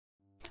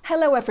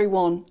Hello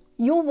everyone,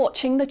 you're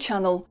watching the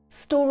channel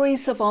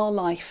Stories of Our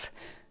Life.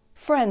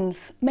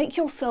 Friends, make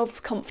yourselves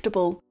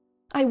comfortable.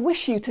 I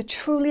wish you to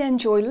truly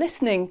enjoy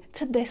listening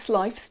to this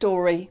life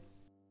story.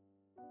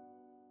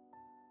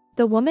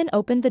 The woman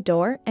opened the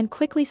door and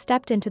quickly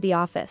stepped into the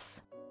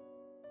office.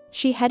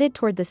 She headed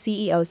toward the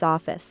CEO's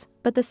office,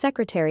 but the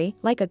secretary,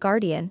 like a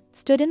guardian,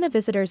 stood in the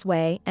visitor's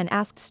way and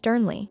asked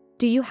sternly,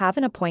 "Do you have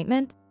an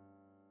appointment?"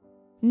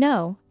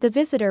 No, the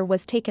visitor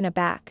was taken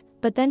aback,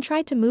 but then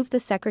tried to move the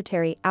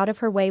secretary out of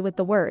her way with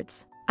the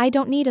words, "I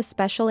don't need a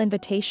special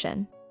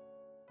invitation.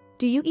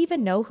 Do you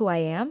even know who I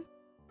am?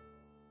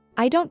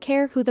 I don't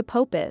care who the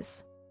Pope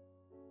is.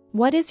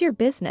 What is your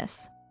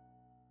business?"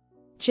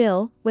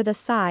 Jill, with a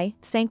sigh,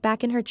 sank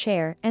back in her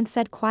chair and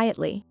said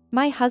quietly,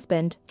 "My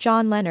husband,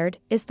 John Leonard,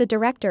 is the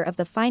director of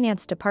the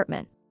finance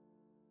department.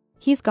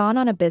 He's gone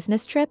on a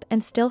business trip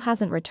and still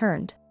hasn't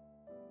returned.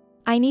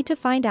 I need to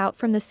find out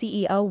from the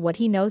CEO what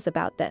he knows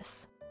about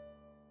this.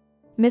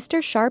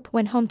 Mr. Sharp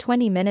went home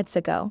 20 minutes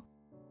ago.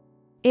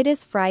 It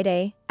is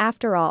Friday,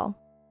 after all.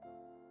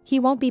 He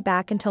won't be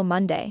back until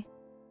Monday.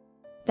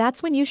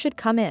 That's when you should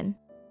come in.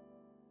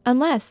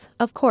 Unless,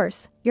 of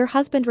course, your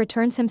husband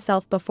returns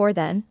himself before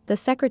then," the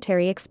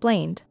secretary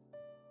explained.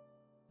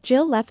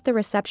 Jill left the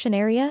reception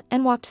area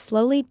and walked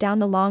slowly down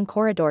the long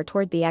corridor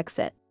toward the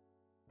exit.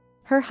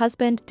 Her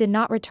husband did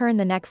not return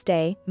the next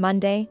day,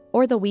 Monday,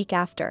 or the week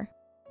after.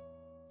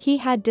 He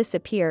had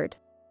disappeared.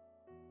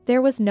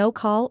 There was no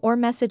call or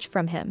message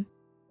from him.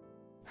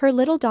 Her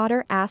little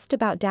daughter asked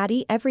about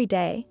Daddy every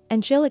day,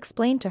 and Jill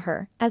explained to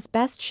her, as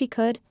best she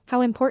could,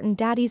 how important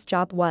Daddy's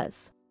job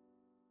was.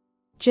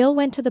 Jill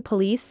went to the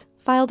police,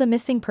 filed a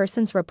missing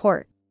persons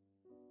report.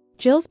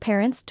 Jill's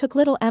parents took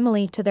little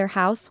Emily to their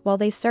house while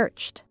they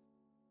searched.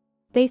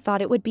 They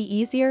thought it would be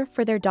easier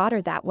for their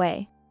daughter that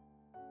way.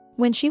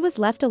 When she was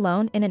left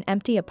alone in an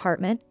empty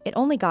apartment, it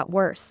only got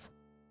worse.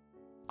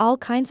 All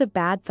kinds of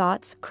bad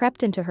thoughts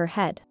crept into her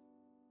head.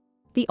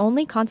 The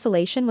only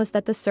consolation was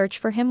that the search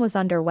for him was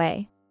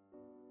underway.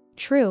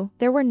 True,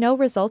 there were no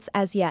results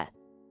as yet.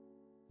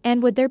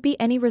 And would there be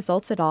any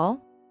results at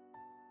all?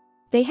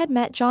 They had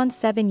met John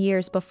 7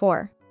 years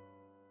before.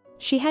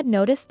 She had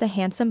noticed the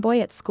handsome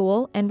boy at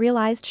school and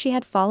realized she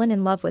had fallen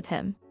in love with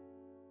him.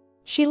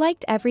 She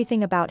liked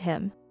everything about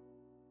him.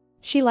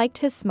 She liked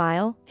his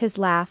smile, his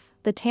laugh,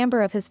 the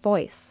timbre of his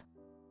voice.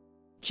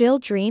 Jill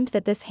dreamed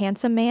that this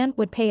handsome man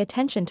would pay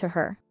attention to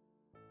her.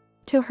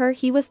 To her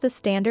he was the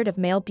standard of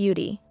male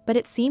beauty, but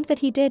it seemed that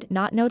he did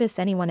not notice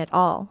anyone at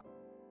all.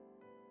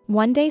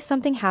 One day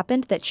something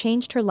happened that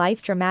changed her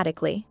life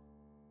dramatically.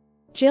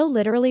 Jill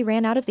literally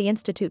ran out of the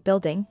institute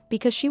building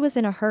because she was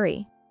in a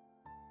hurry.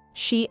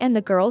 She and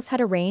the girls had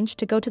arranged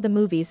to go to the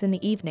movies in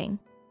the evening.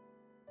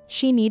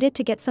 She needed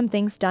to get some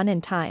things done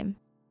in time.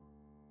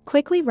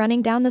 Quickly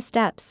running down the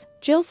steps,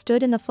 Jill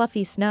stood in the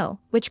fluffy snow,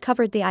 which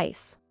covered the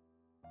ice.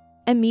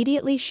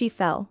 Immediately she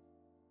fell.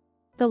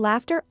 The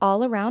laughter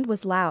all around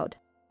was loud.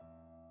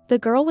 The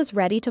girl was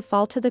ready to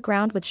fall to the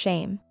ground with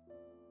shame.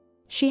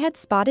 She had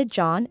spotted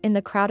John in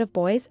the crowd of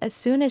boys as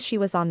soon as she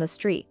was on the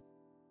street.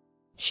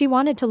 She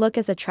wanted to look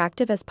as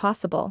attractive as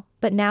possible,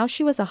 but now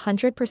she was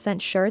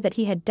 100% sure that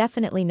he had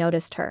definitely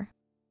noticed her.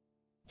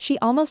 She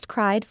almost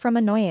cried from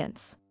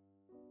annoyance.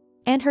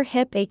 And her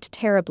hip ached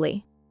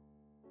terribly.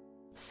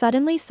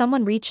 Suddenly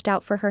someone reached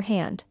out for her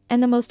hand,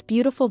 and the most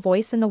beautiful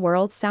voice in the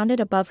world sounded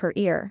above her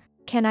ear.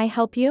 "Can I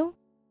help you?"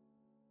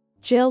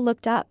 Jill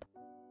looked up.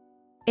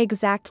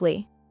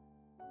 Exactly.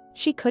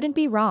 She couldn't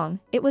be wrong,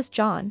 it was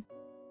John.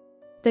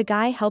 The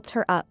guy helped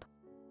her up.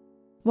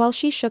 While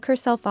she shook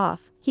herself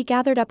off, he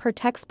gathered up her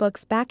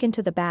textbooks back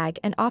into the bag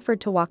and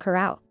offered to walk her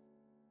out.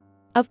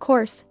 Of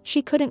course,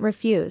 she couldn't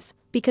refuse,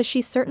 because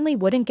she certainly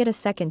wouldn't get a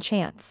second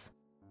chance.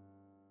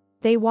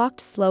 They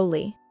walked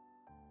slowly.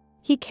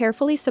 He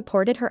carefully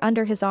supported her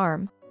under his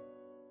arm.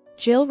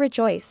 Jill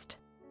rejoiced.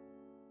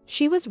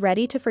 She was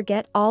ready to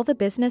forget all the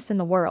business in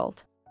the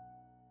world.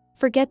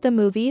 Forget the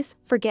movies,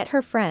 forget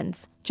her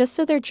friends, just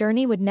so their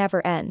journey would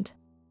never end.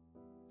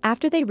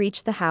 After they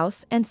reached the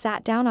house and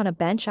sat down on a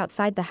bench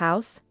outside the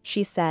house,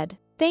 she said,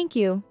 "Thank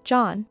you,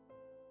 John.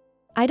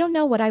 I don't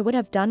know what I would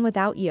have done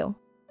without you."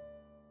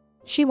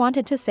 She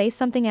wanted to say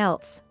something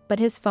else, but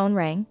his phone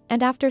rang,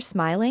 and after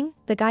smiling,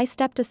 the guy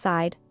stepped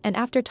aside, and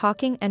after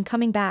talking and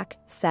coming back,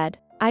 said,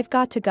 "I've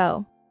got to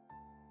go.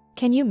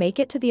 Can you make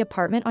it to the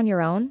apartment on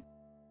your own?"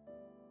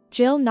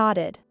 Jill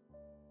nodded.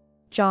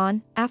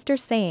 John, after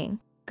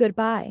saying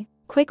goodbye,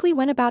 quickly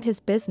went about his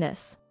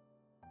business.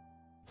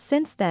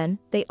 Since then,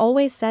 they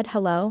always said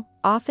hello,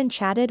 often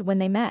chatted when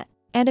they met,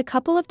 and a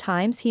couple of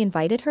times he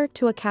invited her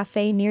to a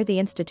cafe near the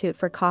institute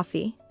for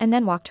coffee, and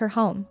then walked her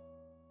home.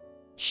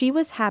 She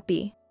was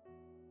happy.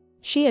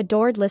 She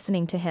adored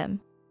listening to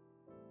him.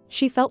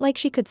 She felt like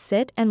she could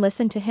sit and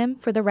listen to him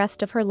for the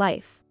rest of her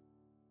life.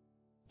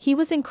 He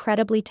was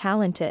incredibly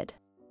talented.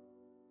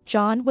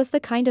 John was the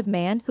kind of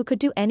man who could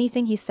do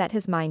anything he set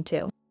his mind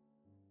to.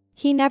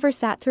 He never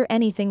sat through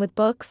anything with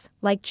books,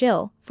 like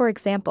Jill, for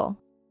example.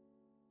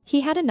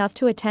 He had enough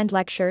to attend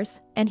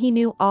lectures, and he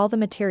knew all the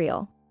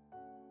material.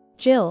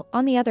 Jill,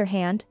 on the other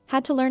hand,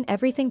 had to learn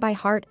everything by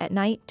heart at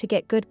night to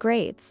get good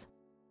grades.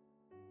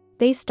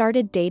 They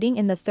started dating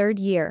in the 3rd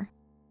year.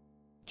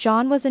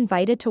 John was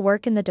invited to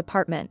work in the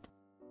department.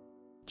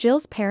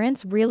 Jill's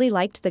parents really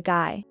liked the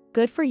guy.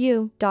 Good for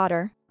you,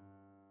 daughter.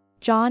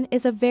 John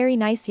is a very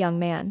nice young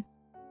man.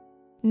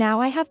 Now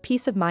I have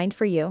peace of mind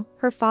for you,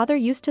 her father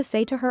used to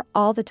say to her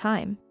all the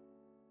time.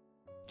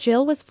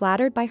 Jill was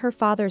flattered by her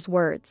father's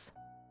words.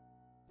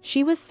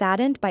 She was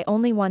saddened by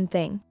only one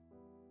thing.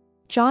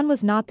 John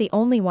was not the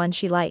only one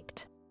she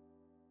liked.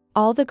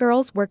 All the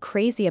girls were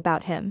crazy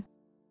about him.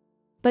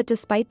 But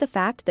despite the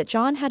fact that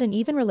John had an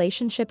even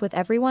relationship with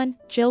everyone,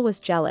 Jill was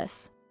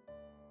jealous.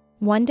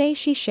 One day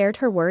she shared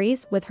her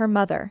worries with her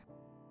mother.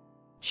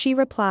 She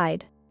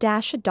replied,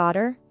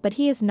 "Daughter, but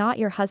he is not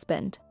your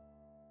husband.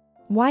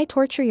 Why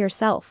torture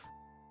yourself?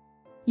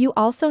 You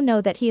also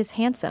know that he is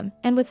handsome,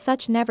 and with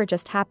such never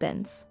just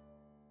happens.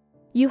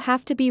 You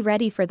have to be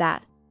ready for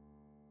that.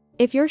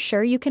 If you're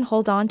sure you can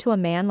hold on to a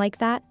man like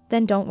that,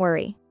 then don't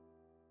worry.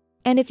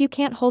 And if you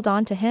can't hold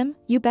on to him,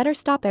 you better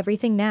stop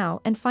everything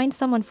now and find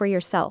someone for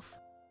yourself.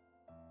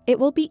 It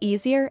will be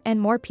easier and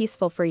more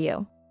peaceful for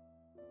you."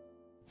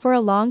 For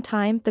a long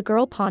time, the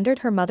girl pondered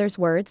her mother's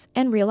words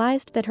and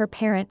realized that her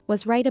parent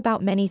was right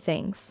about many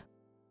things.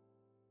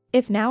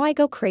 If now I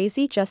go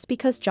crazy just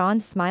because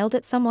John smiled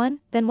at someone,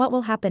 then what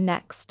will happen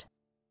next?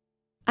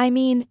 I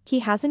mean, he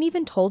hasn't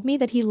even told me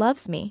that he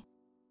loves me.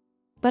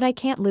 But I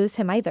can't lose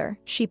him either,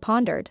 she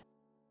pondered.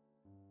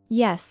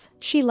 Yes,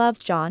 she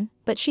loved John,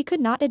 but she could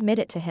not admit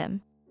it to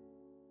him.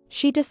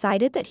 She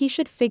decided that he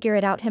should figure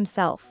it out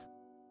himself.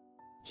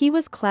 He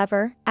was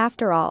clever,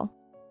 after all.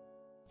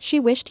 She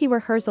wished he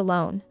were hers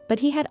alone, but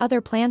he had other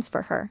plans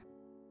for her.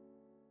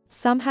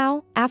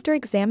 Somehow, after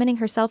examining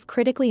herself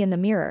critically in the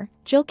mirror,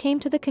 Jill came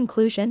to the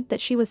conclusion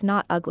that she was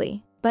not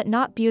ugly, but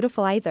not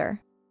beautiful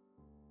either.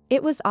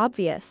 It was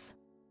obvious.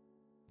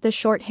 The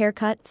short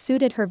haircut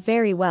suited her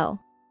very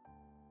well.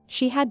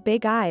 She had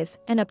big eyes,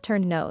 and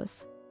upturned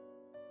nose.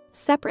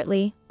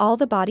 Separately, all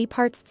the body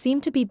parts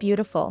seemed to be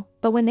beautiful,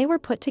 but when they were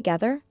put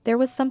together, there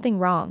was something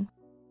wrong.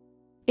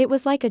 It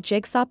was like a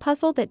jigsaw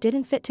puzzle that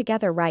didn't fit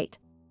together right.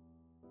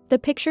 The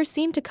picture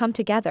seemed to come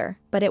together,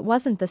 but it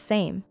wasn't the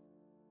same.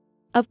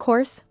 Of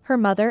course, her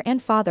mother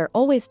and father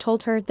always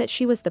told her that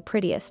she was the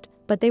prettiest,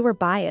 but they were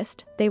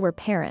biased, they were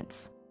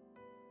parents.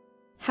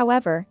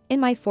 However, in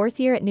my 4th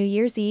year at New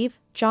Year's Eve,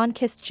 John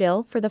kissed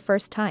Jill for the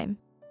first time.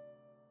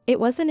 It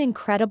was an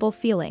incredible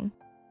feeling.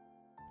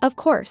 Of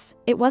course,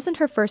 it wasn't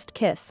her first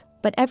kiss,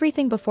 but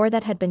everything before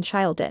that had been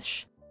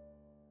childish.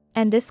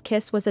 And this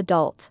kiss was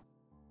adult.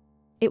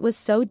 It was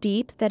so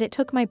deep that it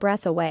took my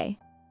breath away.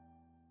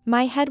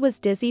 My head was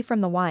dizzy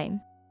from the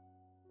wine.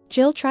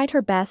 Jill tried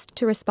her best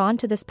to respond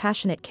to this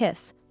passionate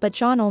kiss, but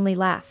John only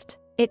laughed.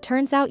 "It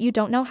turns out you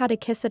don't know how to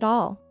kiss at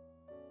all."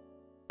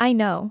 "I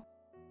know.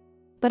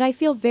 But I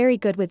feel very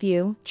good with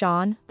you,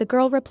 John," the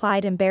girl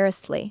replied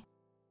embarrassedly.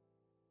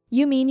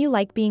 "You mean you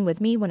like being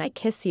with me when I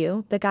kiss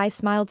you?" The guy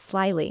smiled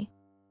slyly.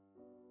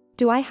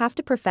 "Do I have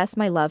to profess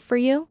my love for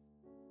you?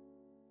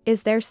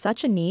 Is there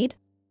such a need?"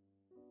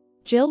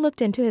 Jill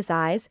looked into his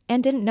eyes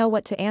and didn't know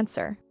what to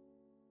answer.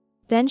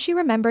 Then she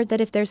remembered that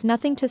if there's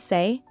nothing to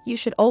say, you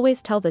should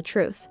always tell the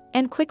truth,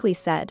 and quickly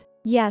said,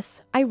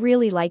 "Yes, I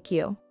really like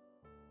you."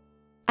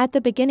 At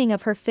the beginning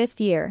of her 5th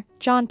year,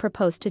 John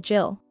proposed to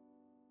Jill.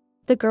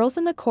 The girls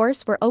in the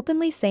course were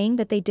openly saying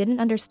that they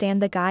didn't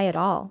understand the guy at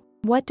all.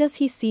 What does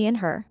he see in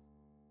her?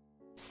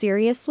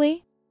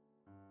 Seriously?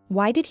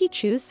 Why did he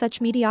choose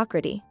such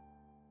mediocrity?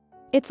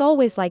 It's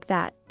always like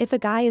that. If a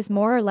guy is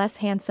more or less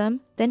handsome,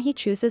 then he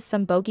chooses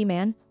some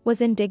bogeyman. Was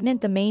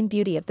indignant the main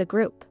beauty of the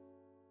group.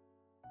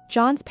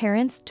 John's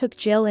parents took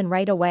Jill in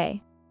right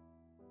away.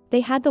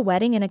 They had the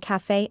wedding in a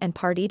cafe and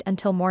partied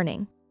until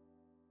morning.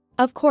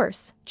 Of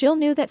course, Jill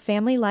knew that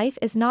family life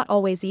is not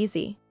always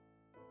easy.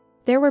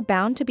 There were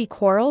bound to be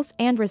quarrels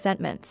and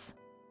resentments.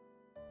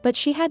 But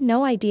she had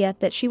no idea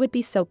that she would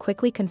be so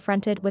quickly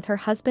confronted with her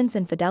husband's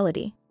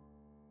infidelity.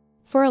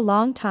 For a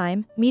long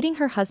time, meeting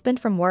her husband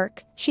from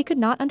work, she could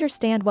not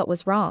understand what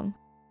was wrong.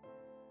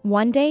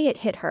 One day it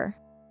hit her.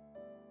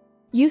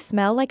 "You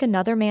smell like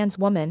another man's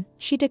woman,"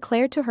 she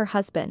declared to her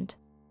husband.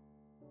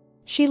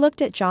 She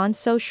looked at John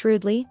so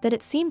shrewdly that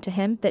it seemed to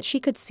him that she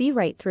could see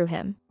right through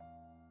him.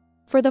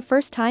 For the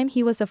first time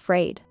he was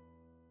afraid.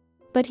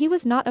 But he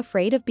was not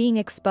afraid of being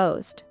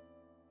exposed.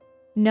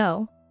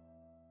 No.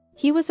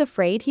 He was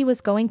afraid he was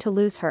going to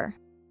lose her.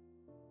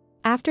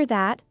 After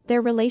that,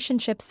 their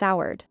relationship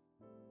soured.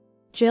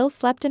 Jill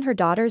slept in her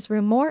daughter's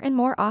room more and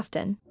more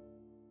often.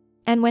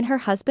 And when her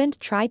husband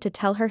tried to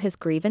tell her his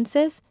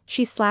grievances,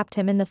 she slapped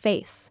him in the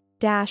face.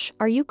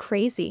 "Are you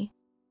crazy?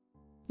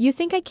 You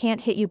think I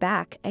can't hit you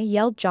back?"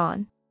 yelled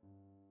John.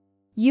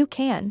 "You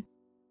can.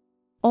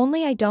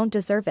 Only I don't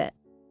deserve it.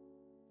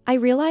 I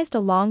realized a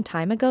long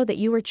time ago that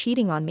you were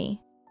cheating on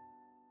me.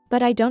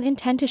 But I don't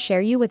intend to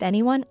share you with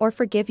anyone or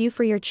forgive you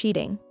for your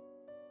cheating.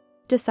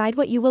 Decide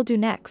what you will do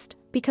next,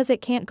 because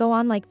it can't go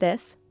on like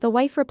this," the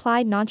wife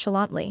replied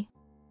nonchalantly.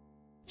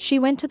 She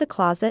went to the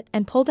closet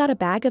and pulled out a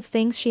bag of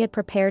things she had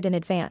prepared in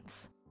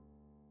advance.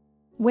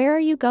 "Where are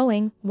you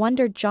going?"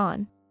 wondered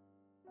John.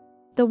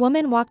 The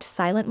woman walked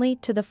silently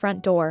to the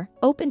front door,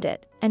 opened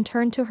it, and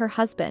turned to her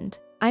husband.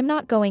 "I'm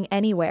not going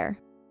anywhere."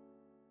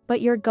 "But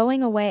you're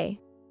going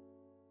away.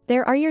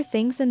 There are your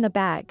things in the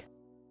bag.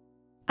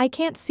 I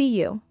can't see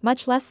you,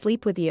 much less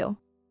sleep with you.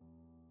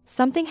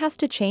 Something has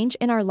to change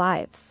in our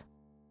lives.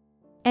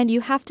 And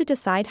you have to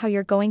decide how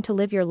you're going to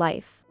live your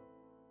life.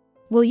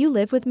 Will you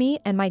live with me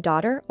and my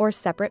daughter or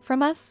separate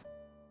from us?"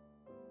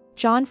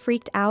 John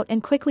freaked out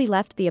and quickly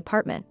left the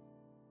apartment.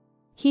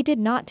 He did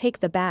not take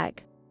the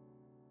bag.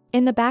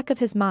 In the back of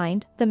his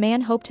mind, the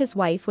man hoped his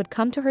wife would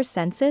come to her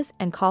senses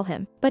and call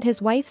him, but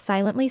his wife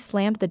silently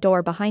slammed the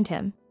door behind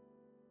him.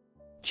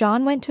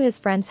 John went to his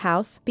friend's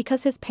house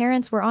because his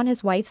parents were on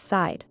his wife's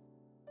side.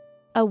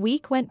 A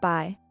week went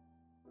by.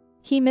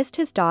 He missed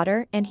his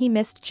daughter and he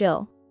missed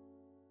Jill.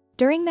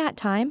 During that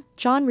time,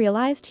 John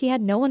realized he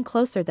had no one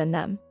closer than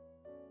them.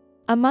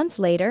 A month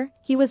later,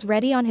 he was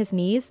ready on his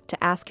knees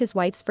to ask his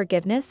wife's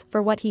forgiveness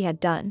for what he had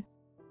done.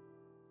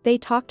 They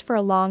talked for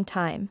a long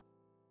time.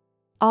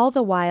 All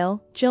the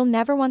while, Jill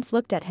never once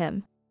looked at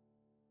him.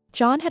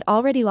 John had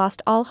already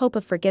lost all hope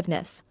of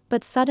forgiveness,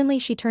 but suddenly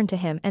she turned to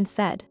him and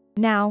said,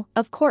 "Now,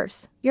 of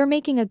course, you're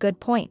making a good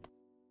point.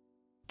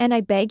 And I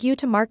beg you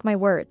to mark my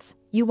words,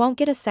 you won't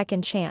get a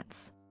second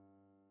chance."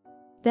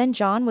 Then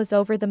John was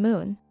over the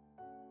moon.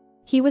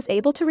 He was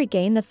able to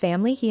regain the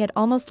family he had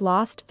almost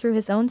lost through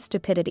his own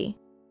stupidity.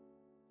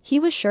 He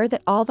was sure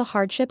that all the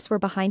hardships were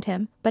behind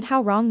him, but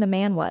how wrong the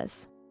man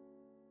was.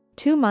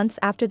 2 months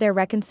after their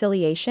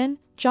reconciliation,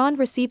 John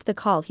received the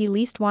call he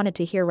least wanted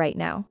to hear right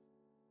now.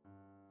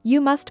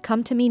 "You must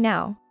come to me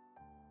now.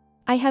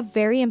 I have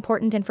very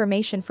important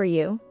information for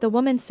you," the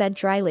woman said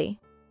dryly.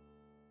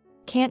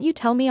 "Can't you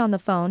tell me on the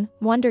phone?"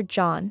 wondered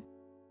John.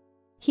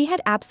 He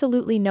had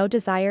absolutely no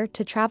desire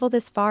to travel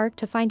this far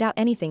to find out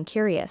anything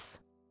curious.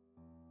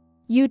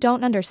 "You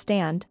don't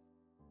understand.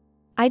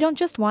 I don't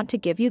just want to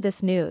give you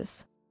this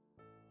news.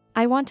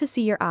 I want to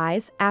see your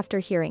eyes after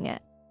hearing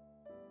it."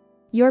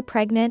 "You're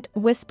pregnant,"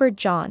 whispered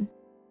John.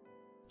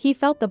 He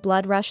felt the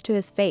blood rush to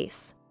his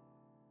face.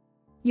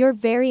 "You're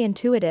very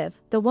intuitive,"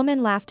 the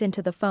woman laughed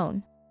into the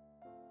phone.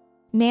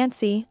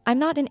 "Nancy, I'm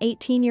not an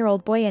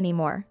 18-year-old boy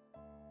anymore.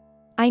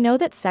 I know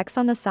that sex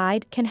on the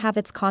side can have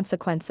its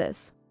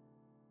consequences.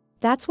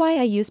 That's why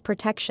I use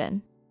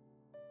protection.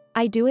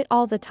 I do it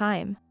all the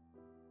time.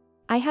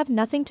 I have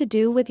nothing to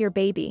do with your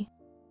baby."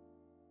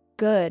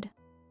 "Good.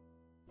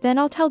 Then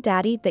I'll tell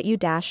Daddy that you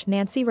dash,"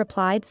 Nancy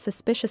replied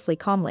suspiciously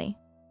calmly.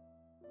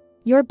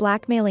 "You're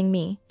blackmailing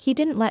me," he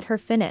didn't let her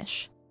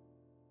finish.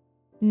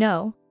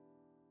 "No.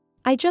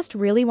 I just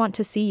really want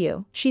to see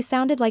you," she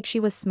sounded like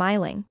she was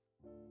smiling.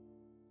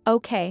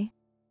 "Okay.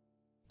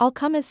 I'll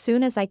come as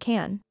soon as I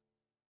can.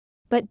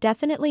 But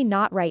definitely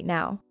not right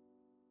now.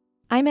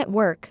 I'm at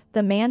work,"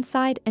 the man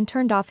sighed and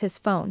turned off his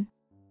phone.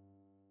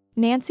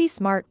 Nancy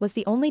Smart was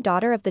the only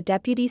daughter of the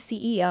deputy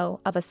CEO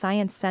of a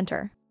science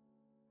center.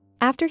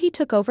 After he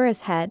took over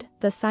as head,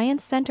 the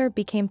science center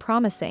became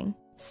promising,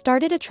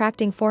 started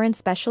attracting foreign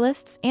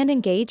specialists and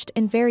engaged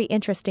in very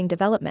interesting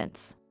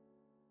developments.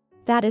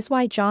 That is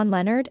why John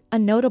Leonard, a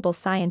notable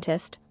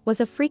scientist,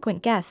 was a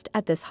frequent guest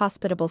at this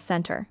hospitable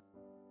center.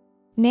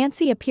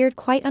 Nancy appeared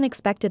quite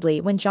unexpectedly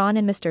when John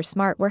and Mr.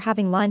 Smart were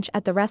having lunch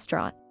at the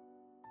restaurant.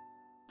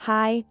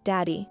 "Hi,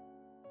 Daddy."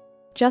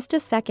 "Just a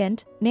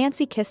second,"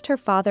 Nancy kissed her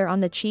father on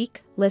the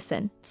cheek.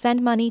 "Listen,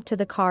 send money to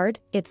the card,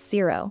 it's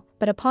 0,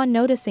 but upon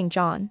noticing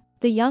John,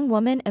 the young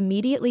woman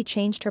immediately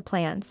changed her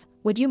plans.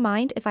 "Would you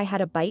mind if I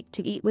had a bite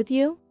to eat with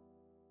you?"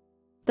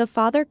 The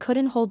father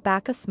couldn't hold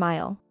back a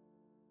smile.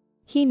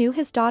 He knew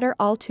his daughter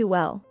all too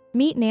well.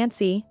 "Meet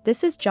Nancy,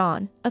 this is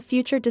John, a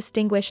future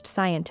distinguished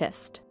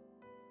scientist."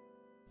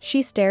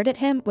 She stared at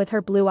him with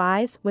her blue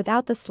eyes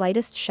without the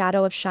slightest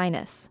shadow of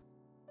shyness.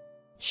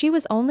 She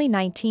was only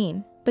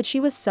 19, but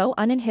she was so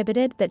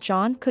uninhibited that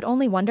John could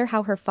only wonder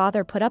how her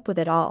father put up with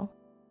it all.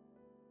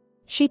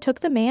 She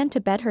took the man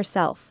to bed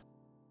herself.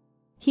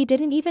 He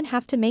didn't even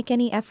have to make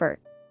any effort.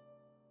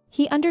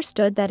 He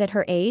understood that at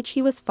her age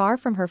he was far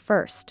from her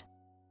first.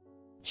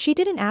 She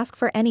didn't ask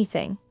for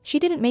anything, she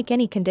didn't make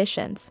any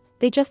conditions,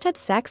 they just had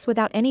sex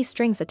without any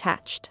strings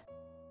attached.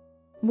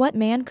 What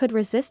man could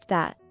resist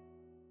that?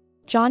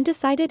 John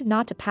decided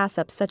not to pass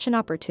up such an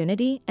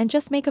opportunity and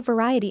just make a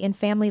variety in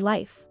family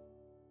life.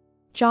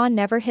 John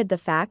never hid the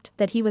fact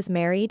that he was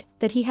married,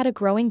 that he had a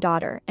growing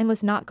daughter and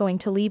was not going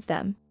to leave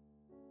them.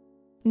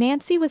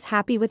 Nancy was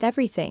happy with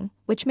everything,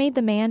 which made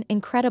the man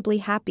incredibly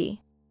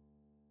happy.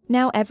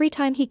 Now every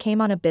time he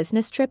came on a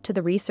business trip to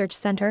the research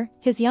center,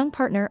 his young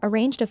partner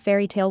arranged a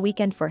fairy tale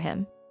weekend for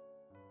him.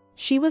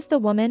 She was the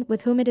woman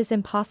with whom it is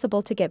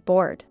impossible to get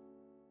bored.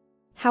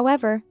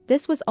 However,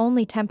 this was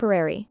only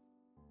temporary.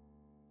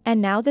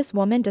 And now this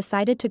woman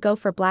decided to go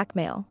for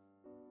blackmail.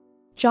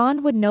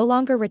 John would no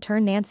longer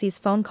return Nancy's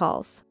phone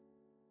calls.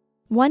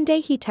 One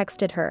day he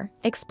texted her,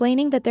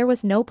 explaining that there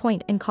was no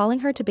point in calling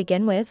her to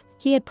begin with,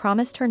 he had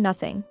promised her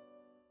nothing.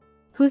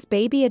 Whose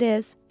baby it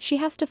is, she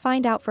has to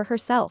find out for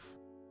herself.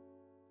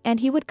 And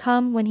he would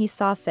come when he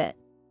saw fit.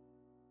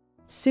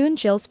 Soon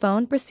Jill's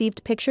phone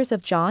received pictures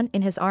of John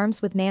in his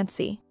arms with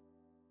Nancy.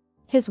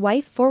 His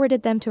wife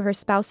forwarded them to her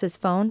spouse's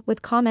phone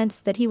with comments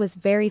that he was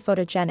very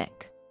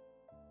photogenic.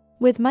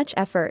 With much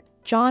effort,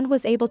 John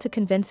was able to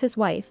convince his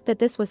wife that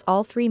this was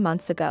all 3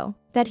 months ago,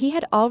 that he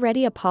had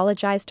already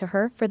apologized to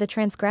her for the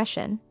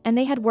transgression, and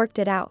they had worked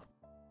it out.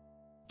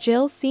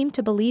 Jill seemed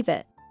to believe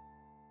it.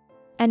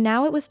 And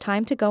now it was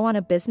time to go on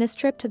a business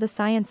trip to the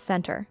science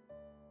center.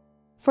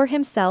 For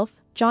himself,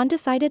 John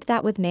decided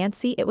that with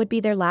Nancy it would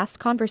be their last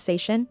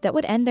conversation that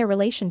would end their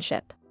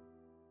relationship.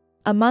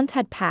 A month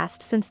had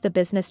passed since the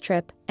business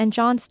trip, and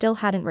John still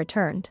hadn't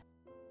returned.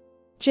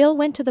 Jill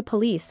went to the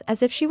police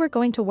as if she were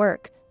going to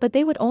work, but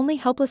they would only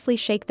helplessly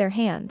shake their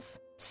hands,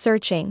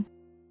 searching.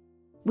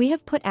 "We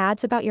have put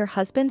ads about your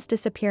husband's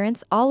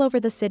disappearance all over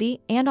the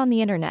city and on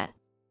the internet.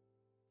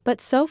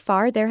 But so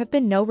far there have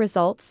been no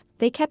results,"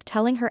 they kept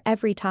telling her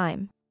every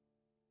time.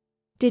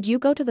 "Did you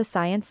go to the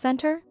science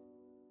center?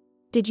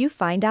 Did you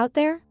find out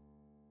there?"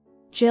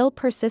 Jill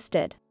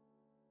persisted.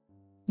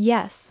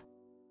 "Yes.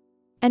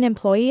 An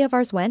employee of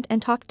ours went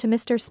and talked to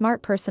Mr.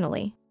 Smart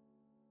personally."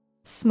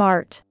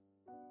 "Smart.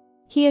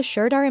 He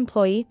assured our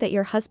employee that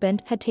your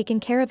husband had taken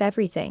care of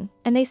everything,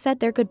 and they said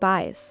their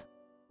goodbyes.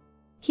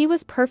 He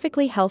was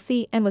perfectly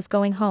healthy and was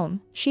going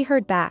home," she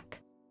heard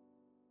back.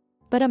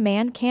 "But a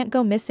man can't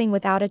go missing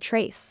without a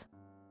trace.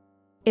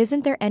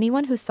 Isn't there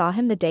anyone who saw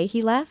him the day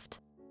he left?"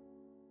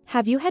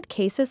 "Have you had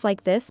cases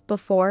like this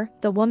before?"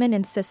 the woman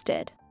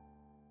insisted.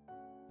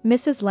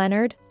 "Mrs.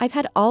 Leonard, I've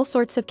had all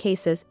sorts of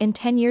cases in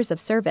 10 years of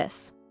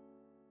service.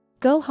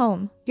 Go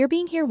home, your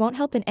being here won't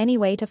help in any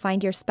way to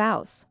find your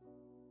spouse.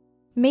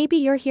 Maybe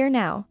you're here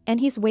now, and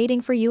he's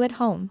waiting for you at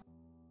home.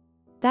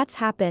 That's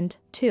happened,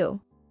 too.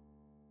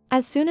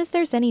 As soon as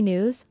there's any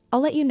news,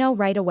 I'll let you know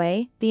right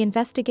away," the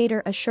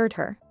investigator assured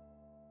her.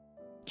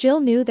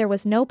 Jill knew there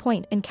was no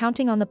point in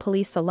counting on the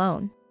police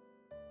alone.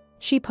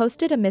 She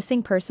posted a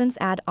missing persons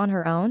ad on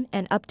her own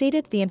and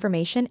updated the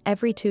information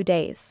every 2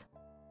 days.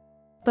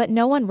 But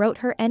no one wrote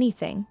her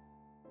anything.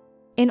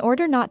 In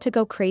order not to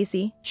go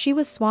crazy, she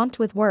was swamped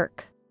with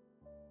work.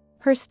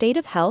 Her state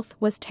of health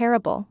was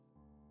terrible.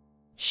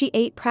 She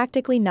ate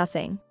practically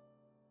nothing.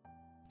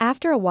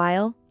 After a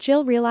while,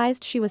 Jill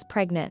realized she was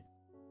pregnant.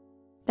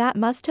 That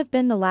must have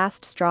been the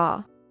last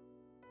straw.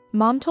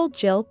 Mom told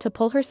Jill to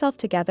pull herself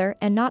together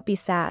and not be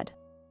sad.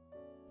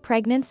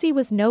 Pregnancy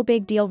was no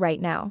big deal right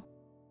now.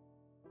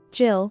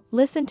 "Jill,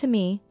 listen to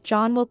me,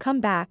 John will come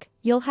back,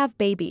 you'll have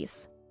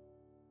babies.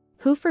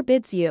 Who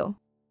forbids you?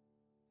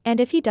 And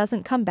if he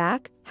doesn't come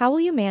back, how will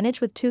you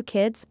manage with 2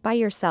 kids by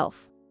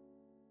yourself?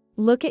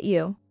 Look at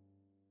you.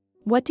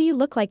 What do you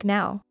look like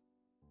now?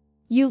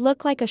 You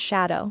look like a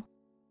shadow.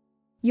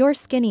 You're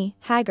skinny,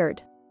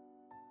 haggard.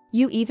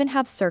 You even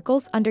have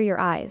circles under your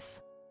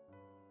eyes.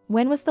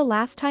 When was the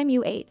last time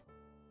you ate?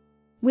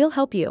 We'll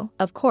help you,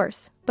 of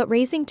course, but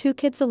raising 2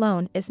 kids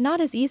alone is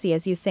not as easy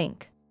as you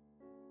think.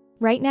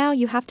 Right now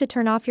you have to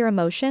turn off your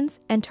emotions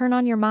and turn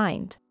on your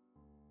mind."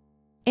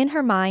 In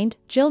her mind,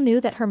 Jill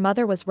knew that her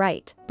mother was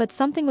right, but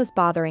something was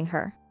bothering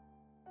her.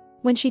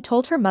 When she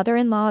told her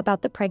mother-in-law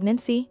about the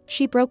pregnancy,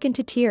 she broke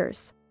into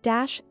tears.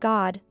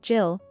 God,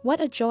 Jill, what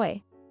a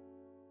joy.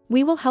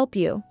 We will help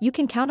you, you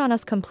can count on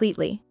us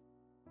completely.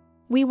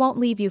 We won't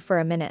leave you for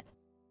a minute.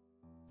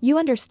 You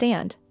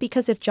understand,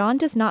 because if John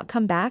does not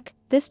come back,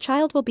 this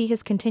child will be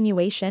his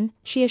continuation,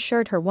 she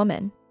assured her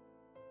woman.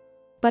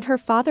 But her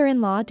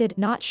father-in-law did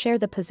not share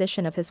the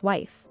position of his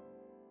wife.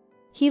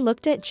 He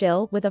looked at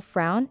Jill with a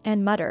frown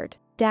and muttered,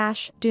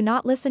 "Do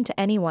not listen to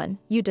anyone,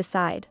 you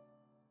decide.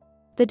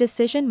 The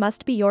decision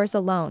must be yours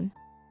alone.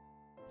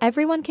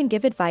 Everyone can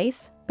give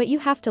advice, but you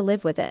have to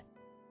live with it.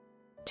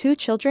 2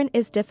 children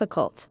is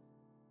difficult.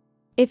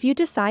 If you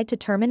decide to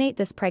terminate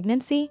this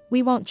pregnancy,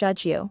 we won't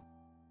judge you."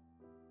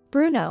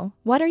 "Bruno,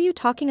 what are you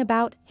talking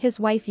about?" his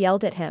wife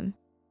yelled at him.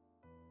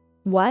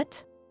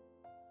 "What?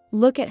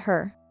 Look at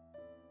her.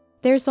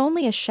 There's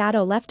only a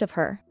shadow left of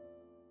her.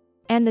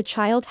 And the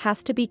child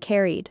has to be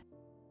carried.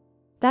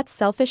 That's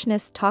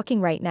selfishness talking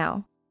right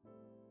now.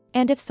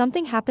 And if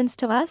something happens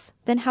to us,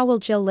 then how will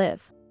Jill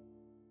live?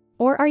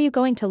 Or are you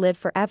going to live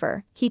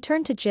forever?" He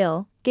turned to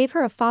Jill, gave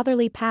her a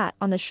fatherly pat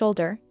on the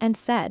shoulder, and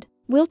said,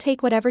 "We'll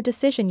take whatever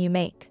decision you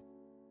make."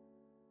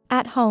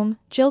 At home,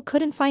 Jill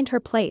couldn't find her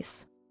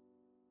place.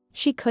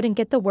 She couldn't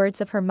get the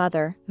words of her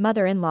mother,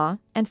 mother-in-law,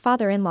 and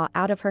father-in-law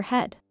out of her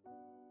head.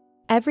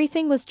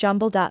 Everything was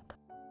jumbled up.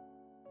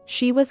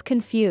 She was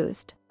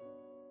confused.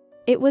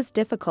 It was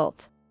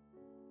difficult.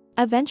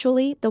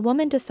 Eventually, the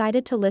woman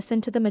decided to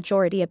listen to the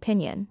majority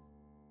opinion.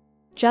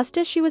 Just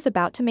as she was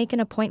about to make an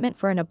appointment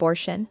for an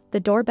abortion, the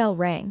doorbell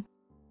rang.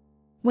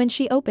 When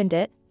she opened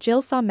it,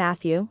 Jill saw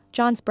Matthew,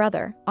 John's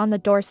brother, on the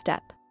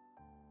doorstep.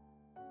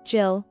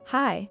 "Jill,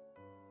 hi.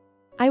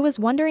 I was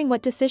wondering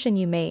what decision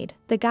you made,"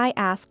 the guy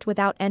asked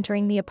without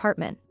entering the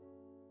apartment.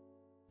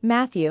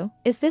 "Matthew,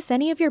 is this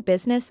any of your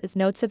business?" His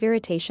notes of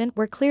irritation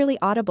were clearly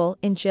audible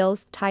in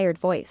Jill's tired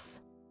voice.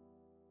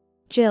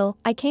 "Jill,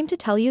 I came to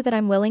tell you that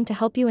I'm willing to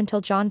help you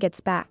until John gets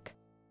back.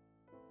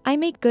 I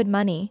make good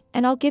money,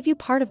 and I'll give you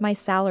part of my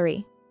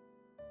salary."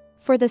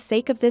 For the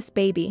sake of this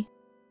baby.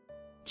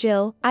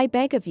 Jill, I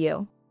beg of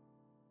you.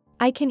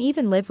 I can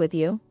even live with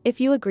you,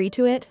 if you agree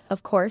to it,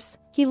 of course."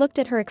 He looked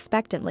at her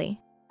expectantly.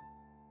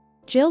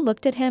 Jill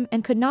looked at him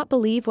and could not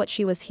believe what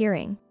she was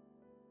hearing.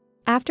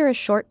 After a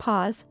short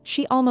pause,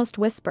 she almost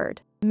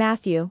whispered,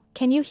 "Matthew,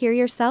 can you hear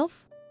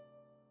yourself?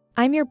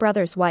 I'm your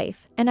brother's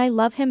wife, and I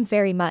love him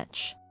very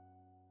much."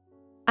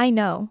 "I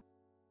know.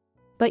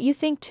 But you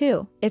think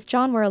too, if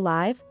John were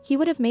alive, he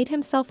would have made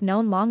himself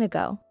known long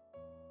ago.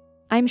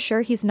 I'm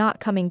sure he's not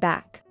coming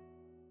back.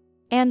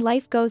 And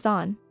life goes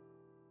on.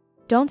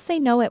 Don't say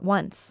no at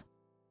once.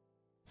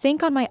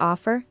 Think on my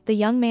offer." The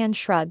young man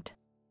shrugged.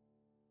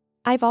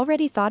 "I've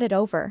already thought it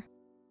over.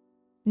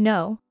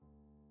 No.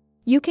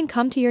 You can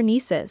come to your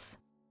niece's.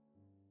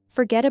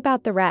 Forget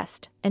about the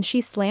rest," and she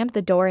slammed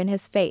the door in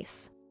his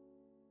face.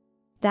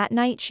 That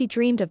night she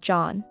dreamed of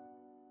John.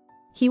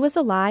 He was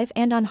alive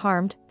and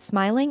unharmed,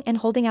 smiling and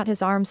holding out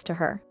his arms to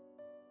her.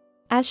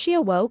 As she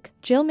awoke,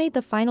 Jill made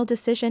the final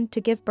decision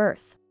to give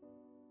birth.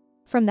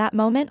 From that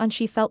moment on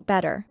she felt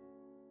better.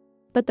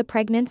 But the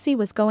pregnancy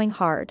was going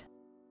hard.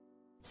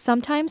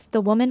 Sometimes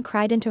the woman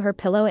cried into her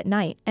pillow at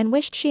night and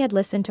wished she had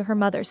listened to her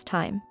mother's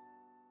time.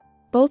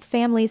 Both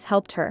families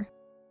helped her.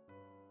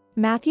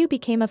 Matthew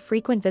became a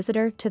frequent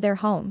visitor to their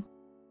home.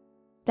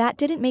 That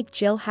didn't make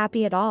Jill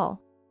happy at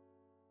all.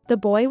 The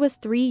boy was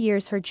 3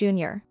 years her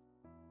junior.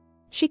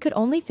 She could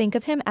only think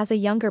of him as a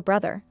younger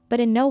brother, but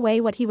in no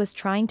way what he was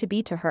trying to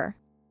be to her.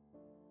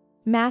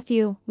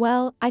 "Matthew,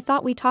 well, I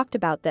thought we talked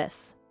about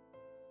this.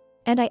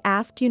 And I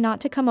asked you not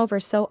to come over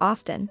so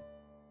often.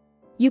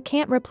 You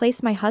can't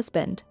replace my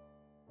husband.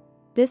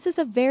 This is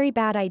a very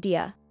bad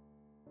idea.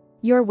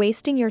 You're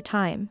wasting your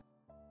time.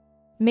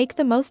 Make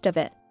the most of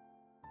it.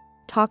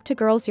 Talk to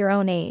girls your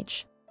own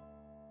age.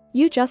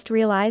 You just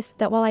realize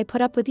that while I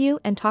put up with you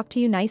and talk to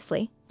you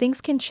nicely,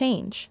 things can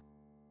change.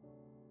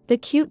 The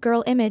cute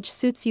girl image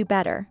suits you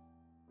better.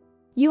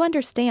 You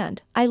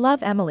understand, I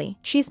love Emily,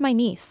 she's my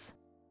niece.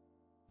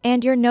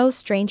 And you're no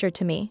stranger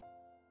to me.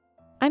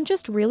 I'm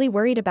just really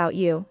worried about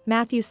you."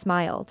 Matthew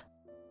smiled.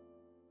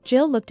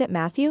 Jill looked at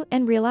Matthew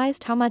and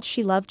realized how much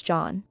she loved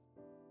John.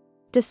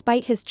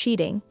 Despite his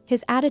cheating,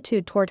 his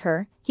attitude toward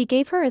her, he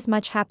gave her as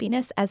much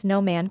happiness as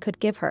no man could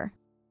give her.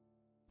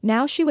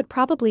 Now she would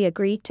probably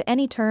agree to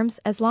any terms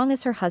as long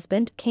as her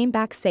husband came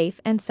back safe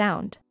and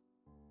sound.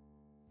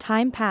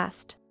 Time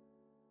passed.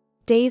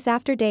 Days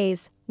after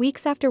days,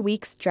 weeks after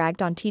weeks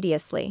dragged on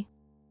tediously.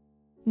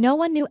 No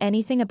one knew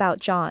anything about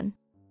John.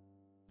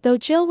 Though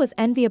Jill was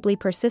enviably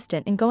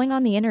persistent in going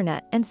on the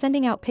internet and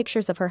sending out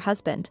pictures of her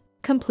husband,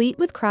 complete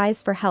with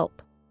cries for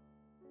help.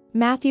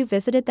 Matthew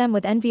visited them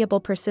with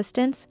enviable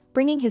persistence,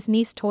 bringing his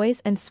niece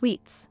toys and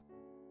sweets.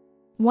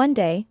 One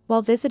day,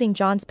 while visiting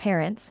John's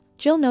parents,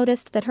 Jill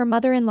noticed that her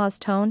mother-in-law's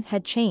tone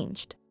had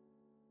changed.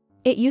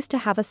 It used to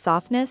have a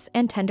softness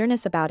and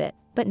tenderness about it,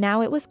 but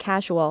now it was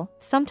casual,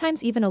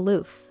 sometimes even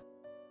aloof.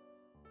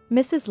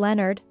 "Mrs.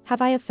 Leonard,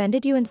 have I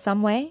offended you in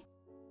some way?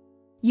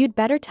 You'd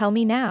better tell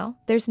me now,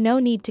 there's no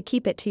need to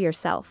keep it to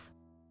yourself."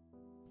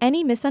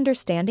 "Any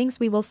misunderstandings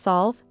we will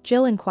solve?"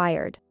 Jill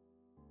inquired.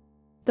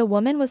 The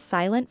woman was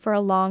silent for a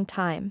long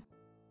time.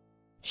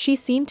 She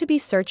seemed to be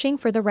searching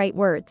for the right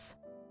words.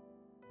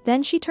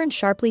 Then she turned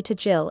sharply to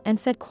Jill and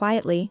said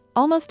quietly,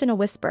 almost in a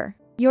whisper,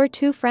 "You're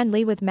too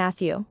friendly with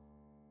Matthew.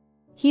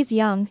 He's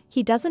young,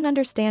 he doesn't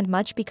understand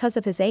much because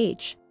of his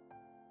age.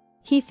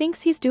 He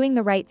thinks he's doing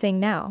the right thing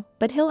now,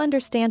 but he'll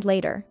understand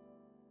later.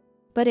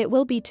 But it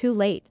will be too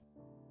late.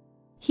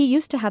 He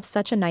used to have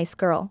such a nice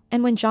girl,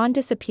 and when John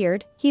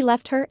disappeared, he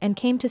left her and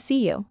came to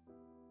see you.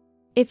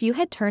 If you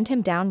had turned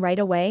him down right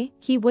away,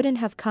 he wouldn't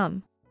have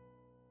come.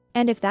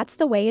 And if that's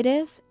the way it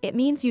is, it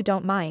means you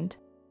don't mind.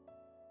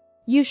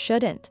 You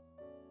shouldn't.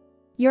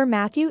 Your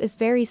Matthew is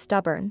very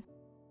stubborn.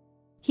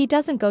 He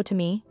doesn't go to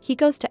me, he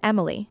goes to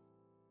Emily.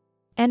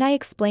 And I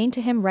explained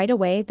to him right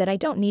away that I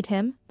don't need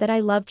him, that I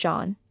love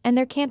John, and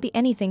there can't be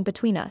anything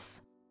between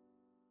us.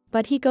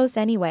 But he goes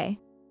anyway.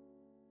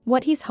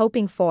 What he's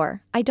hoping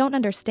for, I don't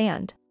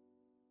understand.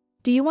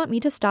 Do you want me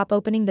to stop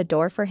opening the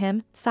door for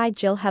him?" sighed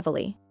Jill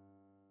heavily.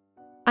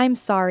 "I'm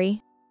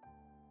sorry.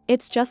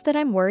 It's just that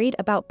I'm worried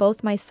about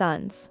both my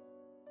sons.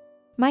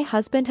 My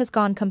husband has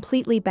gone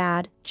completely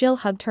bad." Jill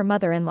hugged her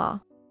mother-in-law.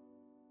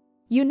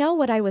 "You know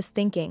what I was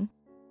thinking?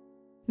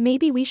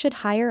 Maybe we should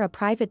hire a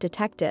private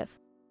detective.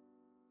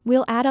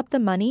 We'll add up the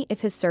money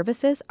if his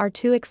services are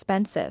too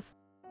expensive.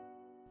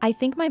 I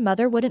think my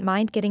mother wouldn't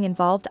mind getting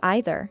involved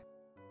either.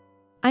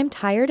 I'm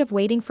tired of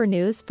waiting for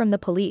news from the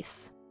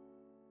police.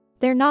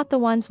 They're not the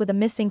ones with a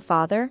missing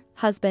father,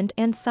 husband,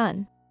 and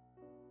son.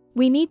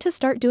 We need to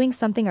start doing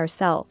something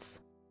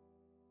ourselves.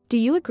 Do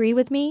you agree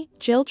with me?"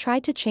 Jill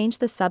tried to change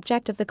the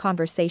subject of the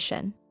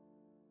conversation.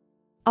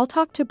 "I'll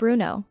talk to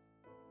Bruno."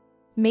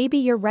 "Maybe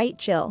you're right,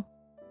 Jill.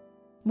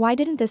 Why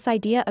didn't this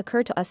idea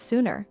occur to us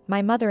sooner?"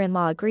 my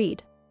mother-in-law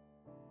agreed.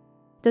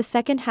 The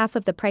second half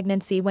of the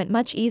pregnancy went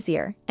much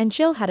easier, and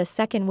Jill had a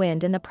second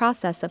wind in the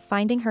process of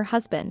finding her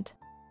husband.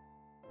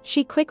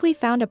 She quickly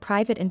found a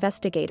private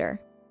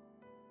investigator.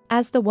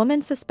 As the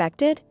woman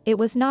suspected, it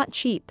was not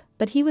cheap,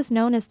 but he was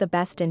known as the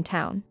best in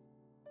town.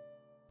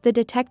 The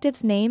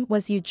detective's name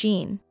was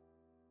Eugene.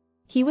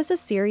 He was a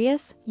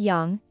serious,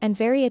 young, and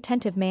very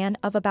attentive man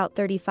of about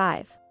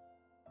 35.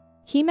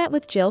 He met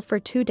with Jill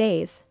for 2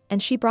 days,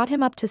 and she brought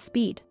him up to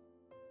speed.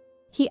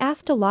 He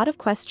asked a lot of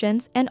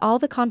questions and all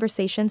the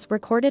conversations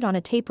recorded on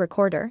a tape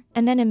recorder,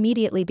 and then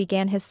immediately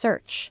began his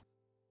search.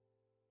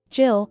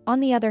 Jill, on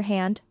the other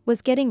hand,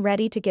 was getting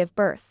ready to give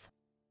birth.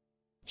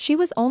 She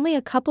was only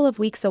a couple of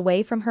weeks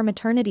away from her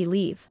maternity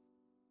leave.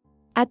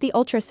 At the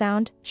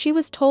ultrasound, she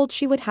was told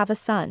she would have a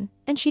son,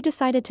 and she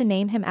decided to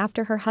name him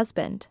after her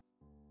husband.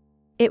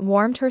 It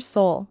warmed her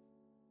soul.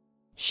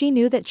 She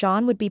knew that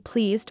John would be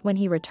pleased when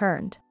he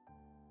returned.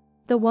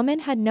 The woman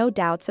had no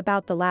doubts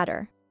about the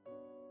latter.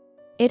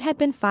 It had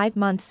been 5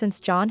 months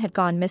since John had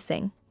gone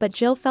missing, but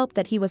Jill felt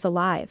that he was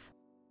alive.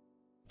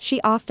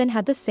 She often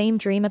had the same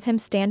dream of him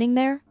standing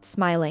there,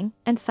 smiling,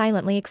 and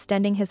silently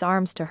extending his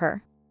arms to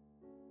her.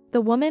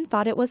 The woman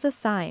thought it was a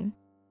sign.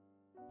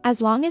 As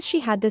long as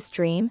she had this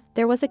dream,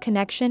 there was a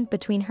connection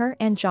between her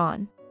and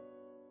John.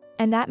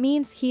 And that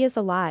means he is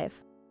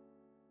alive.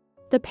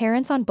 The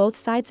parents on both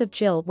sides of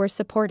Jill were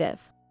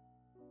supportive.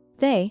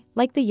 They,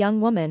 like the young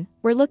woman,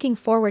 were looking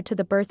forward to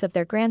the birth of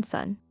their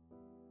grandson.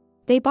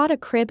 They bought a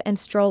crib and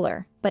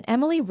stroller, but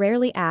Emily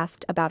rarely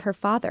asked about her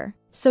father,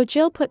 so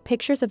Jill put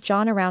pictures of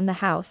John around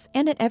the house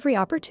and at every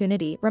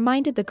opportunity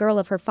reminded the girl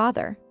of her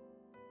father.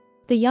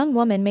 The young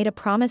woman made a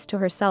promise to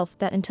herself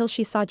that until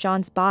she saw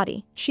John's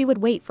body, she would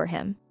wait for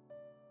him.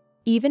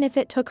 Even if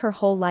it took her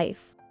whole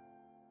life.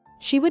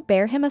 She would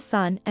bear him a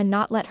son and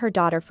not let her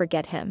daughter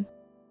forget him.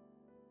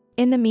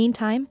 In the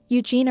meantime,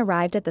 Eugene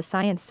arrived at the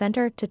science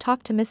center to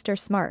talk to Mr.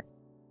 Smart.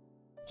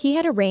 He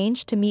had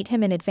arranged to meet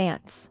him in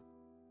advance.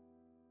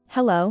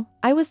 "Hello,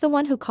 I was the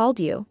one who called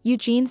you,"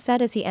 Eugene said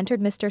as he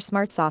entered Mr.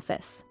 Smart's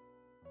office.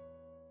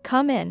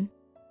 "Come in.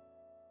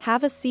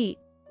 Have a seat.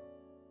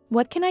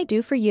 What can I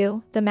do for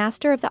you?" The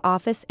master of the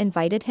office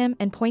invited him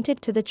and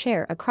pointed to the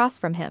chair across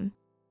from him.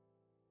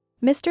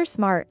 "Mr.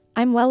 Smart,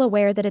 I'm well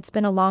aware that it's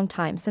been a long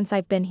time since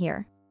I've been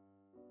here.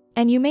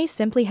 And you may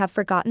simply have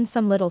forgotten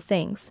some little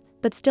things,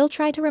 but still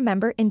try to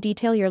remember in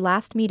detail your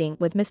last meeting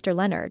with Mr.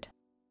 Leonard.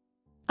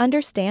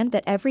 Understand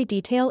that every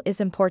detail is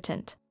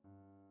important.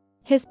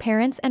 His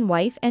parents and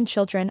wife and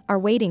children are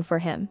waiting for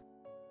him.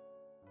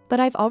 But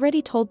I've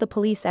already told the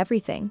police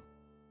everything.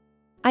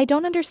 I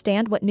don't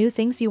understand what new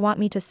things you want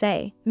me to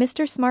say."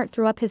 Mr. Smart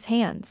threw up his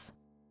hands.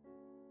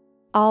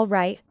 "All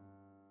right.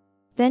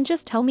 Then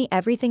just tell me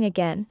everything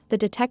again," the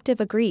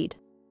detective agreed.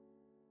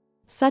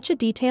 Such a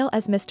detail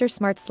as Mr.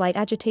 Smart's slight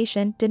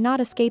agitation did not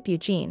escape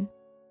Eugene.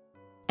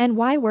 "And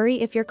why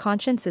worry if your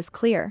conscience is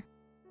clear?"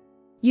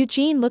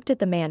 Eugene looked at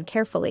the man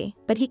carefully,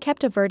 but he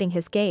kept averting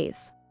his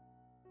gaze.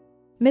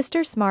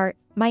 "Mr. Smart,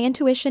 my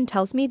intuition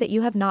tells me that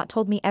you have not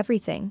told me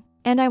everything,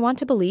 and I want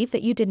to believe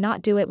that you did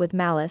not do it with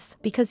malice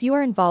because you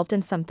are involved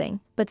in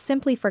something, but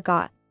simply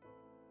forgot."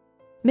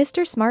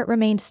 Mr. Smart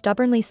remained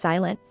stubbornly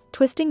silent,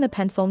 twisting the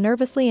pencil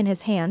nervously in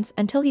his hands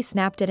until he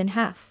snapped it in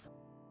half.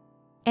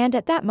 And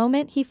at that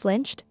moment he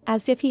flinched,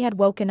 as if he had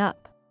woken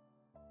up.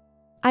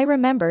 "I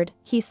remembered,"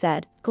 he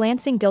said,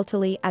 glancing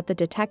guiltily at the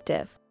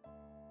detective.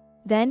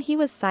 Then he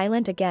was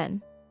silent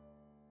again.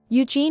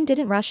 Eugene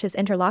didn't rush his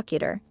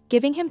interlocutor,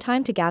 giving him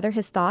time to gather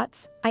his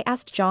thoughts. "I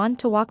asked John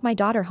to walk my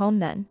daughter home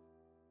then."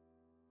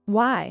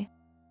 "Why?"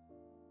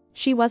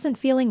 "She wasn't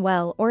feeling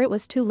well or it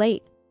was too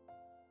late."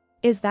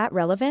 "Is that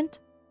relevant?"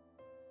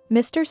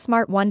 Mr.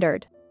 Smart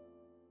wondered.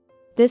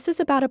 "This is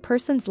about a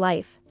person's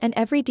life, and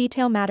every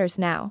detail matters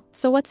now,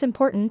 so what's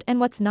important and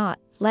what's not,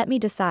 let me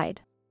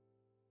decide.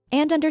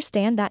 And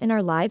understand that in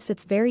our lives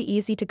it's very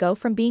easy to go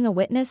from being a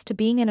witness to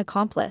being an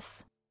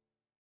accomplice."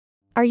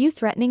 "Are you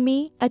threatening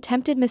me?"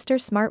 attempted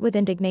Mr. Smart with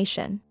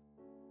indignation.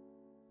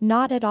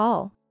 "Not at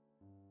all.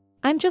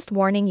 I'm just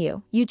warning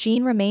you."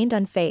 Eugene remained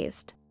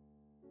unfazed.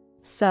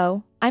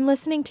 "So, I'm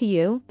listening to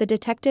you." The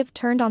detective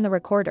turned on the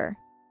recorder.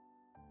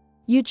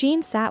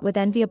 Eugene sat with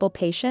enviable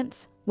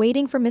patience,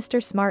 waiting for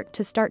Mr. Smart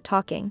to start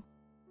talking.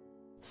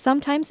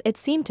 Sometimes it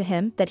seemed to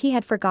him that he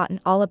had forgotten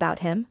all about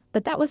him,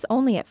 but that was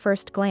only at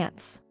first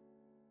glance.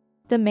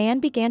 The man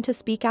began to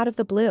speak out of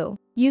the blue.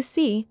 "You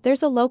see,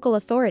 there's a local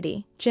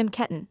authority, Jim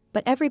Ketton,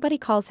 but everybody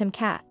calls him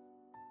Cat.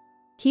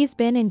 He's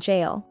been in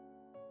jail.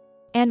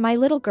 And my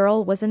little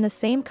girl was in the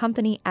same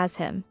company as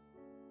him.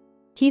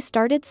 He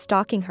started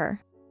stalking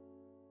her.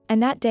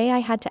 And that day I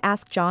had to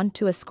ask John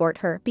to escort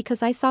her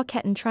because I saw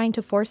Ketton trying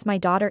to force my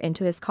daughter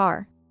into his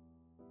car.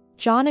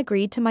 John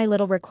agreed to my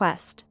little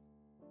request.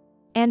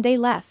 And they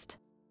left.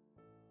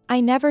 I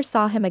never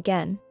saw him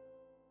again."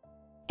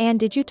 "And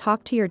did you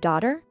talk to your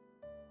daughter?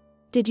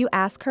 Did you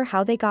ask her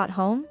how they got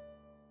home?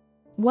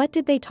 What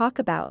did they talk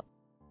about?"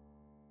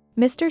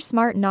 Mr.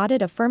 Smart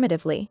nodded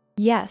affirmatively.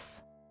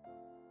 "Yes.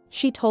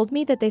 She told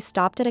me that they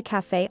stopped at a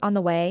cafe on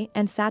the way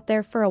and sat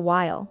there for a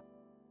while."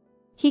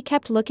 He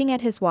kept looking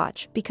at his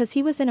watch because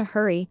he was in a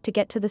hurry to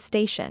get to the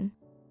station.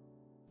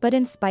 But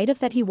in spite of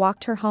that he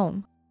walked her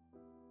home.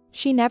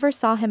 She never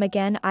saw him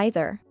again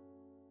either.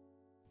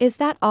 "Is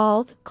that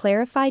all?"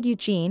 clarified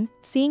Eugene,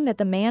 seeing that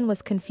the man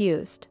was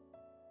confused.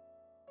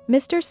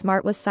 Mr.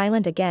 Smart was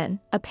silent again,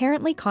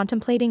 apparently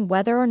contemplating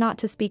whether or not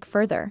to speak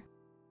further.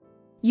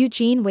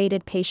 Eugene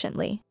waited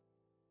patiently.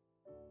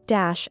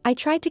 I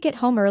tried to get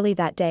home early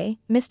that day,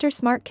 Mr.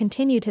 Smart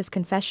continued his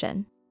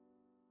confession.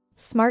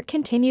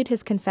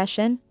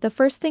 The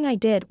first thing I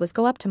did was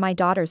go up to my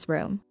daughter's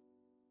room.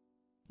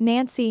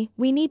 Nancy,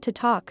 we need to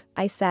talk,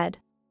 I said.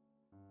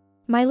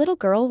 My little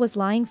girl was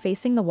lying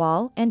facing the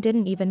wall and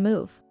didn't even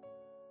move.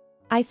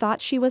 I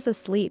thought she was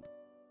asleep.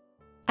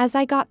 As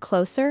I got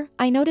closer,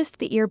 I noticed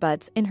the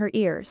earbuds in her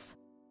ears.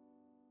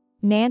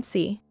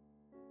 Nancy!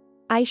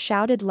 I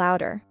shouted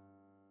louder.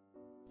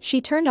 She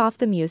turned off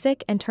the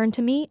music and turned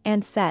to me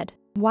and said,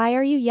 "Why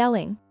are you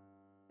yelling?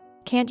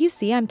 Can't you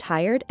see I'm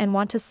tired and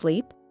want to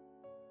sleep?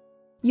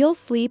 You'll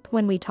sleep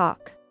when we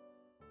talk.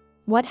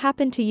 What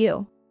happened to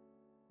you?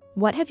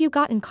 What have you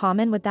got in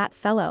common with that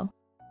fellow?"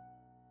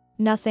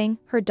 "Nothing,"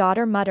 her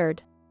daughter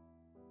muttered.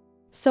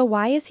 "So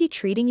why is he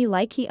treating you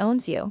like he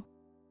owns you?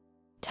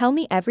 Tell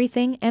me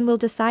everything and we'll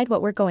decide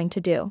what we're going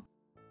to do.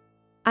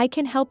 I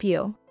can help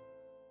you."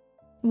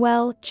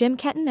 "Well, Jim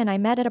Ketton and I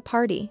met at a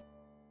party.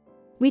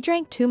 We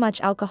drank too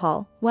much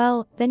alcohol,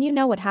 well, then you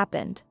know what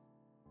happened."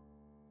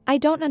 "I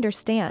don't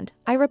understand,"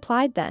 I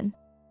replied then.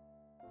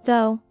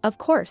 Though, of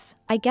course,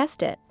 I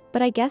guessed it,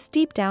 but I guess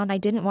deep down I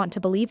didn't want to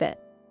believe it.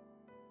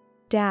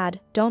 "Dad,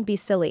 don't be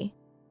silly.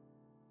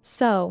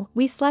 So,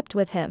 we slept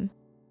with him.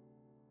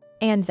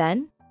 And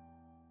then?"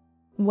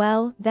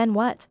 "Well, then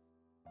what?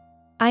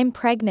 I'm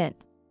pregnant."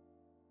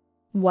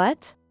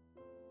 "What?"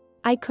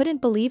 I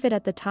couldn't believe it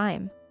at the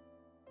time.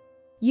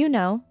 You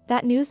know,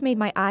 that news made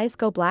my eyes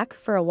go black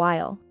for a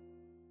while.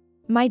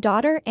 My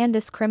daughter and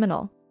this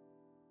criminal.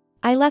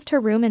 I left her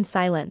room in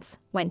silence,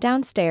 went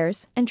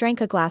downstairs, and drank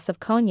a glass of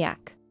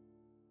cognac.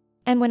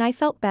 And when I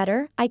felt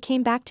better, I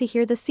came back to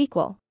hear the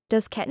sequel.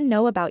 "Does Ketton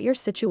know about your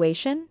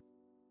situation?"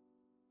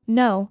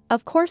 "No,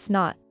 of course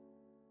not.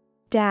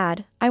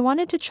 Dad, I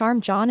wanted to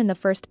charm John in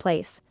the first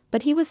place,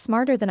 but he was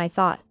smarter than I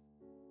thought."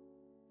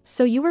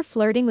 "So you were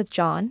flirting with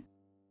John?"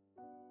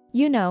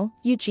 "You know,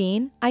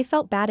 Eugene, I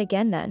felt bad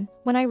again then,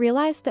 when I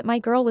realized that my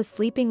girl was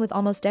sleeping with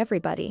almost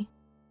everybody.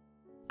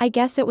 I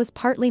guess it was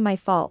partly my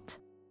fault.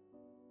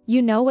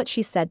 You know what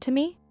she said to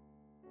me?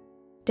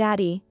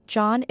 'Daddy,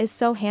 John is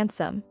so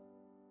handsome.'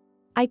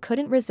 I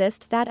couldn't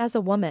resist that as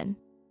a woman.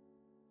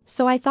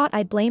 So I thought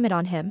I'd blame it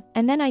on him,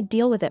 and then I'd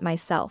deal with it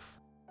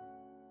myself.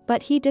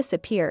 But he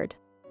disappeared.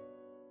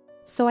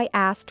 So I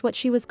asked what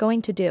she was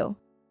going to do.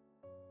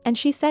 And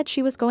she said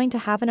she was going to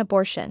have an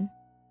abortion.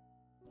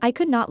 I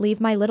could not leave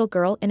my little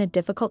girl in a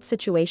difficult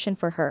situation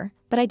for her,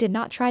 but I did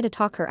not try to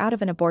talk her out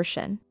of an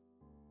abortion.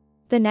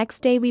 The next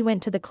day we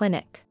went to the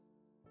clinic.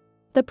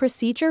 The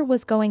procedure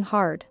was going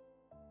hard.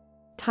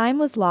 Time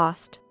was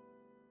lost.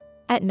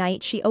 At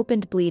night she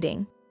opened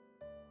bleeding.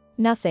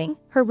 Nothing,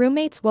 her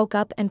roommates woke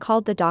up and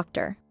called the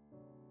doctor.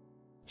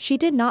 She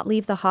did not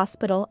leave the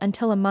hospital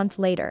until a month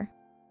later.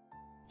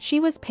 She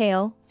was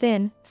pale,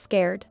 thin,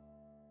 scared.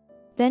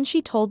 Then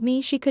she told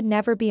me she could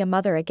never be a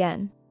mother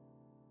again.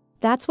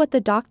 That's what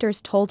the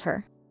doctors told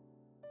her.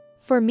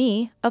 For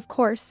me, of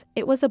course,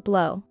 it was a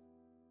blow.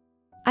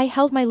 I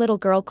held my little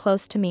girl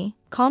close to me,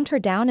 calmed her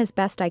down as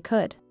best I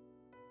could.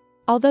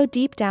 Although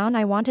deep down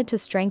I wanted to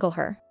strangle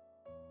her.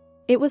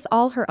 It was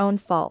all her own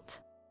fault.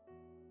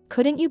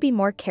 Couldn't you be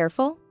more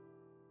careful?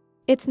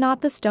 It's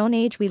not the Stone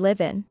Age we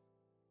live in.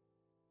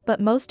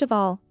 But most of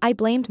all, I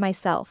blamed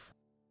myself.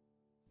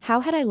 How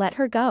had I let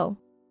her go?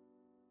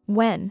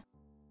 When?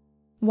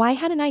 Why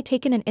hadn't I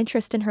taken an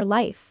interest in her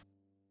life?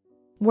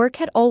 Work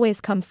had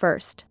always come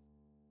first.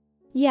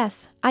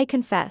 Yes, I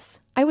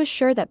confess, I was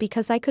sure that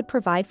because I could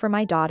provide for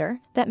my daughter,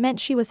 that meant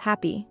she was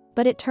happy,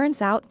 but it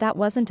turns out that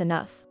wasn't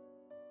enough.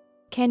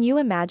 Can you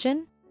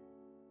imagine?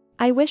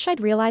 I wish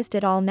I'd realized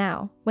it all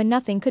now, when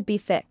nothing could be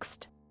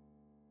fixed.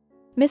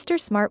 Mr.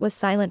 Smart was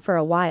silent for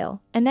a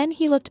while, and then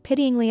he looked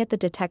pityingly at the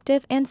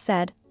detective and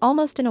said,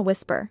 almost in a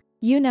whisper,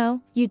 "You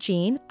know,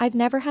 Eugene, I've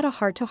never had a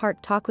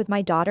heart-to-heart talk with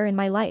my daughter in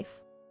my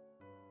life.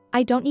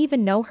 I don't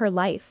even know her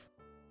life.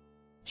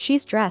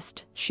 She's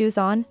dressed, shoes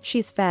on,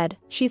 she's fed,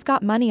 she's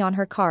got money on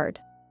her card.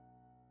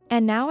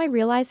 And now I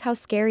realize how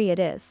scary it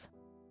is."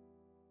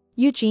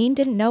 Eugene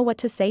didn't know what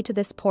to say to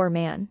this poor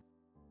man.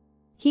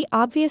 He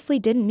obviously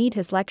didn't need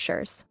his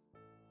lectures.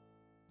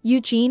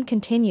 Eugene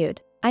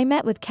continued, "I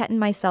met with Ketton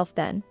myself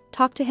then,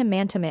 talked to him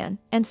man-to-man,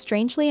 and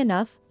strangely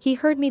enough, he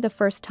heard me the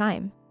first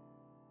time."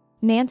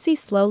 Nancy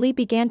slowly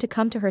began to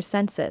come to her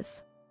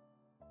senses.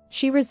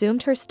 She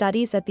resumed her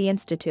studies at the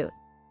institute.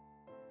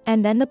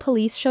 And then the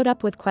police showed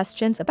up with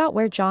questions about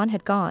where John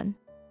had gone.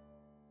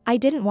 I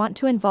didn't want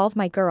to involve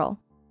my girl.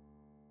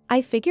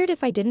 I figured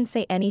if I didn't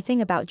say anything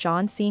about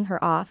John seeing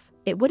her off,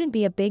 it wouldn't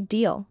be a big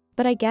deal,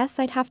 but I guess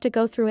I'd have to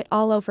go through it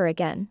all over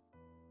again.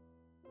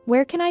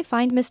 "Where can I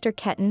find Mr.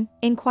 Ketton?"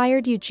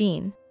 inquired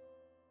Eugene.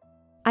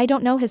 "I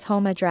don't know his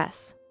home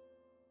address.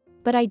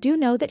 But I do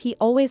know that he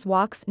always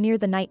walks near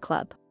the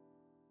nightclub.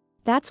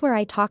 That's where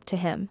I talked to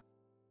him."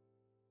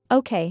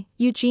 Okay,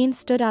 Eugene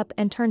stood up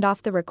and turned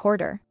off the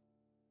recorder.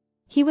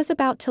 He was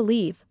about to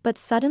leave, but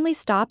suddenly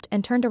stopped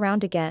and turned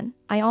around again.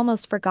 "I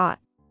almost forgot.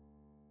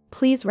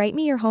 Please write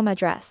me your home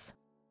address.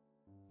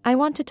 I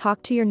want to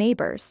talk to your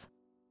neighbors.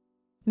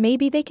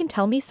 Maybe they can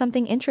tell me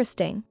something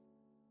interesting.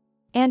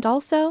 And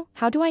also,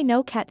 how do I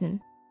know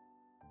Ketan?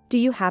 Do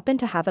you happen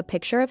to have a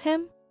picture of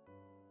him?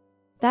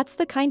 That's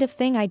the kind of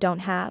thing I don't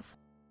have.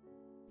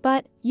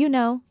 But, you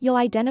know, you'll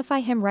identify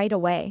him right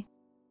away.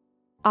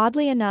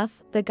 Oddly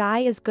enough, the guy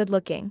is good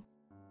looking.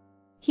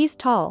 He's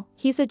tall,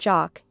 he's a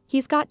jock,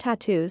 he's got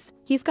tattoos,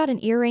 he's got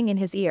an earring in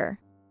his ear.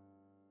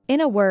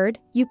 In a word,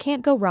 you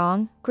can't go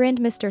wrong, grinned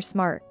Mr.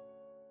 Smart.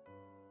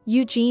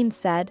 Eugene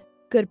said,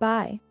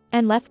 "Goodbye,"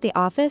 and left the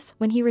office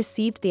when he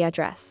received the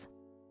address.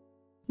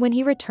 When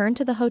he returned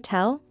to the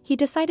hotel, he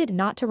decided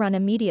not to run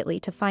immediately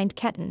to find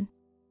Ketan.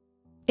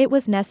 It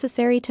was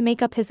necessary to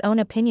make up his own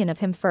opinion of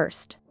him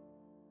first.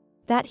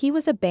 That he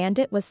was a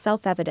bandit was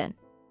self-evident.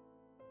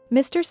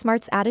 Mr.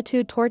 Smart's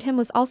attitude toward him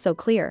was also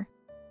clear.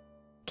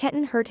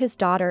 Ketan hurt his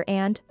daughter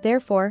and,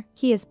 therefore,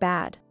 he is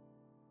bad.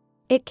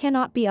 It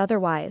cannot be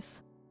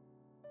otherwise.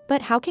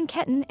 But how can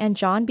Ketan and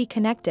John be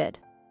connected?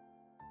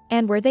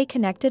 And were they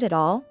connected at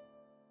all?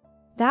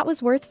 That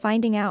was worth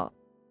finding out.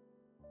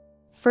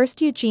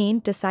 First, Eugene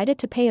decided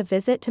to pay a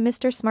visit to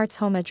Mr. Smart's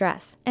home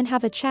address and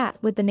have a chat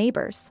with the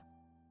neighbors.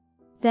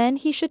 Then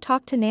he should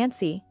talk to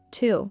Nancy,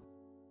 too.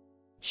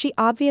 She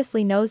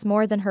obviously knows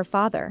more than her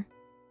father.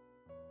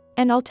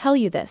 And I'll tell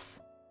you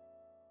this.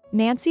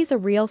 Nancy's a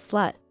real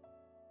slut.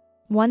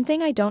 One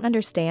thing I don't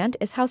understand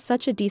is how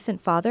such a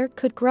decent father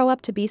could grow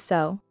up to be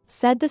so,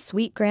 said the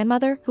sweet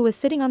grandmother who was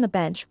sitting on the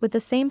bench with the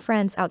same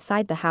friends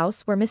outside the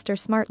house where Mr.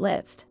 Smart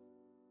lived.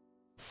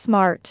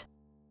 Smart.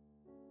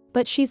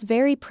 But she's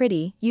very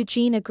pretty,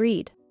 Eugene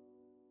agreed.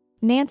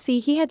 Nancy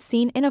he had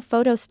seen in a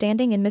photo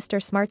standing in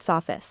Mr. Smart's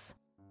office.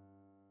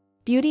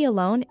 Beauty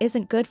alone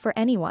isn't good for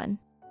anyone.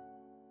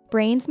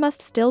 Brains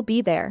must still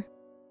be there.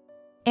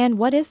 And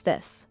what is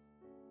this?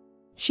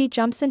 She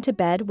jumps into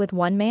bed with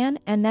one man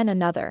and then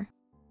another.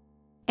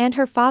 And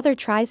her father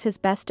tries his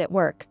best at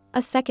work,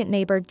 a second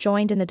neighbor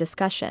joined in the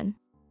discussion.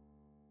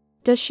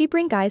 Does she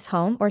bring guys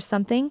home or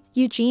something?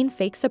 Eugene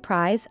faked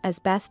surprise as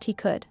best he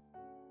could.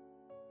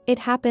 It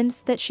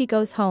happens that she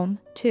goes home,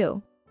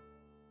 too.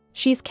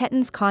 She's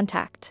Ketan's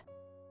contact.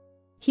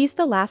 He's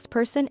the last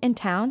person in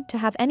town to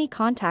have any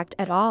contact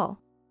at all.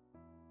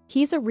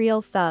 He's a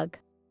real thug.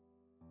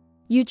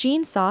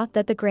 Eugene saw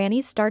that the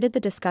grannies started the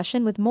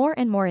discussion with more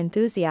and more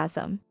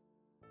enthusiasm.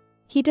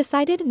 He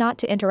decided not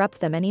to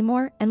interrupt them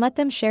anymore and let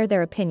them share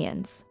their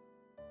opinions.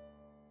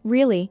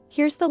 Really,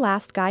 here's the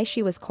last guy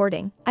she was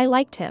courting. I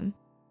liked him.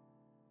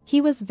 He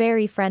was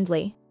very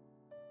friendly.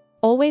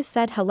 Always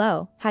said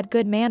hello, had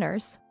good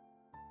manners.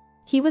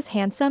 He was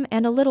handsome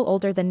and a little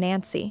older than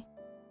Nancy.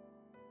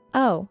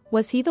 Oh,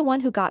 was he the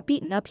one who got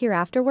beaten up here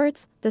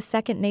afterwards? The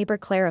second neighbor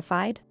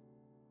clarified.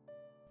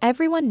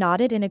 Everyone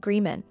nodded in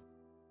agreement.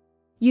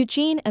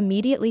 Eugene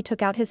immediately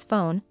took out his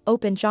phone,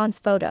 opened John's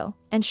photo,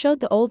 and showed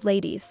the old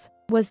ladies.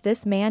 Was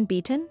this man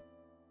beaten?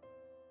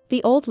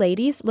 The old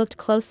ladies looked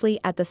closely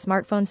at the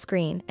smartphone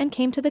screen and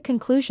came to the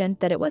conclusion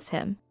that it was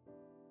him.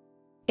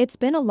 It's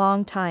been a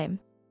long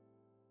time.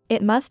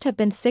 It must have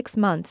been 6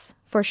 months,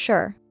 for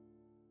sure.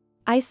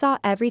 I saw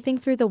everything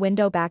through the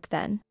window back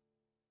then.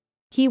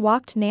 He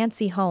walked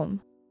Nancy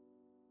home.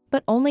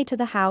 But only to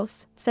the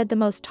house, said the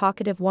most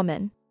talkative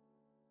woman.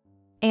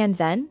 And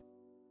then?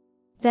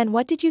 Then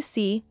what did you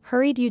see?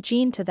 Hurried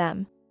Eugene to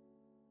them.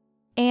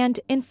 And,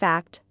 in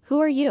fact, who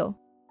are you?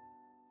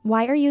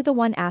 Why are you the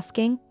one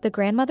asking? The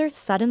grandmother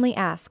suddenly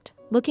asked,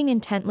 looking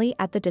intently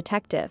at the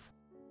detective.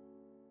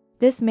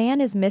 This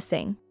man is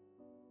missing.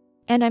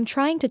 And I'm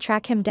trying to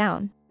track him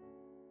down.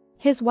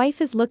 His wife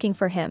is looking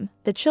for him,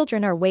 the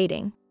children are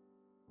waiting.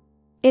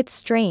 It's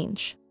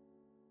strange.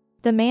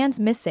 The man's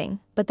missing,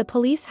 but the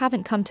police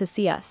haven't come to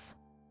see us.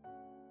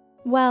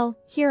 Well,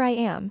 here I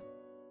am.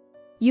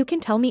 You can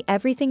tell me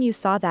everything you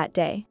saw that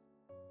day.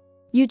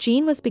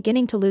 Eugene was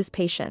beginning to lose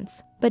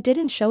patience, but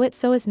didn't show it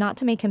so as not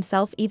to make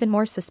himself even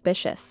more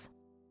suspicious.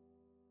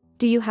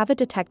 Do you have a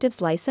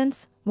detective's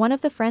license? One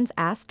of the friends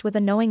asked with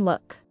a knowing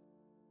look.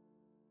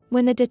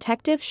 When the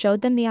detective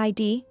showed them the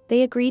ID,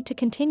 they agreed to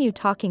continue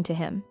talking to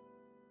him.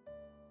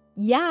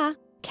 Yeah,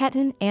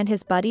 Ketan and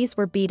his buddies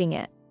were beating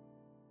it.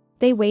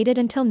 They waited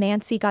until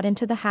Nancy got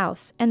into the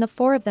house and the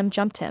 4 of them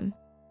jumped him.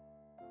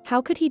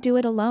 How could he do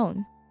it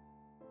alone?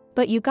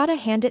 But you gotta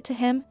hand it to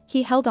him,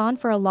 he held on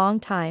for a long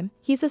time,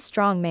 he's a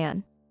strong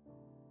man.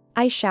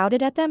 I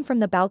shouted at them from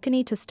the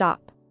balcony to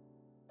stop.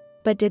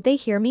 But did they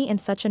hear me in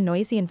such a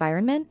noisy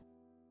environment?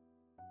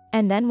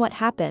 And then what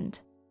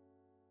happened?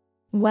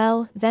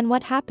 Well, then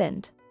what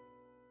happened?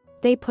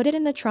 They put it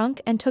in the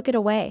trunk and took it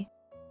away.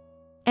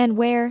 And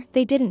where,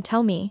 they didn't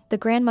tell me, the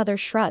grandmother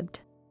shrugged.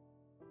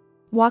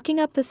 Walking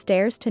up the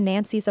stairs to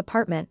Nancy's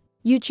apartment,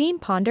 Eugene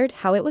pondered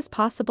how it was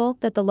possible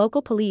that the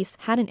local police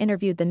hadn't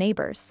interviewed the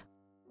neighbors.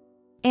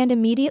 And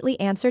immediately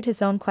answered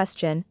his own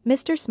question.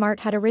 Mr. Smart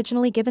had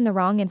originally given the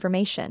wrong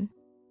information.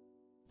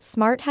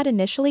 Smart had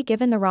initially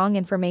given the wrong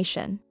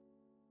information.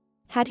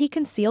 Had he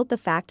concealed the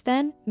fact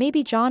then,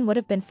 maybe John would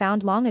have been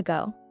found long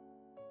ago.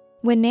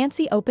 When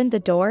Nancy opened the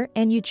door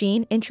and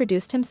Eugene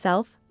introduced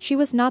himself, she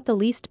was not the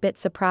least bit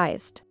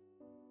surprised.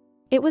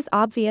 It was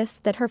obvious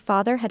that her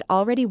father had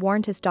already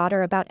warned his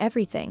daughter about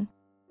everything.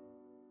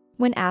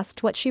 When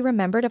asked what she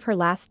remembered of her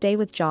last day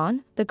with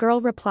John, the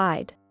girl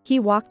replied, "He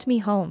walked me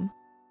home.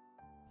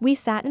 We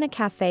sat in a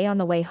cafe on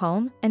the way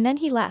home, and then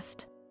he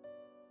left.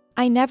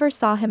 I never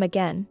saw him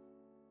again."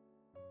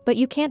 But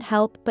you can't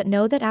help but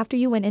know that after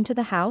you went into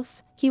the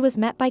house, he was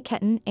met by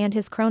Ketan and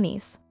his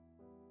cronies.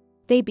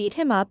 They beat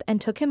him up and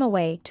took him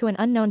away to an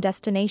unknown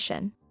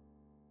destination.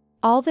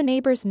 All the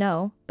neighbors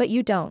know, but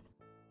you don't.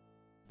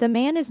 The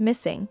man is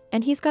missing,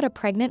 and he's got a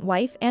pregnant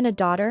wife and a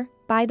daughter,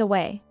 by the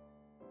way.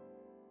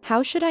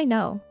 How should I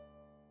know?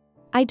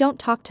 I don't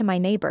talk to my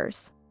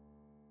neighbors.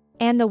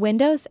 And the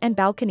windows and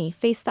balcony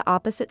face the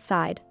opposite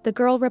side, the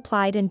girl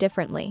replied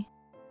indifferently.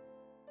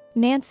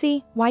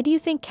 Nancy, why do you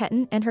think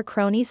Ketan and her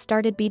cronies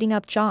started beating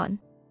up John?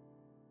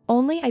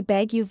 Only I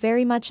beg you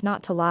very much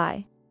not to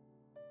lie.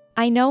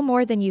 I know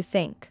more than you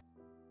think.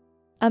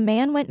 A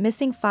man went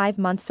missing 5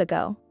 months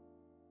ago.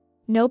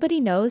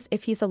 Nobody knows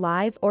if he's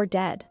alive or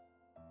dead.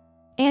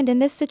 And in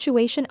this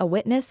situation a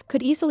witness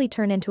could easily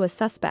turn into a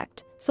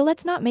suspect, so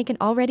let's not make an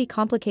already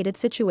complicated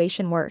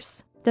situation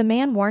worse. The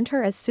man warned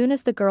her as soon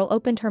as the girl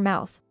opened her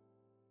mouth.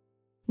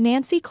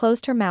 Nancy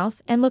closed her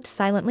mouth and looked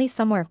silently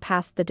somewhere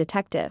past the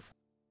detective.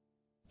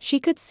 She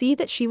could see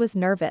that she was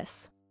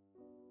nervous.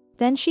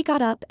 Then she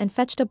got up and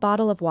fetched a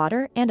bottle of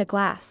water and a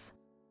glass.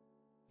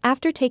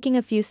 After taking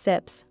a few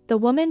sips, the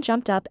woman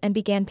jumped up and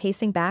began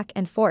pacing back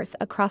and forth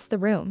across the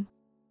room.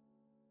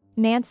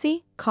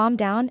 Nancy, calm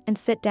down and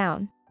sit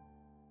down.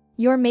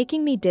 You're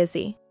making me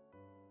dizzy.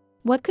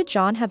 What could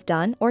John have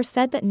done or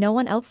said that no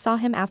one else saw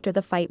him after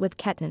the fight with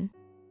Ketan?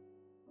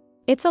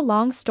 It's a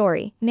long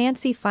story,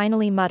 Nancy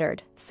finally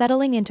muttered,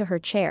 settling into her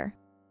chair.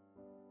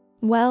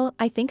 Well,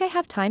 I think I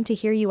have time to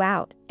hear you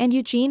out, and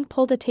Eugene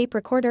pulled a tape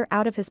recorder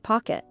out of his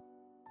pocket.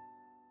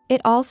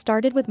 It all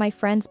started with my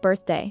friend's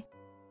birthday.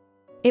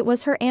 It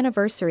was her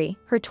anniversary,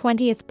 her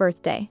 20th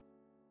birthday.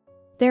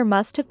 There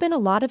must have been a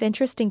lot of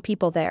interesting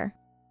people there.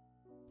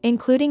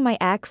 Including my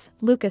ex,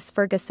 Lucas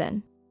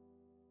Ferguson.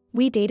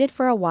 We dated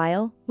for a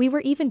while, we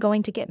were even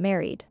going to get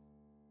married.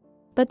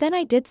 But then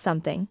I did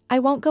something, I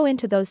won't go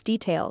into those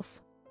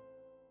details.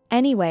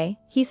 Anyway,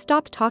 he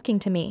stopped talking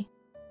to me.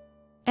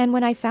 And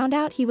when I found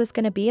out he was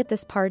gonna be at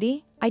this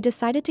party, I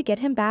decided to get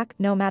him back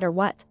no matter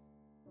what.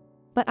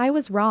 But I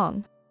was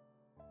wrong.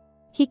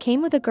 He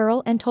came with a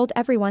girl and told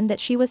everyone that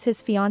she was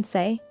his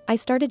fiancée. I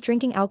started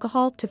drinking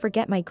alcohol to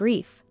forget my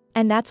grief,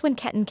 and that's when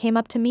Ketan came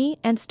up to me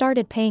and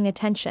started paying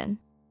attention.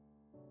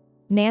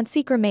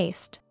 Nancy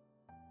grimaced.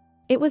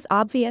 It was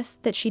obvious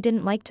that she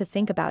didn't like to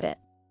think about it.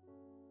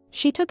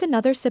 She took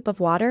another sip of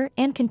water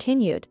and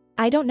continued,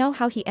 I don't know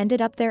how he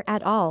ended up there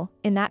at all,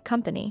 in that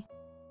company.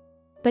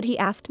 But he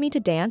asked me to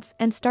dance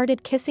and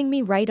started kissing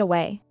me right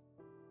away.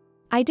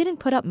 I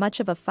didn't put up much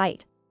of a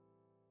fight.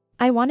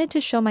 I wanted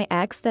to show my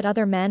ex that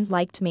other men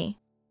liked me.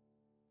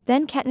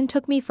 Then Ketan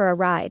took me for a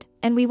ride,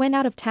 and we went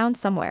out of town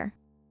somewhere.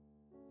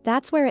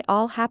 That's where it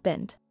all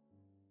happened.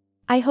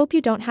 I hope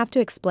you don't have to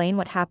explain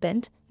what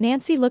happened,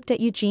 Nancy looked at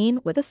Eugene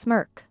with a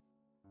smirk.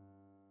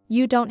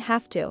 You don't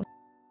have to.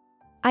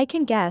 I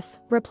can guess,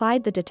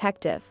 replied the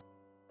detective.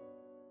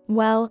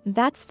 Well,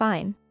 that's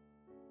fine.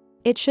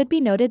 It should be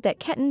noted that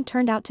Ketan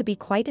turned out to be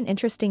quite an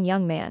interesting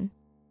young man.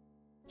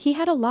 He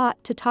had a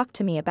lot to talk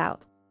to me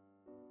about.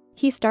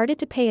 He started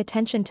to pay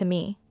attention to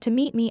me, to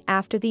meet me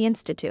after the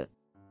institute.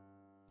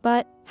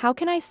 But, how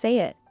can I say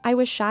it, I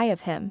was shy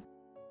of him.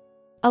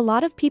 A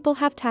lot of people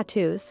have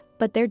tattoos,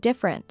 but they're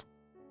different.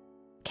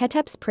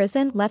 Ketep's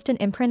prison left an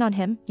imprint on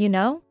him, you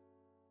know?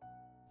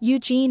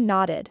 Eugene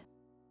nodded.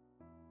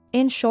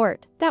 In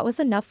short, that was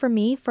enough for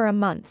me for a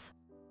month.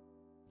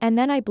 And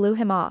then I blew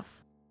him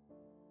off.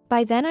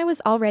 By then I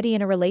was already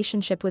in a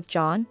relationship with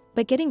John,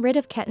 but getting rid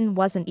of Ketan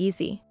wasn't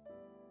easy.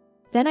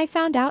 Then I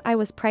found out I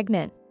was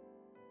pregnant.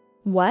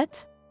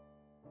 What?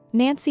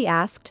 Nancy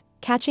asked,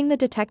 catching the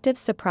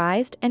detective's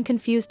surprised and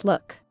confused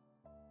look.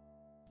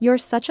 You're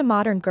such a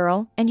modern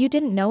girl, and you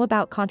didn't know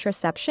about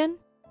contraception?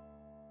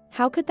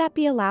 How could that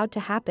be allowed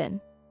to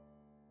happen?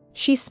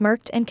 She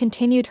smirked and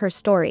continued her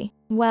story.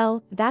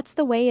 Well, that's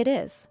the way it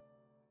is.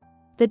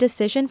 The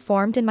decision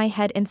formed in my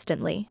head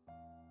instantly.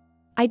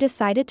 I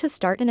decided to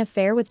start an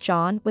affair with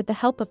John with the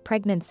help of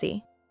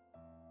pregnancy.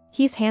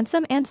 He's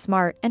handsome and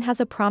smart and has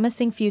a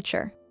promising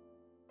future.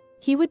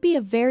 He would be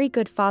a very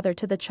good father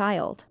to the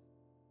child.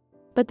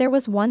 But there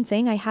was one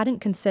thing I hadn't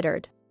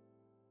considered.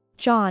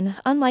 John,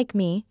 unlike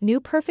me,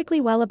 knew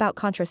perfectly well about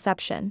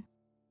contraception.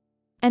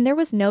 And there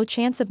was no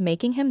chance of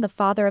making him the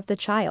father of the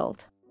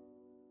child.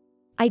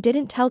 I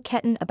didn't tell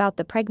Ketan about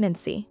the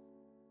pregnancy.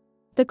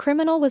 The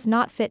criminal was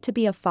not fit to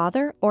be a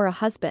father or a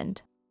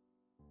husband.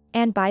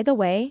 And by the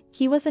way,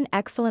 he was an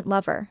excellent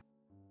lover.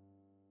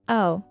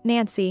 Oh,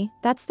 Nancy,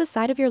 that's the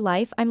side of your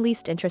life I'm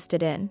least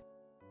interested in.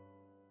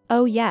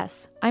 Oh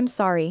yes, I'm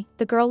sorry,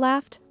 the girl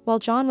laughed. While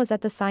John was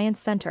at the science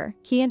center,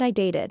 he and I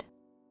dated.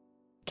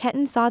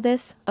 Ketan saw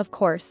this, of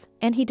course,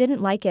 and he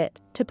didn't like it,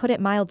 to put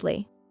it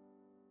mildly.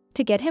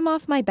 To get him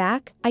off my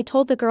back, I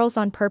told the girls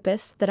on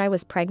purpose that I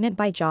was pregnant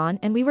by John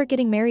and we were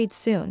getting married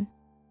soon.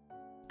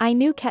 I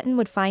knew Ketan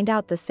would find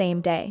out the same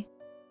day.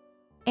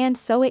 And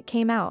so it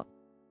came out.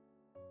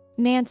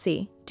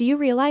 Nancy, do you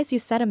realize you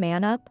set a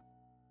man up?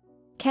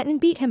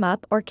 Ketan beat him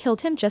up or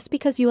killed him just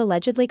because you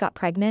allegedly got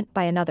pregnant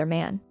by another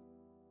man.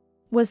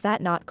 Was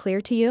that not clear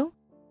to you?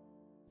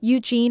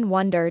 Eugene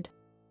wondered.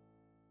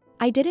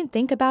 I didn't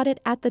think about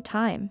it at the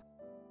time.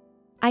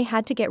 I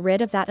had to get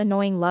rid of that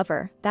annoying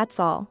lover, that's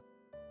all.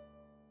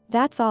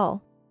 That's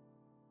all.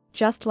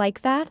 Just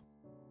like that?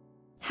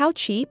 How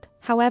cheap,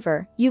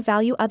 however, you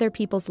value other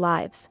people's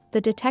lives,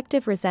 the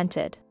detective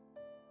resented.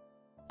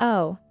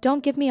 Oh,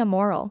 don't give me a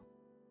moral.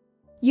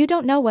 You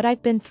don't know what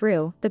I've been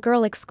through, the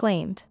girl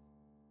exclaimed.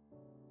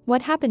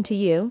 What happened to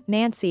you,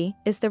 Nancy,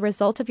 is the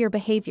result of your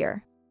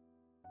behavior.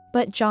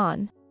 But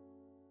John.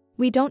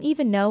 We don't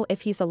even know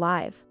if he's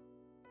alive.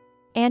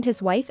 And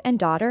his wife and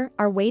daughter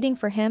are waiting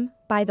for him,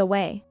 by the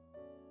way.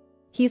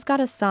 He's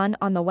got a son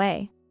on the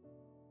way.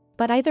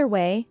 But either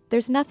way,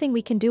 there's nothing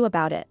we can do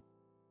about it.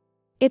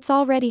 It's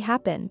already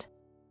happened.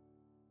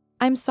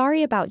 I'm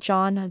sorry about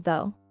John,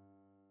 though.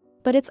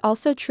 But it's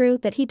also true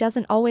that he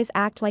doesn't always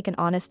act like an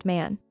honest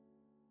man.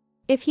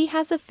 If he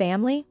has a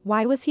family,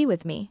 why was he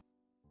with me?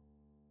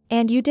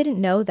 And you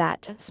didn't know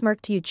that,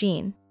 smirked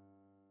Eugene.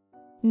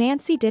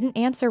 Nancy didn't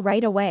answer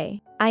right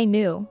away. I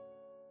knew.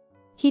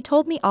 He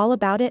told me all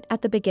about it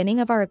at the beginning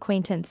of our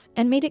acquaintance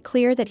and made it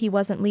clear that he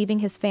wasn't leaving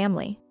his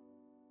family.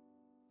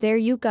 There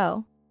you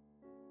go.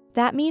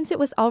 That means it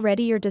was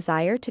already your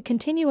desire to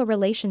continue a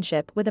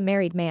relationship with a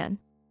married man.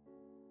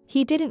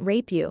 He didn't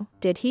rape you,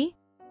 did he?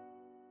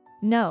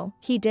 No,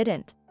 he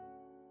didn't.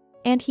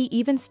 And he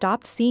even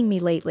stopped seeing me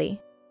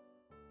lately.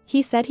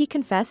 He said he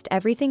confessed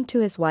everything to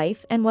his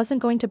wife and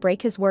wasn't going to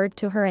break his word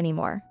to her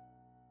anymore.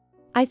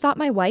 I thought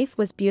my wife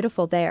was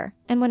beautiful there,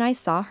 and when I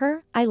saw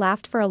her, I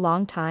laughed for a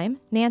long time,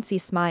 Nancy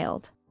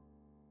smiled.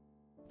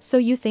 So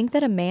you think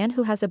that a man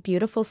who has a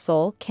beautiful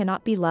soul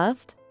cannot be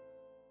loved?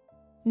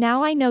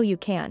 Now I know you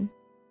can.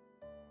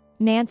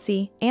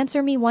 Nancy,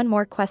 answer me one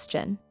more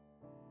question.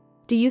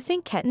 Do you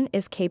think Ketan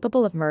is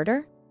capable of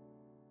murder?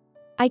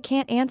 I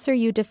can't answer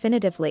you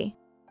definitively.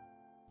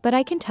 But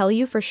I can tell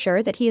you for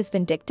sure that he is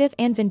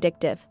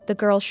vindictive, the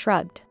girl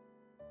shrugged.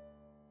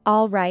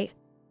 All right.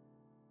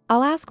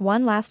 I'll ask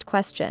one last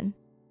question.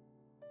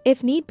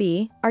 If need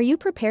be, are you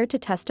prepared to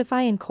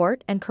testify in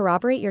court and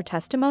corroborate your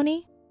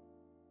testimony?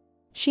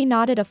 She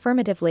nodded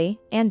affirmatively,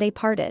 and they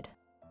parted.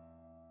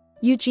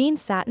 Eugene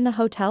sat in the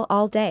hotel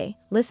all day,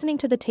 listening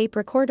to the tape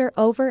recorder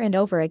over and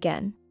over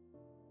again.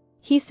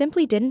 He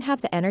simply didn't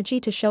have the energy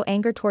to show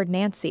anger toward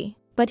Nancy,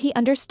 but he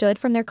understood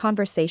from their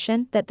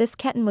conversation that this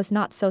Ketan was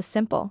not so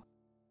simple.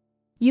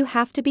 You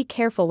have to be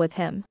careful with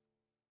him.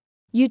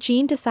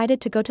 Eugene decided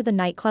to go to the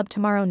nightclub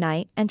tomorrow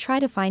night and try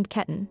to find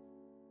Ketan.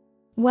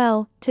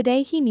 Well,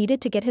 today he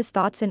needed to get his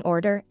thoughts in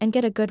order and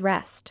get a good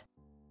rest.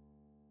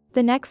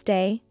 The next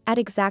day, at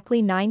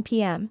exactly 9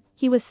 p.m.,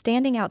 he was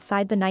standing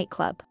outside the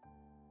nightclub.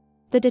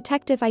 The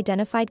detective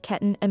identified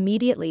Ketan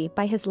immediately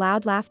by his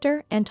loud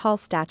laughter and tall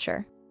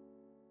stature.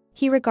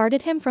 He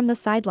regarded him from the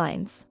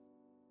sidelines.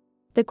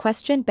 The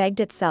question begged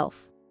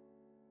itself.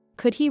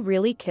 Could he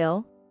really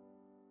kill?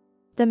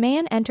 The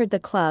man entered the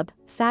club,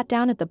 sat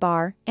down at the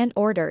bar, and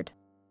ordered.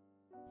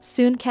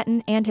 Soon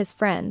Ketan and his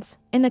friends,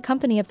 in the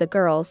company of the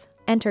girls,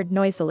 entered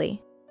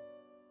noisily.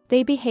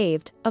 They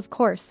behaved, of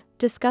course,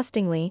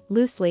 disgustingly,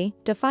 loosely,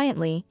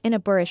 defiantly, in a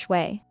boorish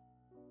way.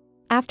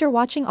 After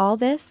watching all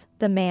this,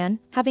 the man,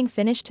 having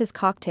finished his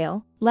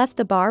cocktail, left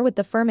the bar with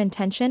the firm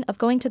intention of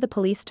going to the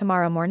police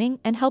tomorrow morning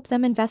and help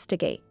them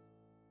investigate.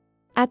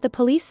 At the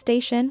police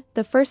station,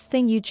 the first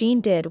thing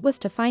Eugene did was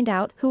to find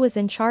out who was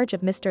in charge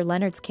of Mr.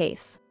 Leonard's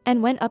case,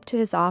 and went up to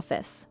his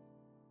office.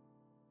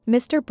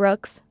 Mr.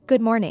 Brooks,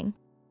 good morning.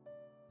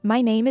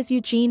 My name is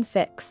Eugene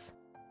Fix.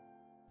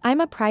 I'm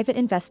a private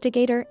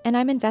investigator and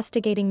I'm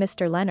investigating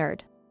Mr.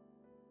 Leonard.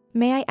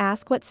 May I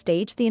ask what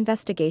stage the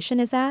investigation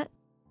is at?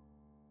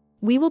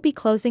 We will be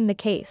closing the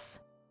case.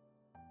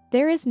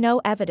 There is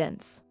no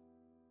evidence.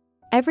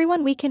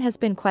 Everyone we can has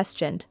been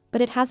questioned, but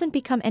it hasn't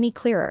become any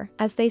clearer,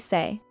 as they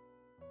say.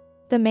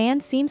 The man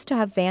seems to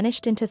have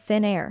vanished into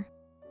thin air.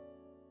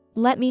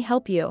 Let me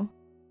help you.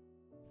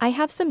 I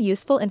have some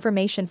useful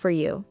information for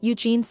you,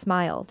 Eugene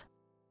smiled.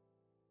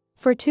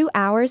 For 2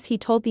 hours he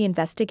told the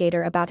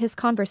investigator about his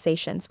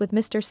conversations with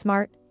Mr.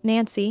 Smart,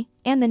 Nancy,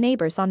 and the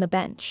neighbors on the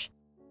bench.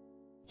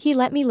 He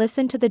let me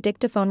listen to the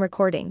dictaphone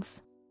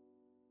recordings.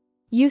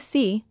 You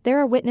see, there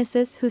are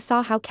witnesses who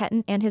saw how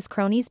Ketan and his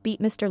cronies beat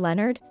Mr.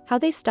 Leonard, how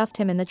they stuffed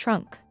him in the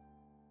trunk.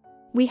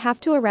 We have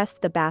to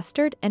arrest the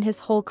bastard and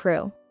his whole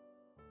crew.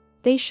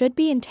 They should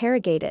be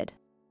interrogated.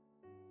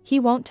 He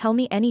won't tell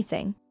me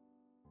anything.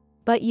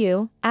 But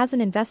you, as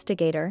an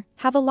investigator,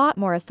 have a lot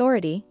more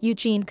authority,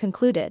 Eugene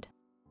concluded.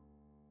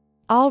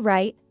 All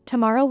right,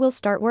 tomorrow we'll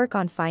start work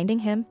on finding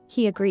him,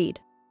 he agreed.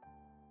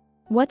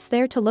 What's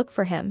there to look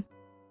for him?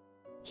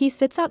 He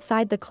sits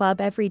outside the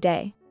club every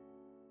day.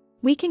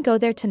 We can go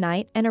there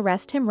tonight and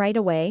arrest him right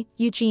away,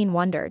 Eugene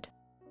wondered.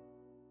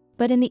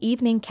 But in the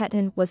evening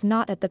Ketten was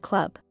not at the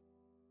club.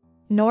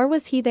 Nor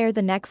was he there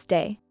the next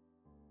day.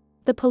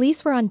 The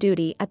police were on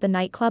duty at the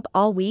nightclub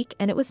all week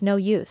and it was no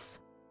use.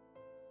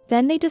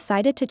 Then they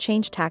decided to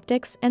change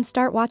tactics and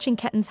start watching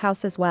Ketten's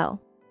house as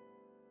well.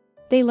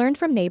 They learned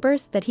from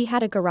neighbors that he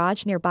had a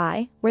garage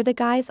nearby, where the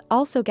guys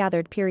also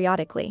gathered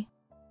periodically.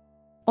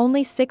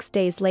 Only 6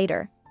 days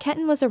later,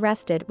 Ketten was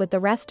arrested with the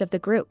rest of the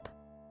group.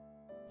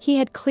 He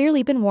had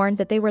clearly been warned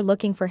that they were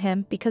looking for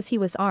him because he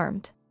was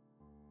armed.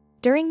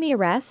 During the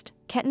arrest,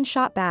 Ketten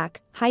shot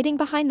back, hiding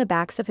behind the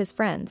backs of his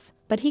friends,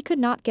 but he could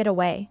not get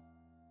away.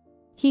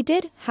 He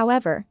did,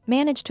 however,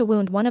 manage to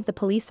wound one of the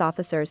police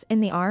officers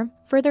in the arm,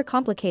 further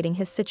complicating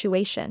his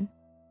situation.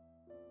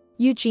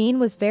 Eugene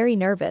was very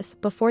nervous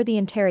before the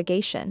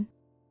interrogation.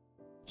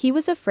 He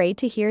was afraid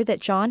to hear that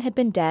John had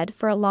been dead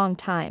for a long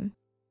time.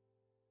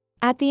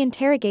 At the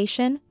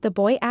interrogation, the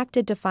boy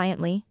acted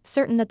defiantly,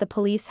 certain that the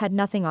police had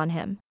nothing on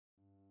him.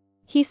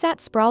 He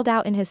sat sprawled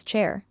out in his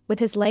chair, with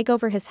his leg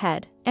over his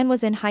head, and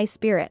was in high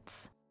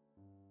spirits.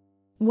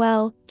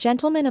 "Well,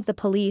 gentlemen of the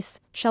police,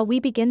 shall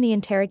we begin the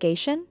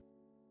interrogation?"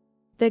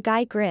 The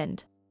guy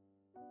grinned.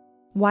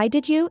 "Why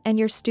did you and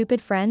your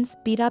stupid friends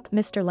beat up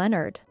Mr.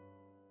 Leonard?"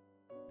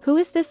 "Who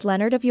is this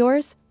Leonard of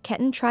yours?"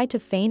 Ketten tried to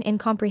feign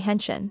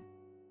incomprehension.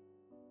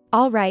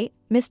 "All right,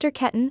 Mr.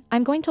 Ketten,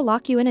 I'm going to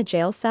lock you in a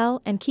jail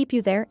cell and keep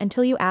you there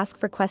until you ask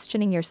for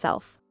questioning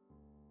yourself.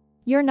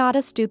 You're not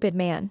a stupid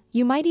man,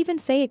 you might even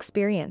say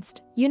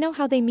experienced, you know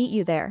how they meet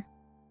you there.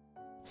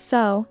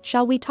 So,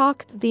 shall we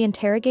talk?" The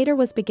interrogator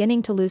was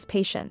beginning to lose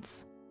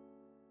patience.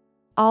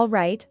 All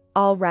right.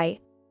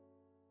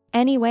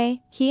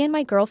 Anyway, he and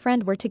my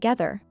girlfriend were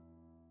together.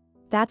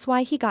 That's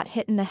why he got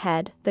hit in the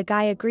head," the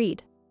guy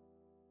agreed.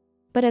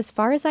 "But as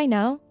far as I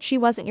know, she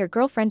wasn't your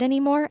girlfriend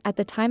anymore at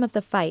the time of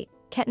the fight."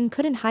 Ketten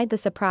couldn't hide the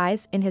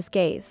surprise in his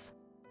gaze.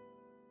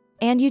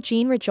 And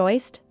Eugene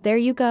rejoiced, "There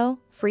you go,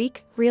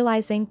 freak,"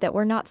 realizing that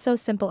we're not so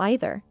simple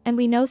either, and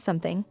we know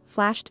something,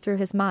 flashed through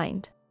his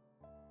mind.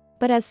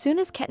 But as soon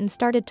as Ketten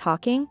started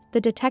talking,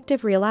 the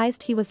detective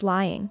realized he was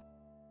lying.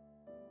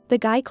 The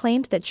guy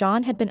claimed that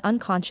John had been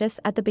unconscious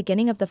at the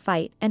beginning of the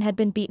fight and had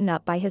been beaten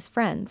up by his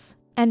friends,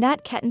 and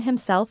that Ketten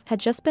himself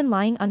had just been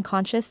lying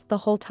unconscious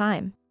the whole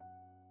time.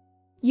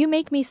 "You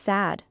make me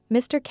sad,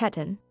 Mr.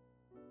 Ketten.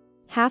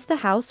 Half the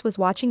house was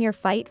watching your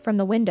fight from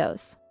the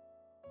windows.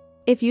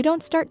 If you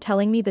don't start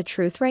telling me the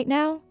truth right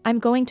now, I'm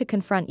going to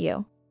confront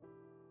you.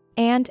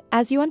 And,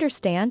 as you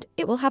understand,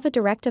 it will have a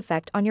direct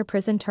effect on your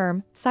prison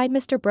term," sighed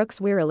Mr. Brooks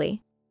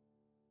wearily.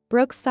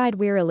 Brooks sighed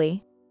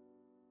wearily.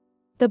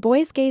 The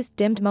boy's gaze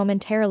dimmed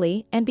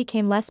momentarily and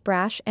became less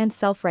brash and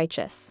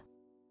self-righteous.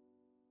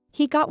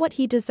 He got what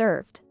he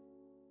deserved.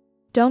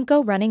 Don't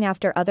go running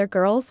after other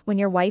girls when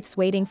your wife's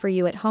waiting for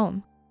you at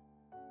home.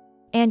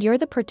 And you're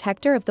the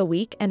protector of the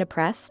weak and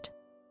oppressed?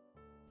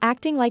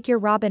 Acting like you're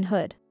Robin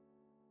Hood.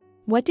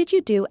 "What did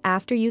you do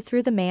after you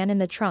threw the man in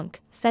the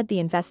trunk?" said the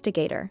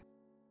investigator.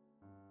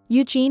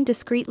 Eugene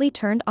discreetly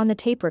turned on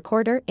the tape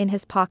recorder in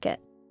his pocket.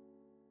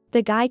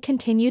 The guy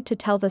continued to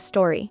tell the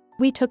story.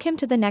 "We took him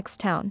to the next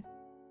town.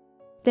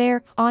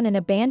 There, on an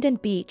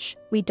abandoned beach,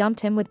 we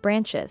dumped him with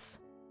branches."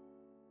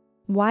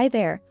 "Why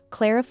there?"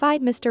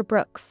 clarified Mr.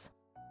 Brooks.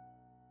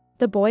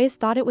 "The boys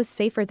thought it was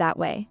safer that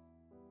way.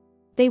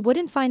 They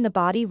wouldn't find the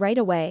body right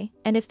away,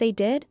 and if they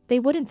did, they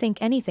wouldn't think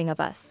anything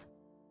of us."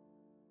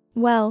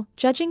 Well,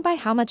 judging by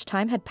how much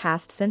time had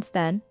passed since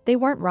then, they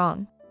weren't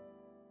wrong.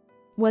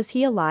 "Was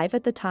he alive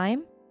at the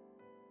time?"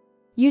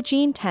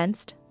 Eugene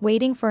tensed,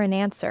 waiting for an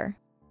answer.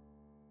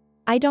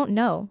 "I don't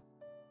know."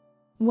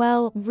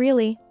 "Well,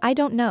 really, I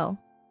don't know.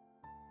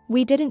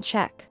 We didn't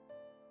check.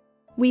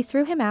 We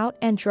threw him out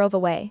and drove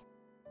away.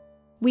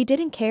 We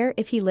didn't care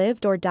if he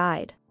lived or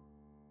died."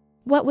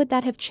 "What would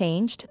that have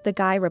changed?" the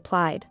guy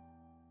replied.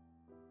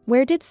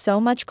 "Where did so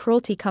much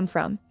cruelty come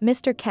from,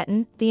 Mr.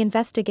 Ketten?" the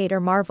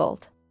investigator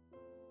marveled.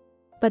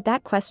 But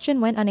that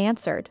question went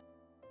unanswered.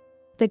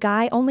 The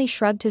guy only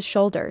shrugged his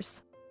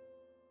shoulders.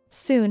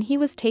 Soon he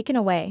was taken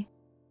away.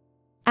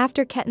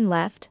 After Ketten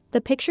left,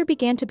 the picture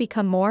began to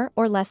become more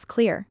or less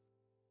clear.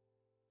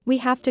 "We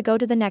have to go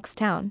to the next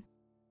town.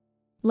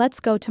 Let's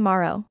go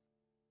tomorrow.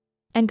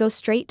 And go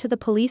straight to the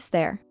police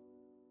there.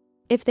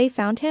 If they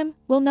found him,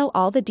 we'll know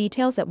all the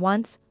details at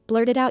once,"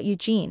 blurted out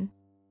Eugene.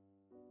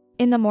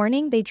 In the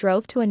morning they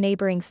drove to a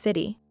neighboring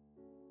city.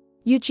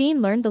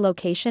 Eugene learned the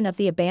location of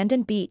the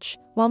abandoned beach,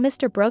 while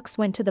Mr. Brooks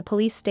went to the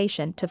police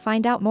station to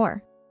find out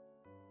more.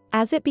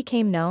 As it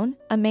became known,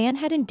 a man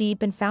had indeed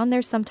been found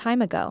there some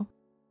time ago.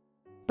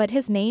 But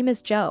his name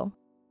is Joe.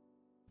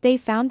 They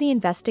found the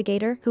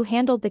investigator who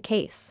handled the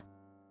case.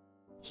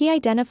 He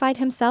identified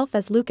himself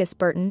as Lucas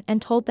Burton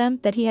and told them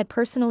that he had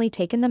personally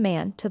taken the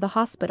man to the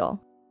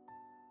hospital.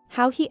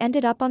 How he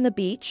ended up on the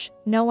beach,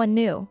 no one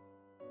knew.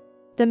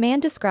 The man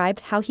described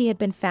how he had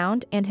been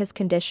found and his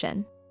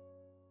condition.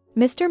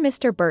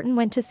 Mr. Burton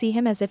went to see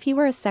him as if he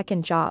were a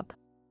second job.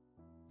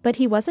 But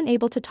he wasn't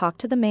able to talk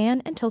to the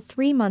man until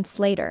 3 months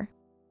later.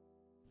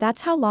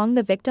 That's how long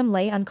the victim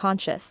lay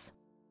unconscious.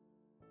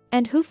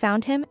 "And who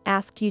found him?"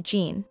 asked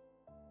Eugene.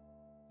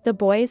 "The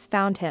boys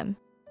found him.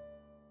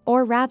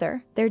 Or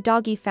rather, their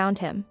doggy found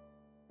him.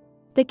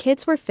 The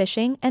kids were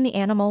fishing and the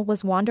animal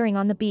was wandering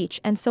on the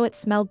beach, and so it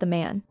smelled the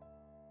man.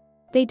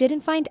 They didn't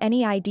find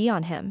any ID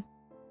on him.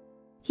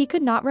 He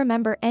could not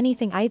remember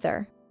anything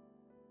either.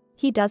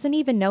 He doesn't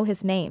even know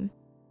his name.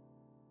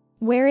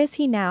 Where is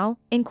he now?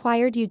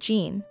 Inquired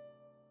Eugene.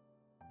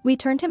 We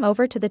turned him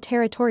over to the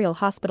Territorial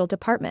Hospital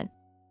Department.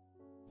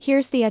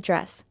 Here's the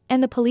address,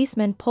 and the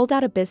policeman pulled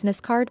out a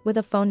business card with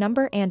a phone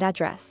number and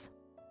address.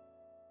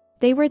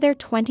 They were there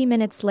 20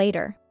 minutes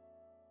later.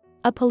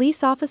 A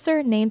police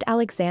officer named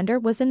Alexander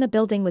was in the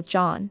building with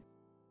John.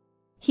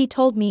 He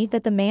told me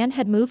that the man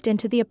had moved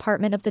into the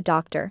apartment of the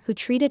doctor who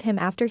treated him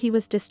after he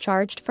was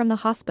discharged from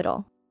the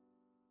hospital.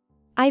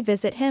 I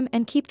visit him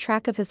and keep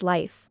track of his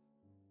life.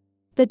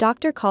 The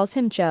doctor calls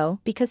him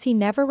Joe because he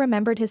never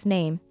remembered his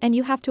name, and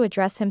you have to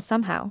address him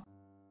somehow.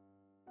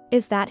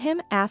 Is that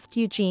him? Asked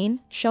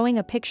Eugene, showing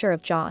a picture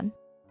of John.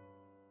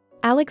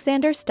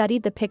 Alexander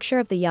studied the picture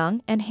of the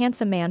young and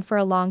handsome man for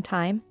a long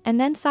time, and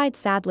then sighed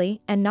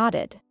sadly and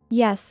nodded.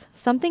 Yes,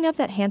 something of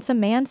that handsome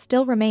man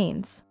still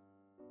remains.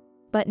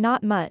 But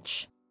not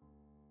much.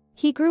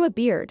 He grew a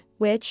beard,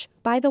 which,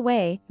 by the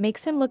way,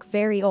 makes him look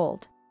very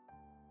old.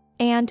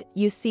 And,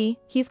 you see,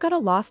 he's got a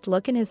lost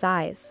look in his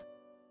eyes.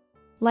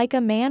 Like a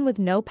man with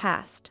no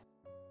past.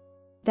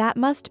 That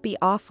must be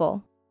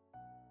awful.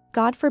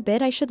 God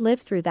forbid I should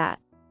live through that.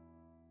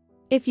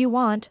 If you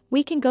want,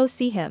 we can go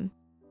see him.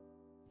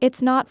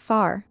 It's not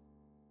far.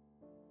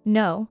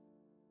 No.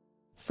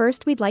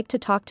 First, we'd like to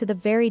talk to the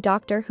very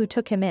doctor who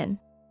took him in.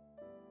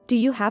 Do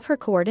you have her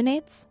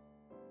coordinates?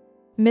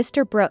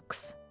 Mr.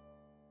 Brooks.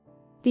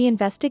 The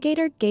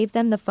investigator gave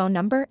them the phone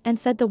number and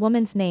said the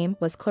woman's name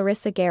was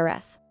Clarissa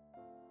Gareth.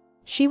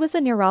 She was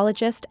a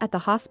neurologist at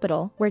the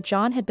hospital where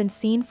John had been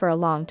seen for a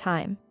long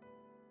time.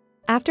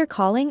 After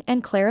calling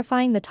and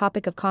clarifying the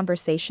topic of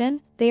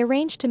conversation, they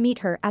arranged to meet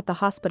her at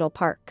the hospital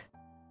park.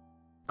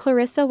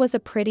 Clarissa was a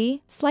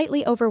pretty,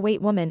 slightly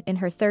overweight woman in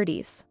her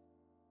 30s.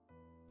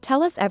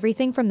 Tell us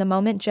everything from the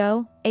moment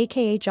Joe,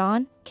 aka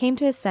John, came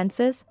to his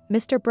senses,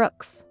 Mr.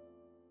 Brooks.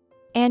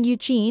 And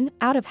Eugene,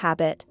 out of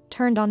habit,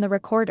 turned on the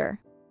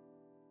recorder.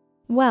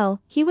 Well,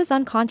 he was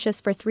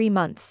unconscious for 3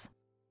 months.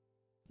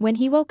 When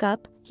he woke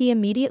up, he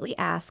immediately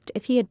asked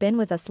if he had been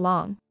with us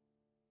long.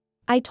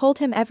 I told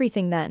him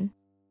everything then.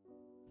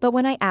 But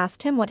when I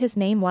asked him what his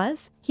name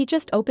was, he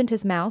just opened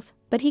his mouth,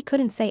 but he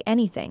couldn't say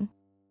anything.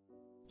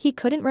 He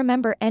couldn't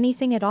remember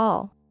anything at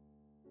all.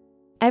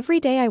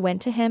 Every day I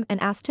went to him and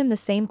asked him the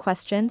same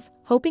questions,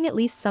 hoping at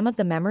least some of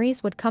the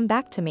memories would come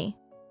back to me.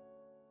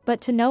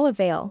 But to no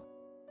avail.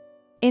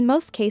 In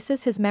most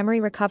cases his memory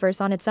recovers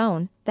on its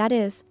own, that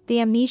is, the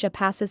amnesia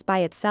passes by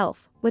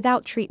itself,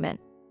 without treatment.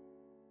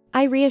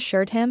 I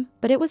reassured him,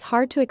 but it was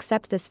hard to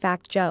accept this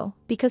fact, Joe,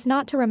 because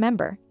not to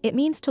remember, it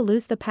means to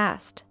lose the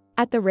past,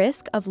 at the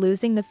risk of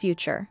losing the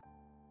future.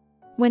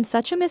 When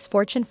such a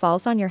misfortune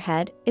falls on your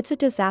head, it's a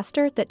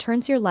disaster that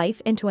turns your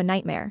life into a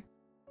nightmare.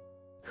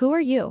 Who are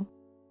you?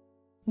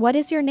 What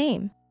is your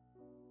name?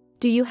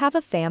 Do you have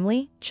a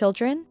family,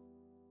 children?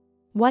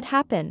 What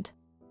happened?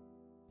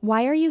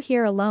 Why are you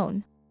here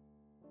alone?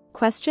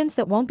 Questions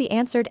that won't be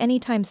answered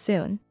anytime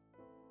soon.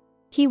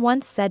 He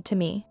once said to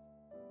me,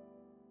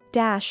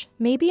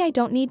 maybe I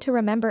don't need to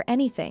remember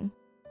anything.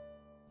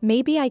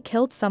 Maybe I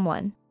killed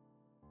someone.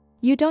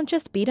 You don't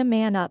just beat a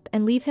man up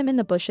and leave him in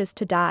the bushes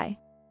to die.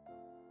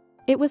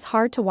 It was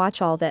hard to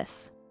watch all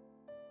this.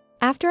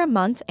 After a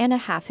month and a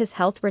half his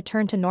health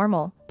returned to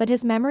normal, but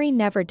his memory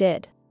never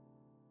did.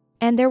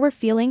 And there were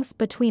feelings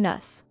between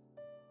us.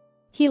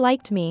 He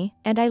liked me,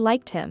 and I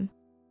liked him.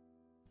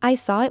 I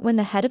saw it when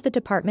the head of the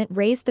department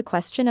raised the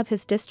question of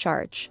his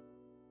discharge.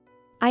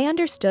 I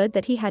understood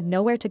that he had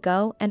nowhere to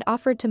go and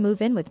offered to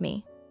move in with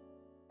me.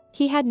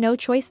 He had no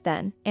choice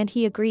then, and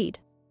he agreed.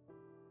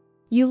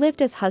 You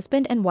lived as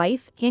husband and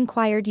wife?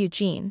 Inquired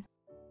Eugene.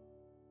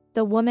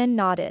 The woman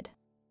nodded.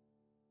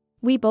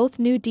 We both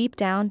knew deep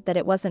down that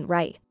it wasn't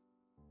right.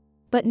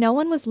 But no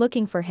one was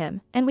looking for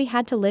him, and we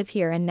had to live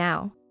here and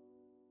now.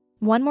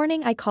 One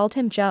morning I called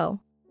him Joe.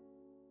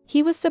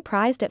 He was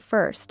surprised at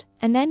first,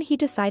 and then he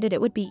decided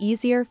it would be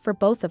easier for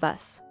both of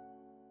us.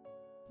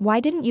 Why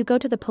didn't you go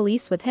to the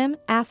police with him?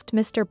 Asked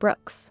Mr.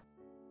 Brooks.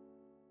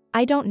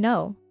 I don't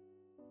know.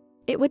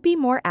 It would be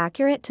more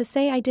accurate to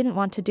say I didn't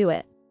want to do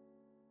it.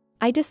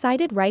 I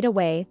decided right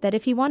away that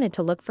if he wanted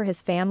to look for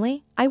his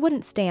family, I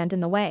wouldn't stand in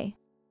the way.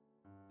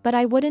 But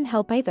I wouldn't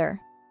help either.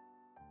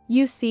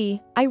 You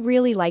see, I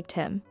really liked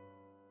him.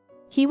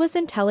 He was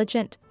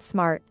intelligent,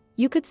 smart,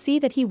 you could see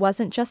that he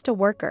wasn't just a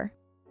worker.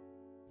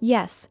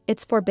 Yes,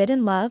 it's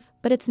forbidden love,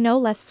 but it's no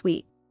less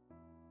sweet.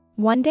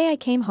 One day I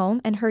came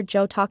home and heard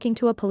Joe talking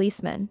to a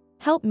policeman.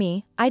 Help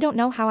me, I don't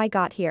know how I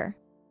got here.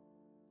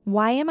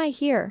 Why am I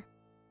here?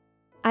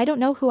 I don't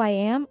know who I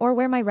am or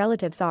where my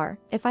relatives are,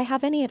 if I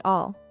have any at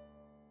all.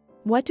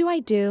 What do I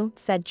do?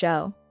 Said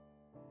Joe.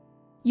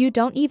 You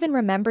don't even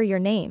remember your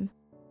name.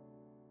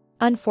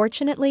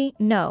 Unfortunately,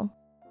 no.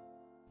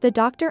 The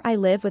doctor I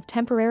live with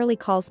temporarily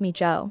calls me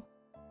Joe.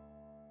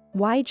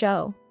 Why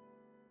Joe?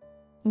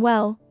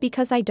 Well,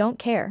 because I don't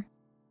care.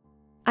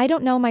 I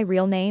don't know my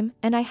real name,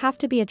 and I have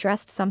to be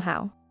addressed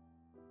somehow.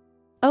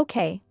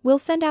 Okay, we'll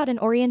send out an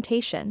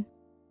orientation.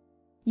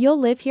 You'll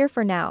live here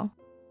for now.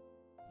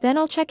 Then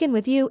I'll check in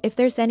with you if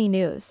there's any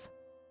news.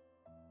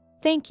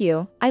 Thank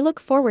you, I look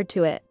forward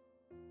to it.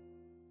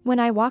 When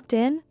I walked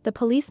in, the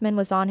policeman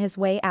was on his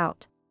way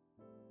out.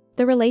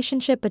 The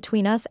relationship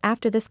between us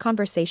after this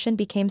conversation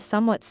became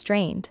somewhat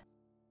strained.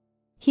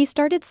 He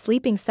started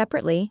sleeping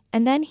separately,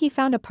 and then he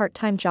found a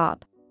part-time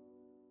job.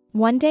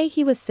 One day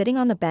he was sitting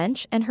on the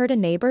bench and heard a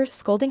neighbor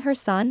scolding her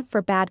son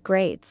for bad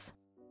grades.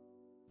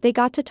 They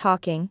got to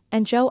talking,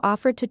 and Joe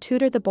offered to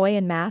tutor the boy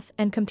in math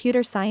and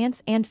computer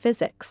science and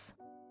physics.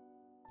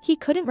 He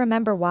couldn't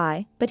remember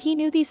why, but he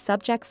knew these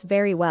subjects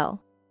very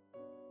well.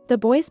 The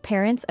boy's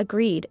parents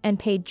agreed and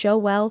paid Joe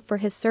well for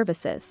his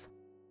services.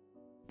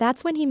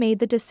 That's when he made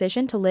the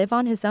decision to live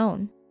on his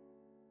own.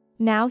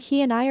 Now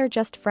he and I are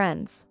just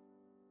friends.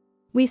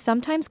 We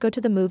sometimes go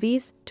to the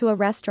movies, to a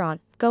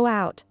restaurant, go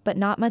out, but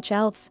not much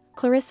else.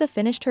 Clarissa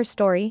finished her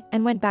story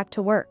and went back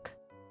to work.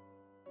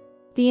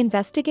 The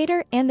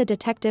investigator and the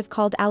detective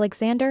called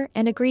Alexander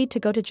and agreed to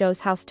go to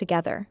Joe's house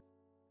together.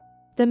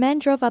 The men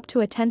drove up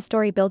to a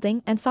 10-story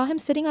building and saw him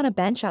sitting on a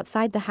bench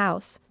outside the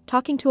house,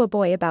 talking to a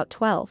boy about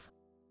 12.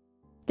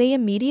 They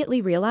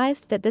immediately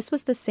realized that this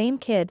was the same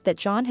kid that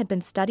John had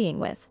been studying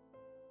with.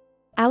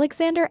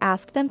 Alexander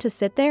asked them to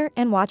sit there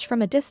and watch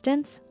from a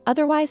distance,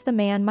 otherwise the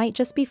man might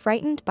just be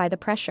frightened by the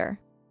pressure.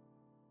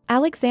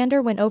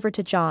 Alexander went over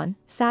to John,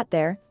 sat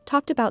there,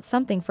 talked about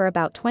something for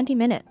about 20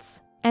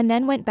 minutes, and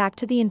then went back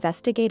to the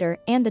investigator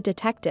and the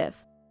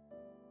detective.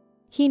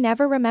 He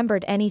never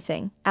remembered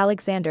anything,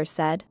 Alexander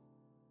said.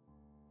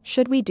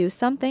 Should we do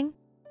something?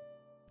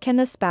 Can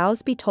the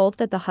spouse be told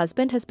that the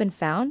husband has been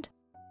found?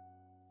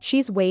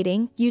 She's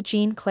waiting,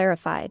 Eugene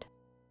clarified.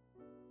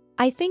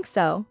 I think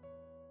so.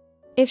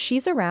 If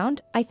she's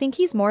around, I think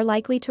he's more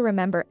likely to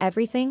remember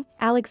everything,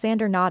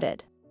 Alexander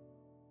nodded.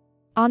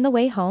 On the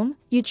way home,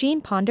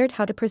 Eugene pondered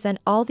how to present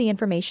all the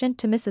information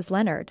to Mrs.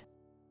 Leonard.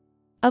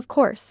 Of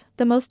course,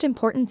 the most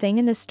important thing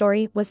in this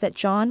story was that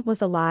John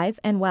was alive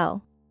and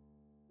well.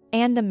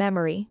 And the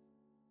memory.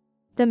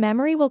 The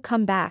memory will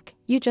come back,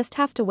 you just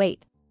have to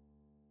wait.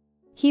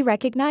 He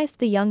recognized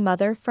the young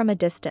mother from a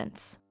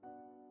distance.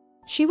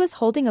 She was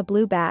holding a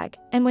blue bag,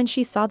 and when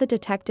she saw the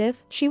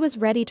detective, she was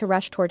ready to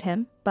rush toward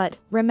him, but,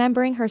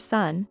 remembering her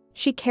son,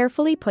 she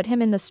carefully put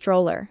him in the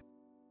stroller.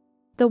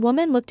 The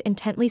woman looked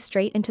intently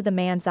straight into the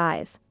man's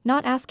eyes,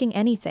 not asking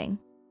anything.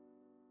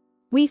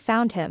 We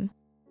found him.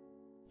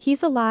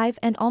 He's alive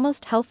and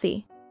almost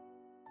healthy.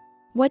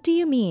 What do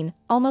you mean,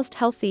 almost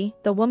healthy?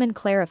 The woman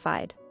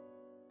clarified.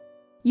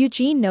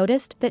 Eugene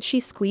noticed that she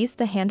squeezed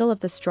the handle of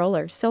the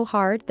stroller so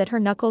hard that her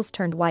knuckles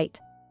turned white.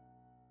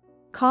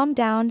 Calm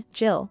down,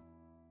 Jill.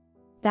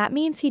 That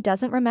means he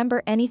doesn't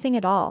remember anything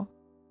at all.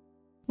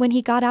 When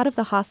he got out of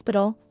the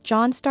hospital,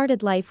 John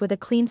started life with a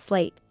clean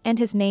slate, and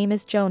his name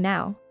is Joe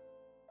now.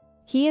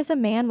 He is a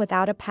man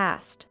without a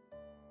past.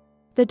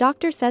 The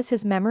doctor says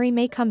his memory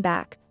may come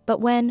back, but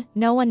when,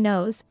 no one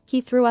knows, he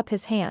threw up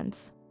his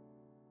hands.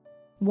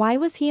 Why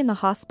was he in the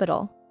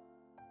hospital?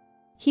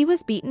 He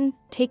was beaten,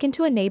 taken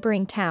to a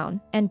neighboring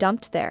town, and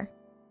dumped there.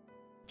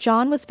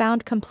 John was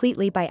found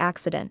completely by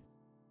accident.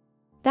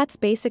 That's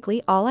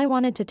basically all I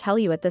wanted to tell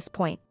you at this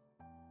point.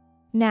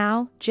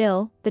 Now,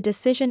 Jill, the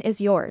decision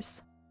is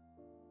yours.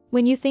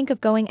 When you think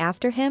of going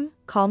after him,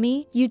 call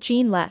me.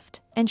 Eugene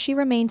left, and she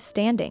remained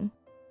standing.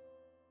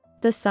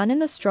 The son in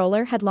the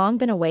stroller had long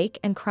been awake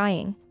and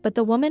crying, but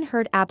the woman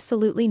heard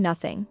absolutely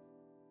nothing.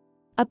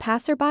 A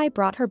passerby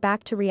brought her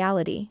back to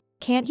reality.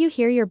 Can't you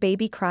hear your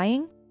baby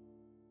crying?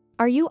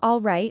 Are you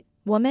all right,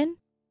 woman?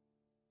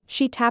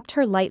 She tapped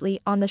her lightly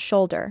on the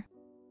shoulder.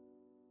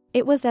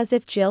 It was as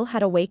if Jill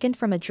had awakened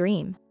from a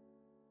dream.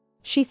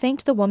 She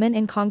thanked the woman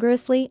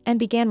incongruously and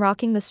began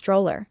rocking the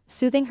stroller,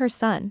 soothing her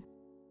son.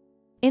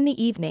 In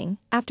the evening,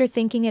 after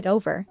thinking it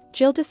over,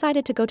 Jill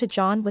decided to go to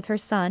John with her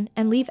son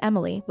and leave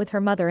Emily with her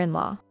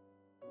mother-in-law.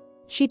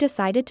 She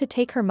decided to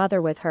take her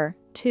mother with her,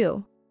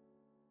 too.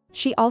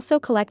 She also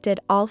collected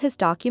all his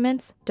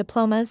documents,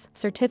 diplomas,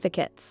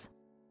 certificates.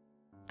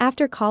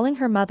 After calling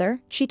her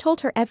mother, she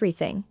told her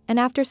everything, and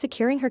after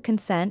securing her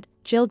consent,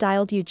 Jill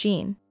dialed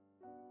Eugene.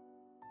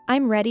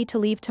 I'm ready to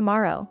leave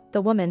tomorrow,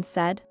 the woman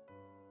said.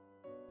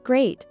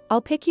 Great,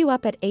 I'll pick you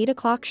up at 8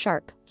 o'clock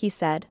sharp, he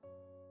said.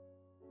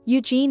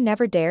 Eugene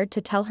never dared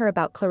to tell her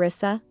about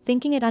Clarissa,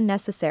 thinking it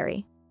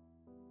unnecessary.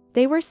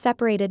 They were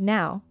separated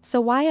now, so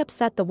why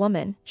upset the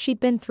woman? She'd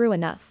been through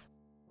enough.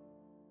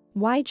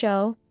 Why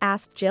Joe?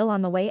 Asked Jill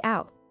on the way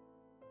out.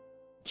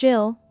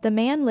 Jill, the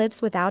man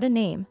lives without a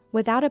name,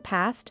 without a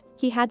past,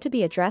 he had to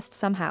be addressed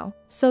somehow,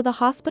 so the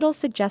hospital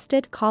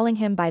suggested calling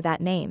him by that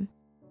name.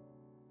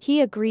 He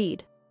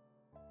agreed.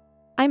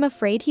 I'm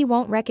afraid he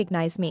won't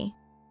recognize me.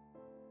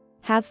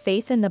 Have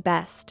faith in the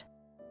best.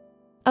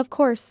 Of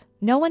course,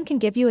 no one can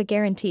give you a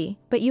guarantee,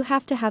 but you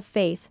have to have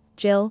faith,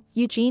 Jill.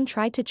 Eugene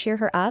tried to cheer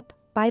her up.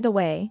 By the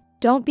way,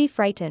 don't be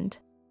frightened.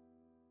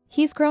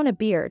 He's grown a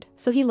beard,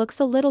 so he looks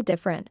a little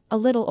different, a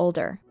little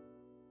older.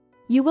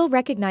 You will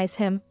recognize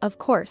him, of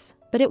course,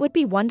 but it would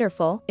be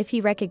wonderful if he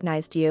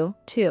recognized you,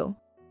 too.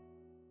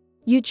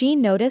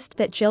 Eugene noticed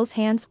that Jill's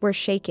hands were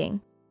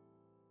shaking.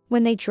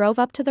 When they drove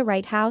up to the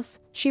right house,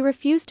 she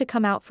refused to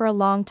come out for a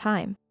long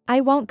time.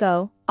 I won't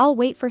go, I'll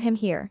wait for him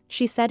here,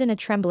 she said in a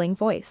trembling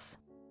voice.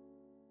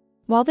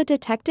 While the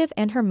detective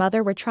and her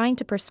mother were trying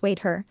to persuade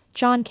her,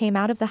 John came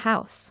out of the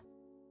house.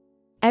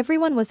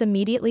 Everyone was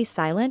immediately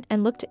silent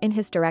and looked in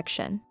his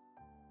direction.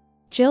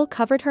 Jill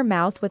covered her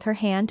mouth with her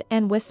hand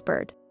and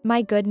whispered,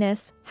 "My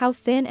goodness, how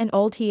thin and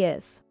old he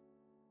is."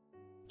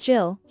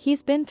 "Jill,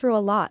 he's been through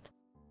a lot."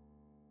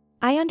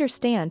 "I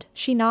understand,"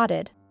 she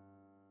nodded.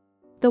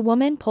 The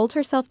woman pulled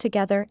herself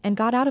together and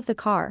got out of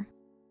the car.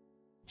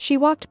 She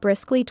walked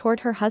briskly toward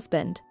her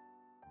husband.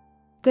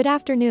 "Good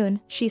afternoon,"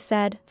 she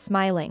said,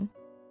 smiling.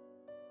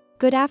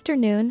 "Good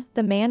afternoon,"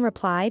 the man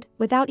replied,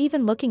 without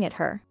even looking at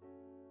her.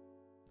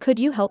 "Could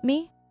you help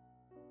me?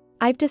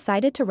 I've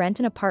decided to rent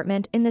an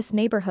apartment in this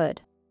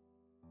neighborhood.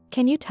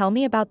 Can you tell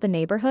me about the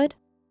neighborhood?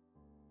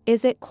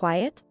 Is it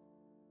quiet?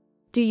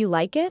 Do you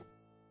like it?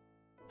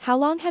 How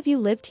long have you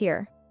lived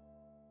here?"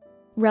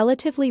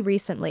 "Relatively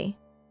recently."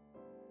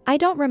 "I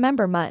don't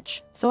remember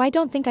much, so I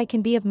don't think I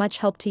can be of much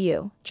help to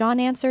you," John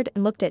answered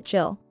and looked at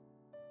Jill.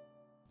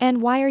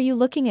 "And why are you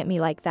looking at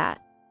me like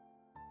that?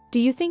 Do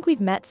you think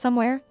we've met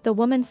somewhere?" The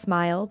woman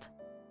smiled.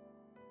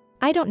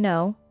 "I don't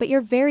know, but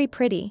you're very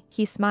pretty,"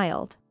 he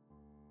smiled.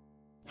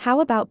 "How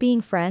about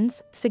being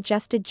friends?"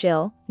 suggested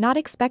Jill, not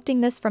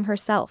expecting this from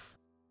herself.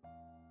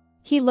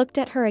 He looked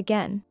at her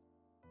again.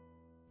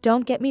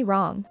 "Don't get me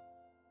wrong.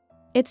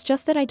 It's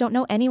just that I don't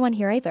know anyone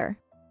here either.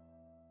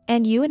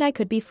 And you and I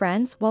could be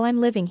friends while I'm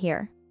living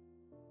here."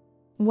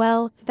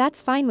 "Well,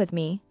 that's fine with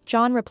me,"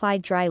 John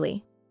replied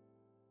dryly.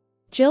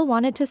 Jill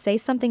wanted to say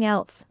something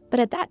else, but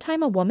at that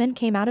time a woman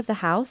came out of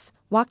the house,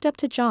 walked up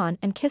to John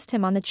and kissed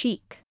him on the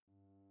cheek.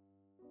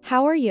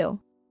 "How are you?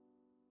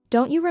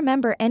 Don't you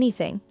remember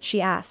anything?" she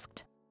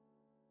asked.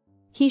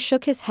 He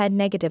shook his head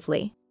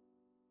negatively.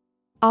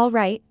 "All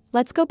right,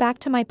 let's go back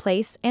to my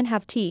place and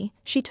have tea."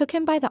 She took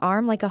him by the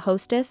arm like a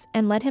hostess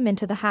and led him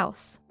into the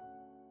house.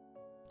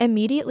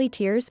 Immediately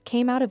tears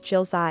came out of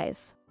Jill's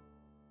eyes.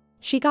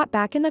 She got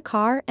back in the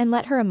car and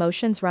let her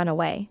emotions run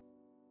away.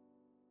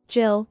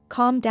 "Jill,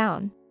 calm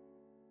down.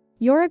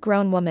 You're a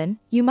grown woman,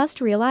 you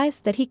must realize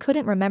that he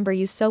couldn't remember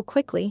you so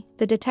quickly."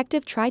 The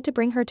detective tried to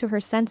bring her to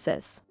her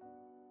senses.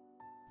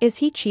 "Is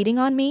he cheating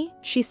on me?"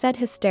 she said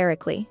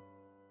hysterically.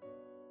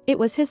 "It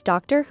was his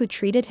doctor who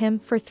treated him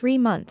for 3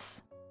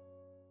 months.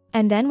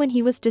 And then when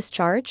he was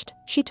discharged,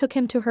 she took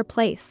him to her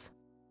place.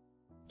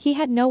 He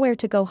had nowhere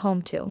to go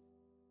home to.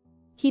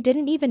 He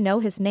didn't even know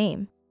his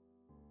name.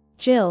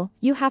 Jill,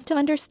 you have to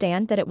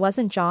understand that it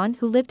wasn't John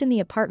who lived in the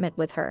apartment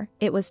with her,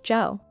 it was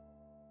Joe.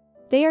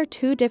 They are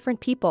 2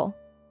 different people.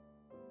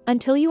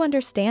 Until you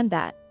understand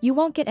that, you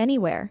won't get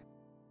anywhere.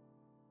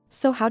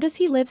 So how does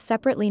he live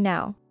separately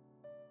now?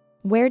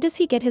 Where does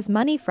he get his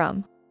money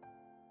from?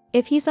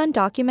 If he's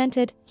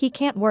undocumented, he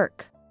can't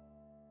work.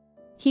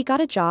 He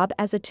got a job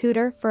as a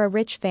tutor for a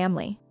rich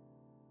family.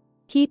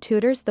 He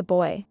tutors the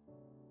boy.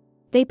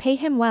 They pay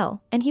him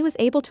well, and he was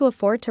able to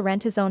afford to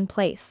rent his own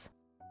place."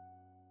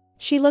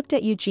 She looked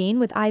at Eugene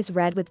with eyes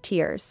red with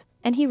tears,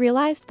 and he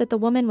realized that the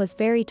woman was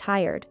very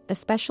tired,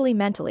 especially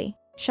mentally.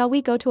 "Shall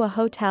we go to a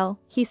hotel?"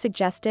 he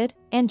suggested,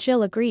 and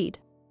Jill agreed.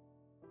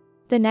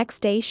 The next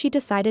day she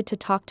decided to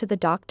talk to the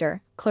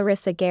doctor,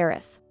 Clarissa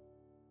Gareth.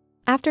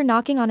 After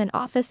knocking on an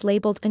office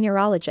labeled a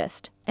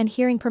neurologist, and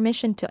hearing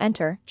permission to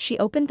enter, she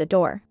opened the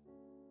door.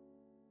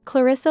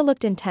 Clarissa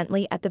looked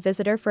intently at the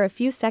visitor for a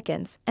few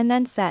seconds, and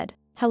then said,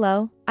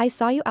 "Hello, I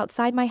saw you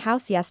outside my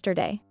house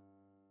yesterday.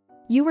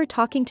 You were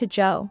talking to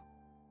Joe."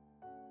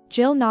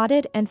 Jill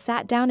nodded and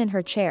sat down in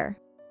her chair.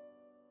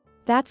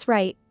 "That's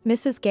right,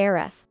 Mrs.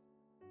 Gareth.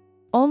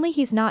 Only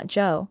he's not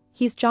Joe,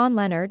 he's John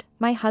Leonard,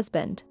 my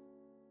husband."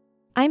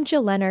 "I'm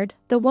Jill Leonard."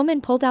 The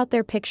woman pulled out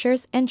their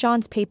pictures and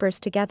John's papers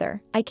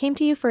together. "I came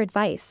to you for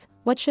advice.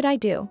 What should I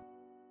do?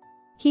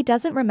 He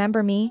doesn't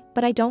remember me,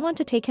 but I don't want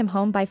to take him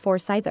home by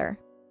force either."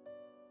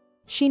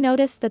 She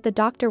noticed that the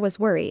doctor was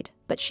worried,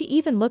 but she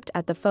even looked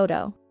at the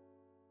photo.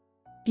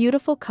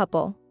 "Beautiful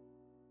couple.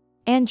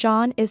 And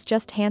John is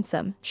just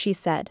handsome," she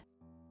said.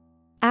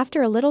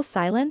 After a little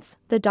silence,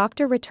 the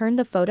doctor returned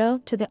the photo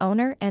to the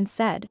owner and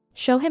said,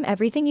 "Show him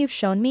everything you've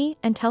shown me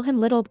and tell him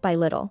little by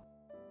little.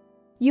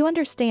 You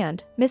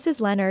understand, Mrs.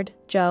 Leonard.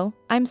 Joe,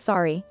 I'm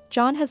sorry,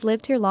 John has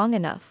lived here long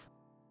enough.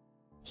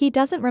 He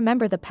doesn't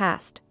remember the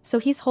past, so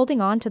he's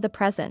holding on to the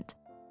present.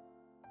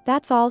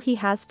 That's all he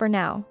has for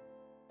now.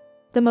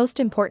 The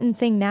most important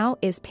thing now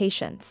is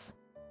patience.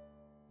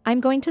 I'm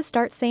going to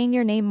start saying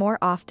your name more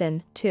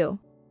often, too.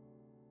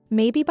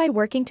 Maybe by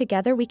working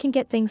together we can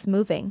get things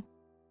moving."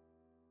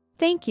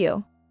 "Thank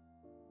you.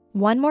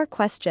 One more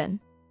question.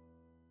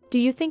 Do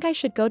you think I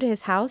should go to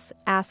his house?"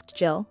 asked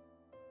Jill.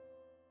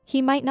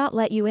 "He might not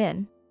let you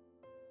in.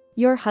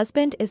 Your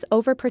husband is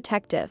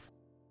overprotective.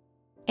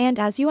 And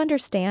as you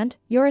understand,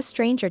 you're a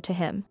stranger to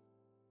him.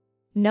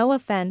 No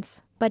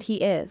offense, but he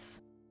is.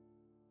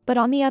 But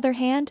on the other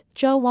hand,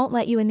 Joe won't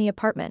let you in the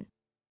apartment.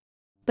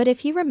 But if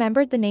he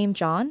remembered the name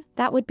John,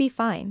 that would be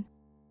fine.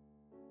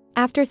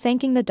 After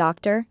thanking the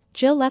doctor,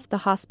 Jill left the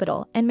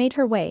hospital and made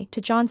her way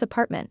to John's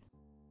apartment.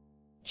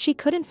 She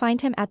couldn't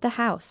find him at the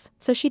house,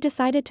 so she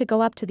decided to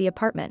go up to the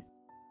apartment.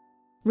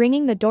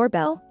 Ringing the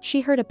doorbell,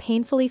 she heard a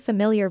painfully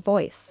familiar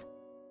voice.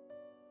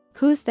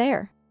 "Who's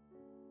there?"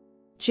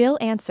 Jill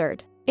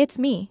answered. "It's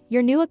me,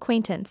 your new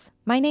acquaintance.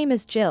 My name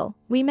is Jill,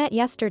 we met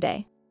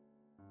yesterday.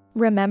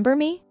 Remember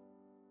me?"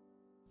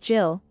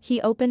 "Jill,"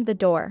 he opened the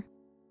door.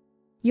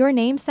 "Your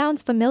name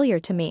sounds familiar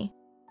to me.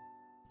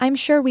 I'm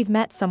sure we've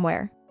met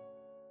somewhere."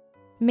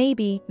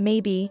 Maybe,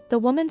 the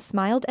woman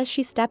smiled as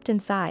she stepped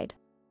inside.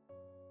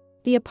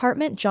 The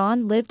apartment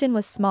John lived in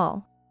was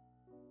small.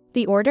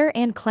 The order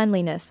and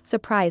cleanliness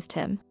surprised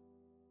him.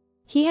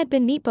 He had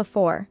been neat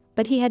before,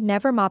 but he had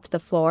never mopped the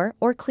floor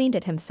or cleaned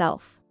it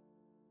himself.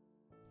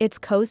 "It's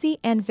cozy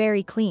and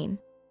very clean.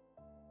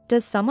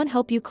 Does someone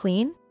help you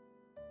clean?"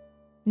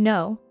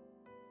 "No.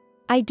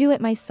 I do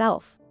it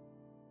myself."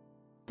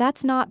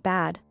 "That's not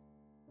bad.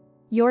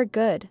 You're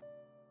good."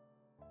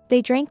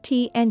 They drank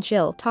tea and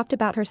Jill talked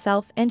about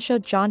herself and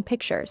showed John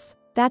pictures.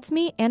 "That's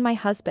me and my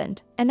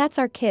husband, and that's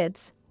our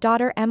kids,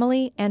 daughter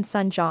Emily and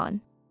son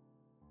John.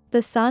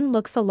 The son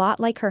looks a lot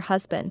like her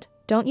husband,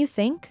 don't you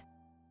think?"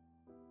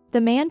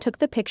 The man took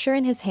the picture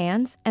in his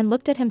hands and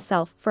looked at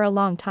himself for a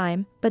long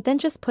time, but then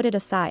just put it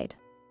aside.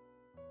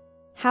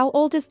 "How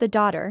old is the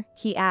daughter?"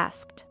 he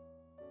asked.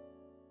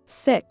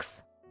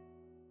 6.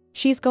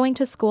 She's going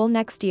to school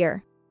next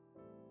year.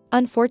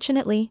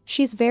 Unfortunately,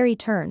 she's very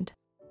turned.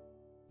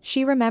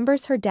 She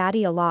remembers her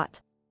daddy a lot.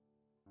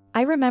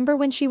 I remember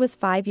when she was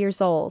 5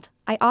 years old,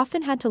 I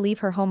often had to leave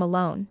her home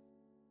alone.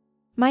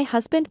 My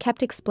husband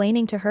kept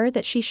explaining to her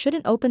that she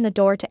shouldn't open the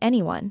door to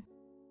anyone.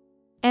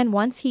 And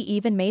once he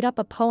even made up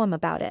a poem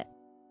about it."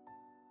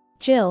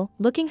 Jill,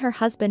 looking her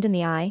husband in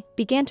the eye,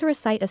 began to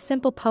recite a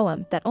simple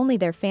poem that only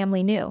their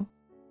family knew.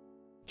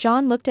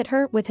 John looked at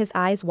her with his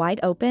eyes wide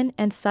open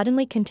and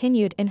suddenly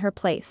continued in her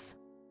place.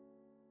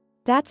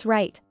 "That's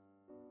right.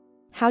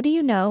 How do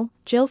you know?"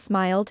 Jill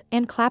smiled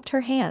and clapped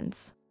her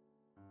hands.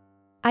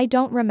 "I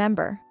don't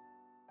remember.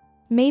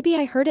 Maybe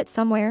I heard it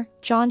somewhere,"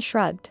 John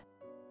shrugged.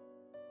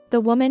 The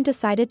woman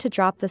decided to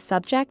drop the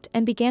subject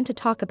and began to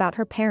talk about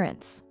her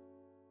parents.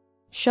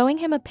 Showing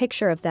him a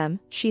picture of them,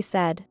 she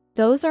said,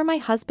 "Those are my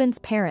husband's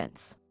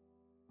parents.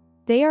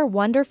 They are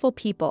wonderful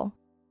people.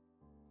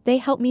 They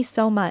help me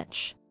so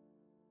much."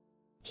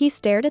 He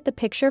stared at the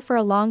picture for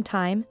a long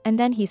time and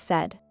then he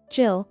said,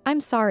 "Jill, I'm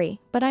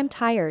sorry, but I'm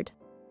tired."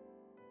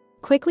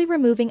 Quickly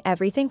removing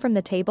everything from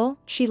the table,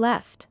 she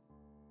left.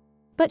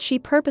 But she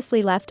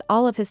purposely left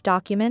all of his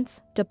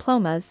documents,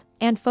 diplomas,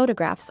 and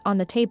photographs on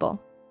the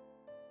table.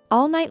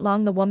 All night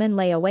long the woman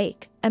lay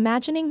awake,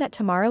 imagining that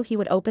tomorrow he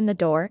would open the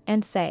door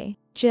and say,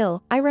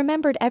 "Jill, I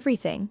remembered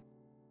everything."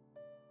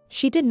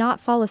 She did not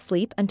fall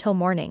asleep until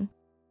morning.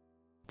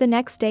 The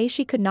next day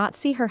she could not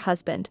see her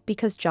husband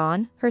because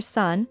John, her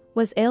son,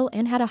 was ill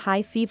and had a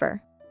high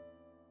fever.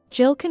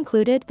 Jill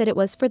concluded that it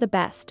was for the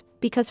best,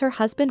 because her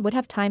husband would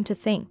have time to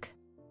think.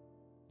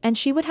 And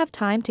she would have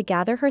time to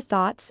gather her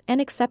thoughts and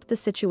accept the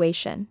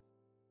situation.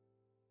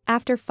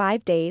 After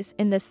 5 days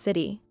in this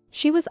city,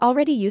 she was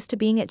already used to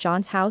being at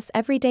John's house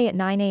every day at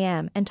 9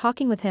 a.m. and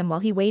talking with him while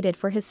he waited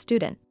for his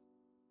student.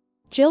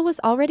 Jill was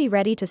already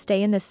ready to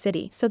stay in this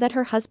city so that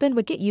her husband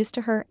would get used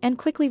to her and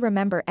quickly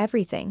remember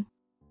everything.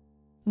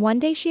 One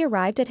day she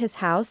arrived at his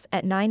house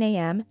at 9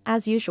 a.m.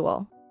 as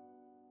usual.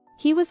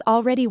 He was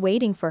already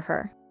waiting for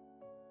her.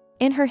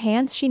 In her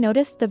hands she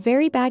noticed the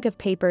very bag of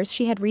papers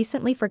she had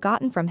recently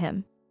forgotten from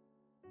him.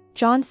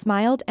 John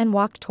smiled and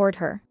walked toward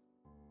her.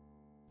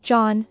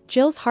 "John,"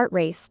 Jill's heart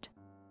raced.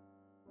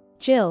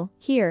 "Jill,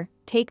 here,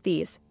 take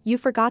these, you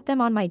forgot them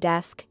on my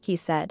desk," he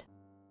said.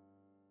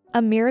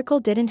 A miracle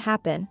didn't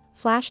happen,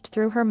 flashed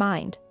through her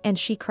mind, and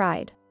she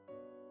cried.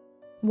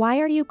 "Why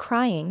are you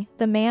crying?"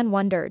 the man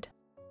wondered.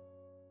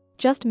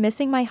 "Just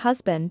missing my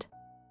husband.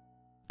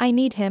 I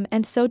need him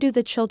and so do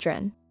the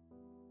children.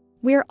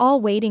 We're all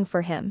waiting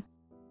for him.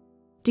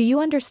 Do you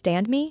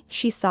understand me?"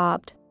 she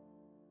sobbed.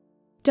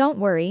 "Don't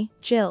worry,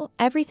 Jill,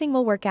 everything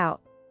will work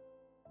out.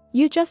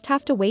 You just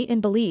have to wait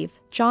and believe,"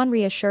 John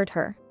reassured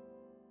her.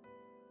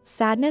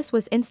 Sadness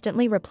was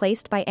instantly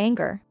replaced by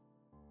anger.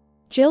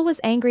 Jill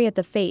was angry at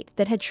the fate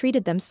that had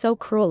treated them so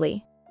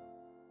cruelly.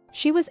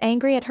 She was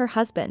angry at her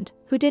husband,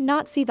 who did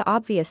not see the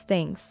obvious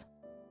things.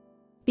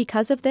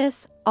 Because of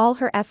this, all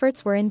her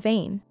efforts were in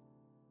vain.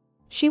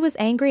 She was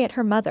angry at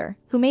her mother,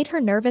 who made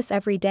her nervous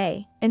every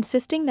day,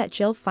 insisting that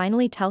Jill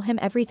finally tell him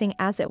everything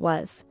as it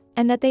was,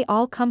 and that they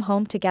all come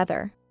home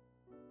together.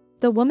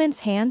 The woman's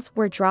hands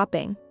were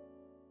dropping.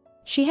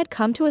 She had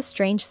come to a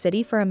strange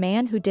city for a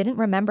man who didn't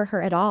remember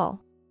her at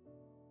all.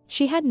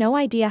 She had no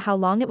idea how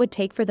long it would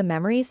take for the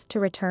memories to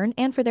return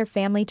and for their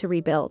family to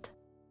rebuild.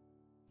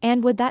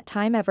 And would that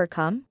time ever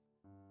come?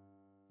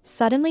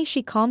 Suddenly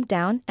she calmed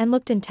down and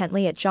looked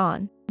intently at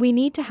John. "We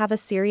need to have a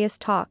serious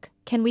talk,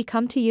 can we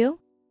come to you?"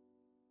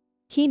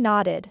 He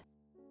nodded.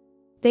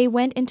 They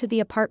went into the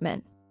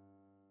apartment.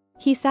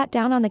 He sat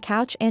down on the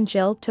couch and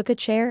Jill took a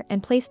chair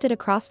and placed it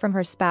across from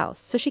her spouse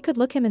so she could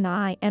look him in the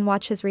eye and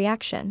watch his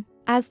reaction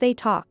as they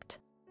talked.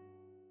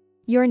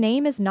 Your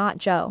name is not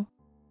Joe.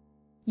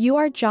 You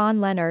are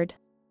John Leonard.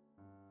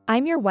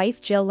 I'm your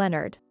wife Jill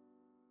Leonard.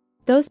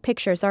 Those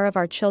pictures are of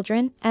our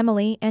children,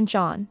 Emily and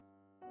John.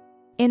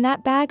 In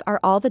that bag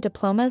are all the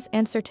diplomas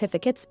and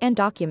certificates and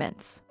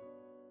documents.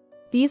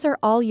 These are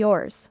all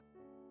yours.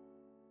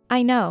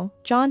 I know,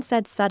 John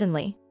said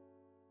suddenly.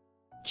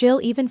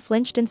 Jill even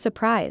flinched in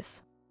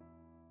surprise.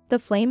 The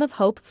flame of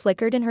hope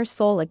flickered in her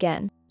soul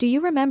again. Do you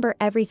remember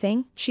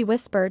everything? She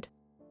whispered.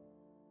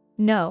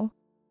 No.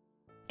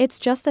 It's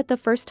just that the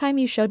first time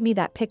you showed me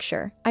that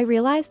picture, I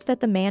realized that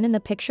the man in the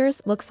pictures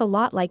looks a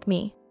lot like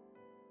me.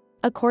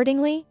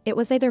 Accordingly, it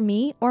was either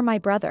me or my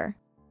brother.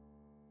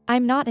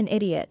 I'm not an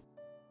idiot.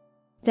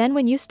 Then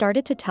when you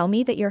started to tell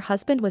me that your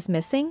husband was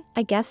missing,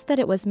 I guessed that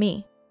it was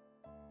me.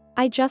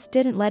 I just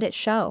didn't let it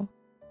show.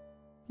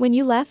 When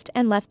you left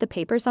the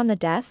papers on the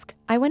desk,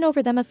 I went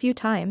over them a few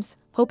times,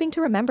 hoping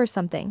to remember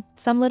something,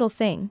 some little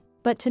thing,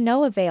 but to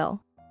no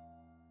avail.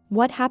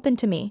 What happened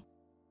to me?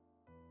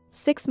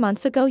 6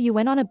 months ago you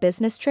went on a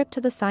business trip to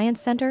the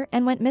science center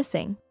and went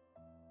missing.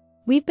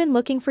 We've been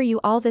looking for you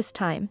all this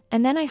time,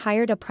 and then I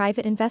hired a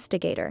private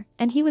investigator,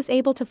 and he was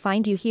able to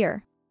find you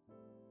here.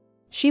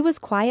 She was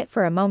quiet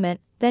for a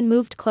moment, then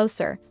moved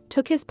closer,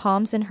 took his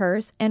palms in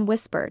hers and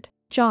whispered,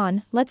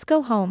 John, let's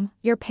go home,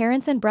 your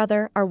parents and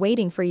brother are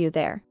waiting for you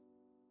there.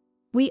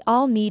 We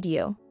all need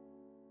you.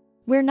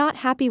 We're not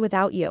happy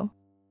without you.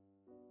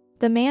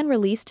 The man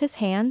released his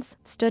hands,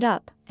 stood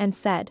up, and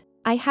said,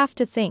 I have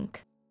to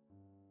think.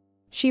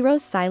 She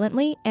rose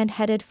silently and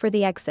headed for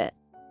the exit.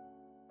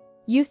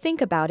 You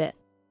think about it.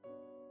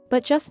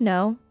 But just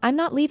know, I'm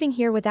not leaving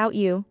here without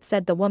you,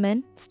 said the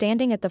woman,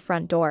 standing at the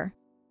front door.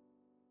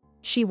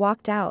 She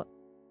walked out.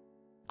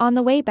 On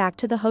the way back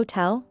to the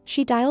hotel,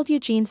 she dialed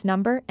Eugene's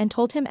number and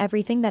told him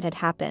everything that had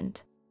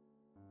happened.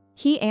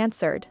 He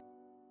answered.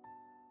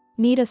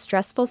 Need a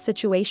stressful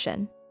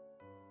situation.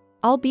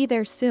 I'll be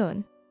there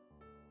soon.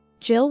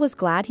 Jill was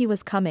glad he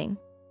was coming.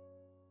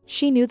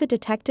 She knew the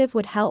detective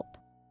would help.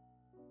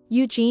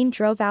 Eugene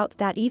drove out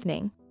that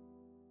evening.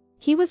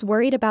 He was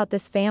worried about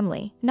this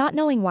family, not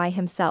knowing why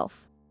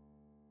himself.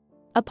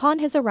 Upon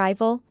his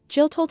arrival,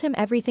 Jill told him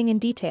everything in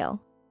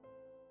detail.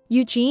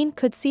 Eugene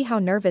could see how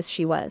nervous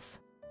she was.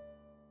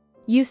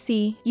 You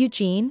see,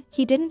 Eugene,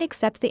 he didn't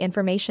accept the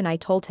information I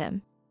told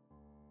him.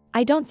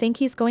 I don't think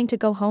he's going to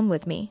go home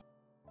with me.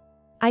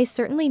 I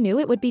certainly knew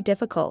it would be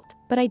difficult,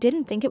 but I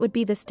didn't think it would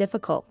be this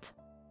difficult.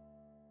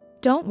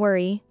 Don't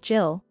worry,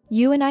 Jill,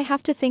 you and I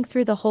have to think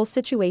through the whole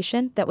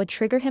situation that would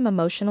trigger him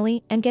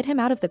emotionally and get him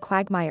out of the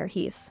quagmire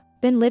he's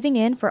been living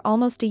in for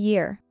almost a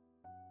year.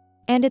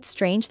 And it's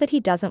strange that he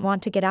doesn't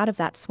want to get out of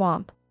that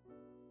swamp.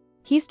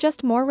 He's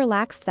just more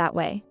relaxed that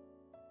way.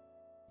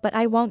 But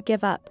I won't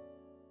give up.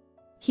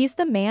 He's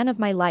the man of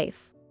my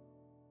life.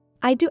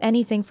 I'd do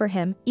anything for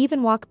him,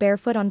 even walk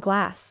barefoot on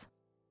glass.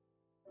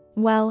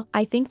 Well,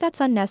 I think that's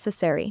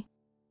unnecessary.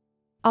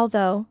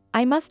 Although,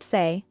 I must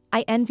say,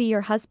 I envy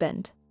your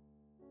husband.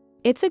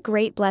 It's a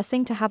great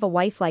blessing to have a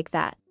wife like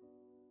that.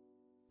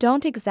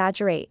 Don't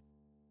exaggerate.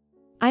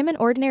 I'm an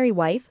ordinary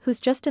wife who's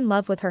just in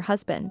love with her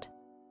husband.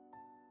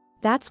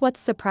 That's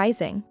what's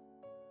surprising.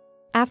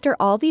 After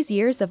all these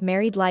years of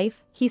married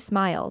life, he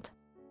smiled.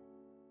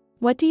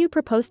 What do you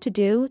propose to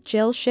do?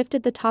 Jill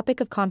shifted the topic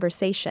of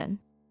conversation.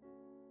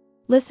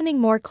 Listening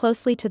more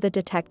closely to the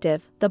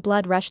detective, the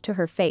blood rushed to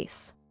her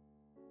face.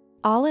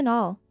 All in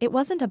all, it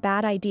wasn't a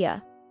bad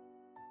idea.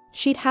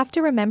 She'd have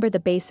to remember the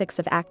basics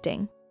of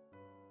acting.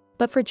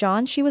 But for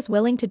John she was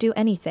willing to do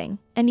anything,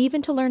 and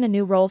even to learn a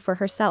new role for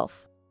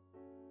herself.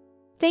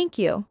 Thank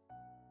you.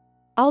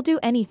 I'll do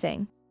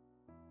anything.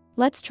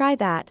 Let's try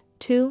that,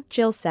 too,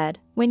 Jill said,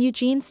 when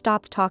Eugene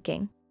stopped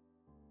talking.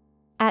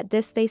 At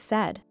this they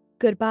said,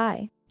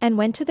 goodbye, and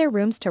went to their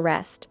rooms to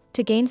rest,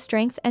 to gain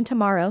strength and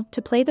tomorrow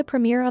to play the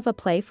premiere of a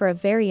play for a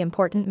very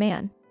important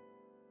man.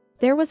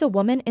 There was a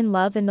woman in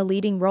love in the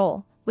leading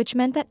role, which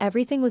meant that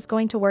everything was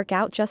going to work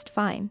out just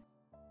fine.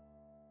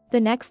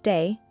 The next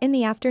day, in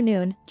the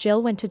afternoon,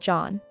 Jill went to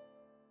John.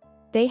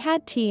 They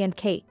had tea and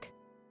cake.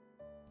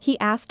 He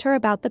asked her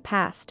about the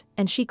past,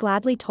 and she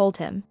gladly told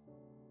him.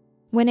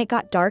 When it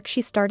got dark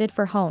she started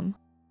for home.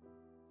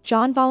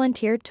 John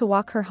volunteered to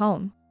walk her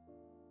home.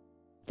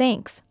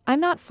 Thanks, I'm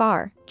not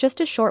far, just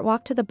a short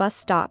walk to the bus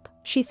stop,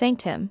 she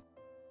thanked him.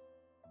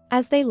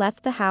 As they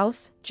left the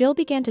house, Jill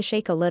began to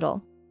shake a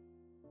little.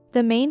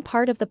 The main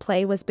part of the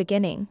play was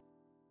beginning.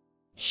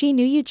 She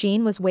knew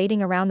Eugene was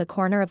waiting around the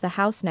corner of the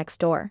house next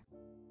door.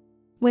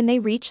 When they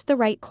reached the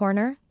right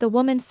corner, the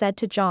woman said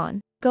to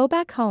John, "Go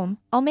back home,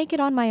 I'll make it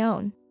on my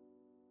own.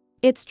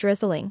 It's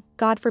drizzling,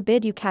 God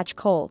forbid you catch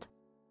cold."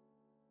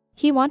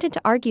 He wanted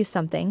to argue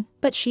something,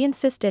 but she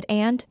insisted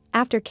and,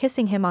 after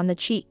kissing him on the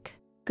cheek,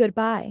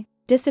 "Goodbye,"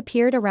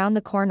 disappeared around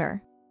the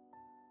corner.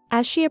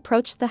 As she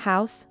approached the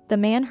house, the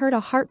man heard a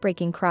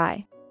heartbreaking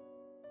cry.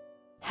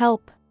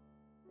 "Help!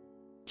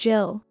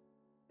 Jill!"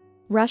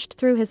 rushed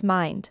through his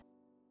mind.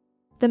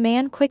 The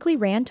man quickly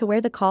ran to where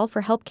the call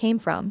for help came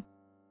from.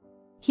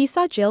 He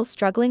saw Jill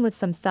struggling with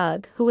some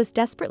thug who was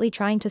desperately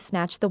trying to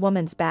snatch the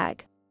woman's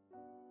bag.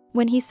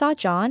 When he saw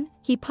John,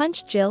 he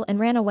punched Jill and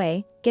ran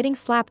away, getting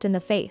slapped in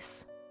the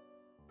face.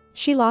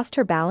 She lost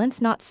her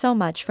balance not so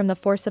much from the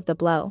force of the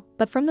blow,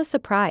 but from the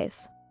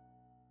surprise.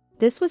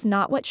 This was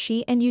not what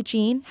she and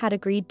Eugene had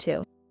agreed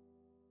to.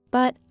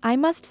 But, I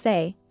must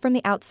say, from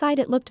the outside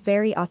it looked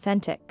very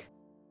authentic.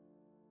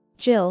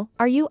 "Jill,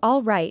 are you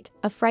all right?"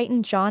 a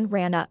frightened John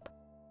ran up.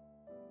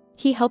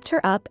 He helped her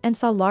up and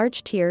saw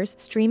large tears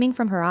streaming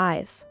from her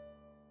eyes.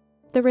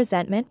 The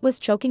resentment was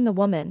choking the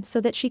woman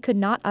so that she could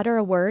not utter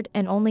a word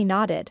and only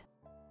nodded.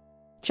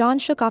 John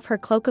shook off her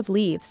cloak of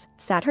leaves,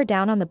 sat her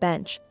down on the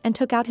bench, and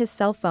took out his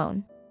cell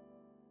phone.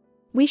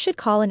 "We should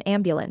call an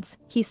ambulance,"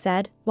 he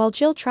said, while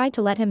Jill tried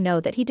to let him know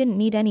that he didn't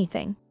need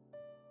anything.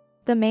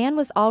 The man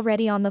was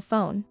already on the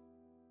phone.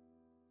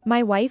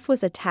 "My wife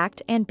was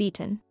attacked and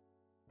beaten."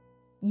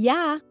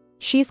 Yeah.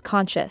 "She's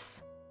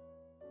conscious.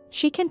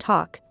 She can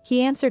talk,"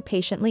 he answered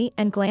patiently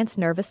and glanced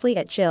nervously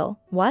at Jill.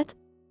 "What?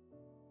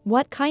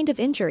 What kind of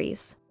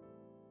injuries?"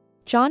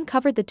 John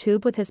covered the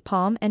tube with his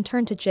palm and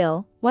turned to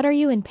Jill. "What, are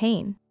you in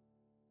pain?"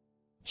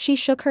 She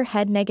shook her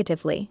head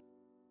negatively.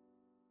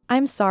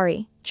 "I'm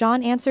sorry,"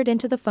 John answered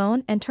into the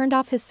phone and turned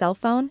off his cell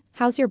phone.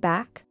 "How's your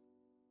back?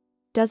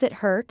 Does it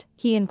hurt?"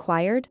 he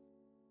inquired.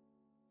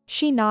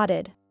 She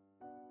nodded.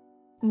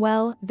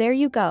 "Well, there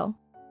you go.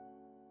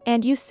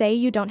 And you say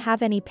you don't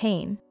have any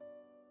pain.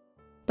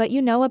 But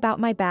you know about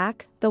my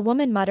back," the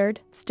woman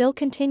muttered, still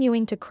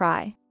continuing to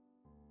cry.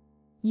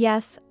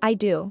 "Yes, I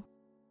do.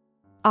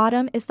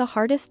 Autumn is the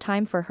hardest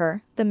time for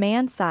her," the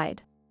man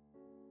sighed.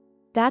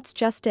 "That's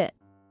just it.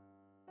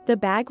 The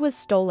bag was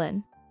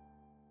stolen."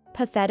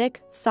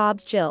 "Pathetic,"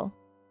 sobbed Jill.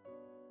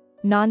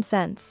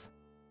 "Nonsense.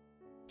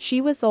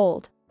 She was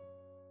old.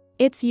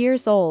 It's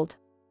years old.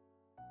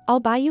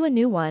 I'll buy you a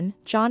new one."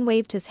 John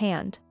waved his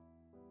hand.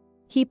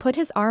 He put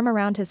his arm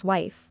around his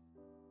wife.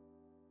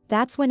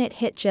 That's when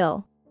it hit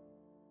Jill.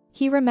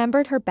 He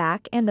remembered her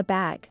back and the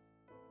bag.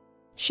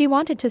 She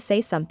wanted to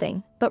say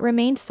something, but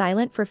remained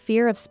silent for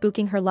fear of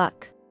spooking her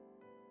luck.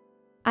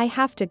 "I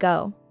have to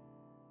go.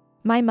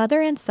 My mother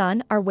and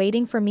son are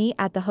waiting for me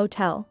at the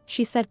hotel,"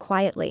 she said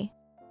quietly.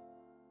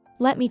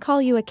 "Let me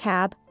call you a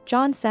cab,"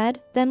 John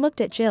said, then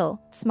looked at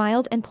Jill,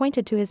 smiled and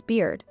pointed to his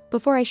beard.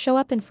 "Before I show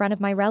up in front of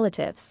my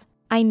relatives,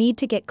 I need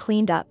to get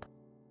cleaned up."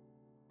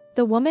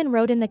 The woman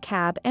rode in the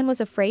cab and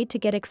was afraid to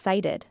get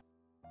excited.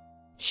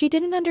 She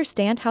didn't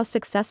understand how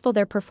successful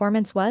their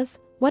performance was,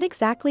 what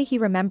exactly he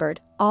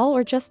remembered, all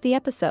or just the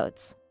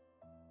episodes.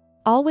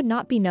 All would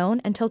not be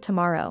known until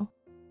tomorrow.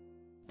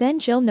 Then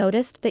Jill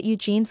noticed that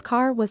Eugene's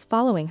car was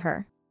following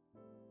her.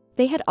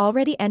 They had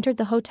already entered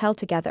the hotel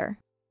together.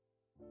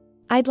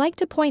 "I'd like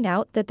to point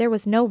out that there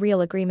was no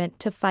real agreement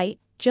to fight,"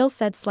 Jill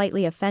said,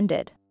 slightly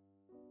offended.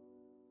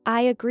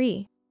 "I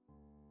agree.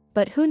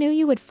 But who knew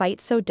you would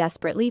fight so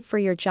desperately for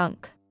your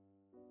junk?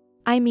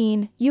 I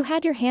mean, you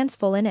had your hands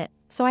full in it,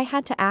 so I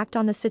had to act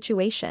on the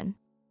situation.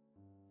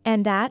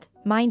 And that,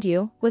 mind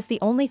you, was the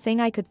only thing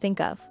I could think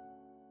of.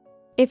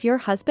 If your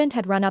husband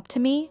had run up to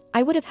me,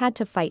 I would have had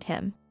to fight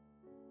him.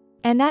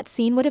 And that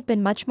scene would have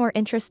been much more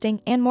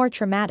interesting and more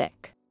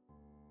traumatic.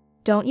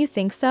 Don't you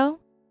think so?"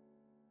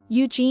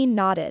 Eugene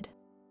nodded.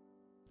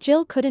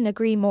 Jill couldn't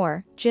agree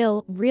more.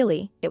 "Jill,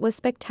 really, it was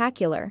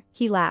spectacular,"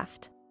 he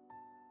laughed.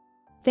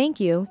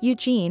 "Thank you,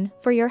 Eugene,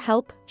 for your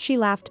help," she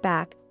laughed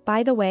back.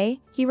 By the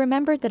way, he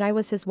remembered that I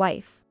was his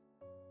wife.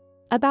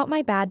 About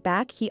my bad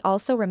back he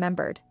also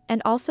remembered,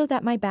 and also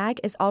that my bag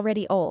is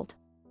already old.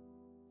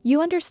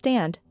 You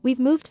understand, we've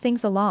moved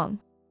things along.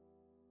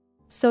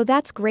 So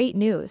that's great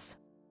news.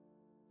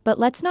 But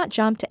let's not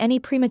jump to any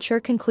premature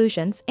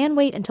conclusions and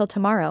wait until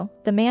tomorrow,"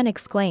 the man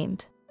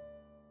exclaimed.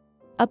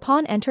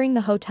 Upon entering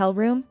the hotel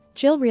room,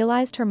 Jill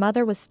realized her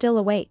mother was still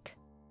awake.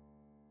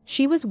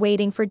 She was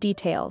waiting for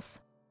details.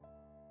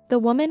 The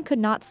woman could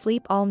not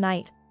sleep all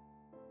night.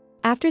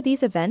 After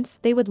these events,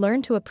 they would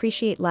learn to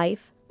appreciate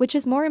life, which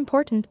is more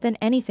important than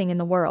anything in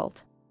the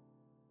world.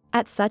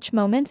 At such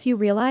moments you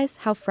realize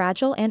how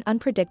fragile and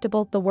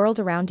unpredictable the world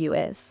around you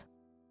is.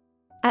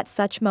 At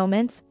such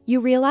moments, you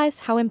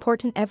realize how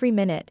important every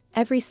minute,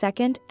 every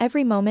second,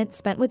 every moment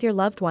spent with your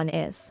loved one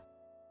is.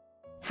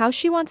 How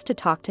she wants to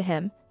talk to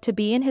him, to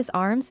be in his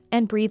arms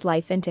and breathe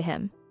life into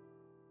him.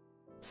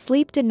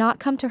 Sleep did not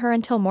come to her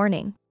until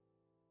morning.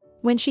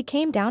 When she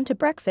came down to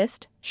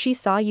breakfast, she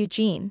saw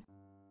Eugene.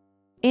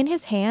 In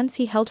his hands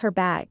he held her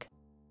bag.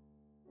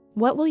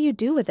 "What will you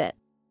do with it?"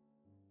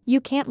 "You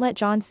can't let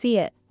John see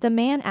it," the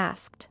man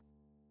asked.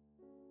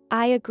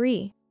 "I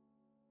agree.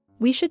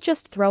 We should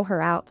just throw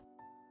her out.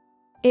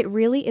 It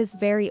really is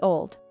very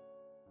old.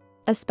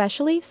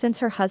 Especially since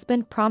her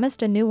husband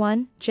promised a new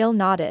one." Jill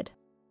nodded.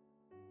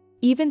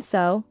 "Even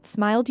so,"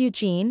 smiled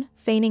Eugene,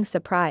 feigning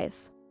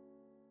surprise.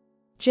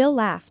 Jill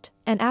laughed,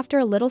 and after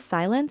a little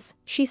silence,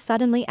 she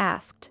suddenly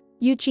asked,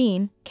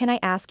 "Eugene, can I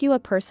ask you a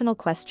personal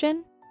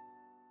question?"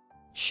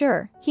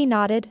 "Sure," he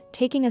nodded,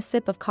 taking a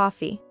sip of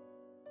coffee.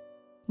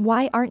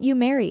 "Why aren't you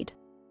married?"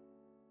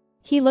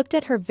 He looked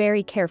at her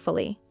very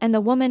carefully, and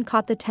the woman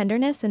caught the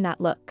tenderness in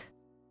that look.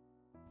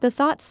 The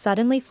thought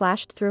suddenly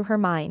flashed through her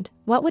mind,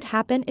 what would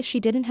happen if she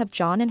didn't have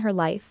John in her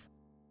life?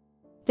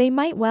 They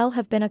might well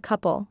have been a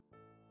couple.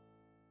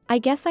 I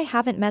guess I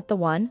haven't met the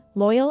one,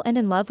 loyal and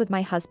in love with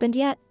my husband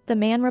yet, the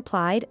man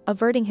replied,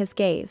 averting his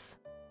gaze.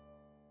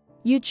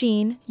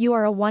 Eugene, you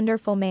are a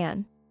wonderful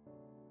man.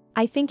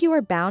 I think you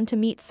are bound to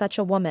meet such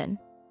a woman.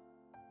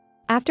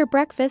 After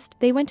breakfast,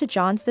 they went to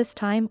John's, this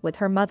time with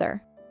her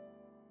mother.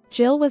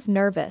 Jill was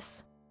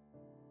nervous.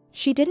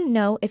 She didn't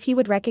know if he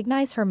would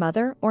recognize her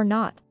mother or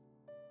not.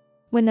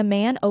 When the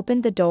man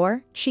opened the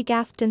door, she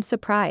gasped in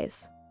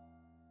surprise.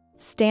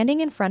 Standing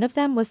in front of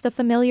them was the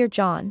familiar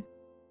John.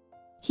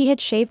 He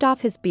had shaved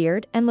off his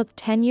beard and looked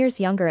 10 years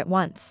younger at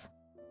once.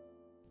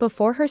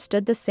 Before her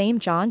stood the same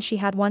John she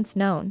had once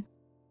known.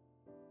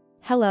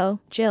 Hello,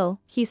 Jill,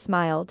 he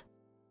smiled.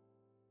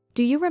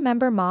 Do you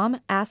remember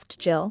Mom? Asked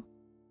Jill.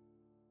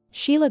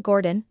 Sheila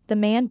Gordon, the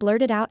man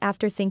blurted out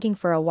after thinking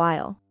for a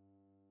while.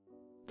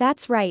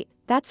 That's right,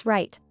 that's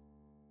right.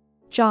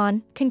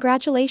 John,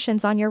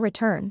 congratulations on your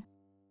return.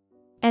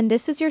 And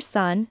this is your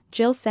son,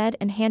 Jill said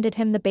and handed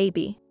him the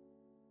baby.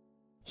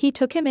 He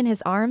took him in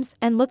his arms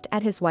and looked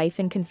at his wife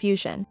in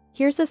confusion.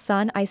 Here's a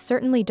son I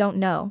certainly don't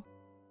know.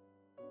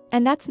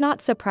 And that's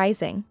not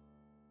surprising.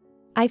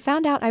 I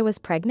found out I was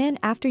pregnant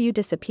after you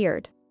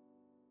disappeared.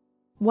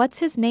 What's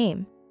his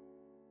name?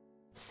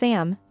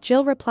 Sam,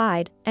 Jill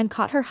replied, and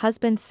caught her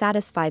husband's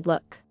satisfied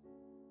look.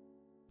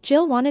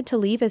 Jill wanted to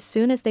leave as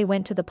soon as they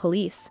went to the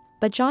police,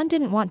 but John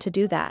didn't want to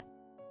do that.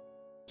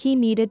 He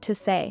needed to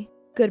say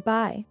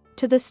goodbye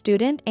to the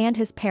student and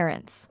his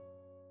parents.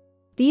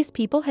 These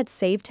people had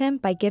saved him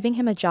by giving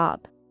him a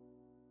job.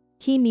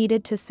 He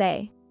needed to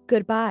say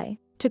goodbye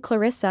to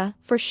Clarissa,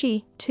 for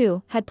she,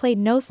 too, had played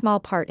no small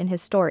part in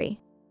his story.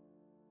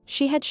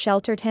 She had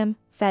sheltered him,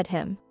 fed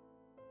him.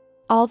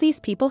 All these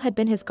people had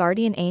been his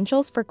guardian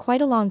angels for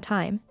quite a long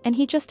time, and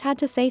he just had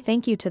to say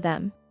thank you to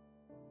them.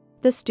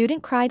 The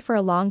student cried for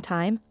a long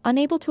time,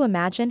 unable to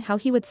imagine how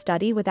he would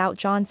study without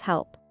John's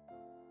help.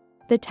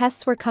 The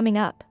tests were coming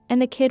up,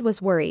 and the kid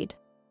was worried.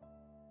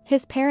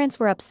 His parents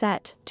were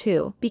upset,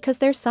 too, because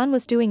their son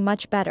was doing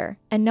much better,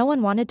 and no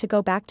one wanted to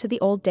go back to the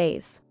old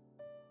days.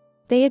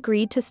 They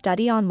agreed to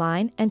study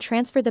online and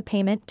transfer the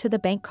payment to the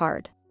bank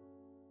card.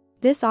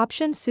 This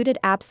option suited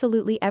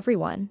absolutely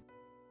everyone.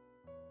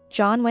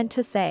 John went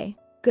to say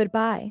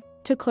goodbye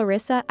to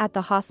Clarissa at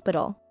the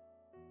hospital.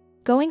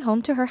 Going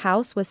home to her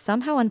house was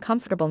somehow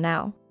uncomfortable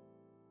now.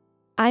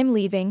 I'm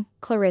leaving,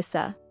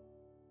 Clarissa.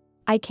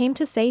 I came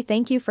to say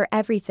thank you for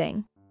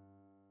everything.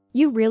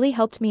 You really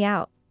helped me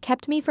out,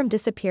 kept me from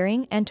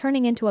disappearing and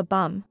turning into a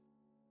bum.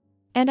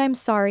 And I'm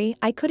sorry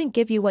I couldn't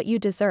give you what you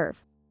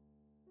deserve.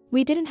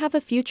 We didn't have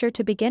a future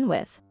to begin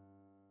with.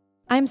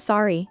 I'm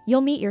sorry,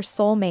 you'll meet your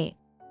soulmate.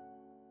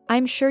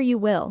 I'm sure you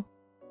will.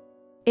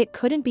 It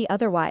couldn't be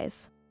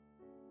otherwise.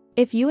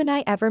 If you and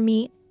I ever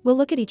meet, we'll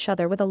look at each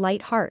other with a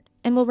light heart,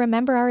 and we'll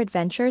remember our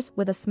adventures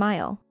with a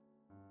smile.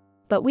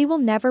 But we will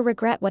never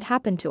regret what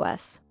happened to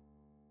us.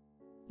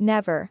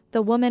 Never,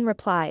 the woman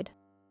replied.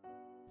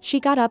 She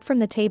got up from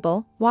the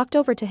table, walked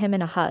over to him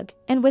in a hug,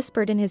 and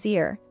whispered in his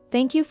ear,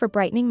 "Thank you for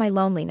brightening my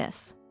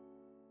loneliness.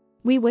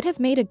 We would have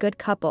made a good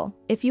couple,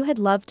 if you had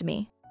loved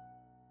me.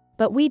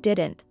 But we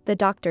didn't," the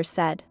doctor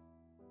said.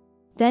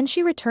 Then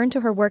she returned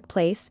to her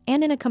workplace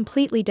and in a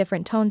completely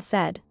different tone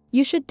said,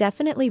 "You should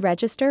definitely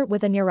register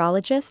with a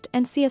neurologist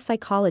and see a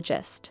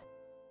psychologist."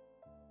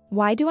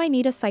 Why do I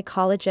need a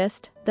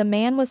psychologist? The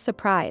man was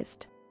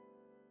surprised.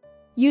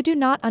 You do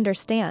not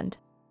understand.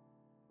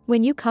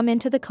 When you come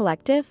into the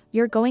collective,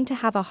 you're going to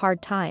have a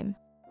hard time.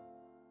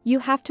 You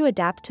have to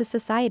adapt to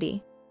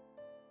society.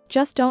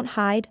 Just don't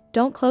hide,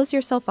 don't close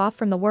yourself off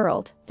from the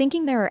world,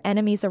 thinking there are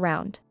enemies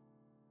around.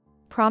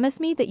 Promise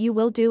me that you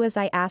will do as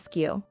I ask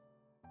you.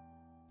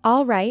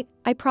 All right,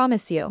 I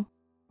promise you.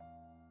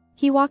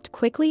 He walked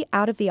quickly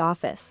out of the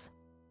office.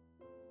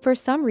 For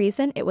some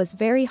reason it was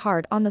very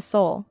hard on the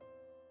soul.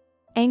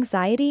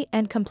 Anxiety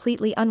and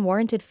completely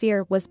unwarranted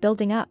fear was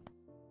building up.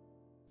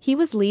 He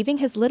was leaving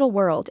his little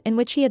world in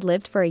which he had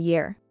lived for a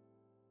year.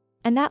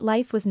 And that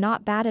life was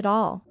not bad at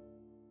all.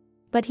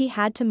 But he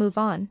had to move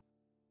on.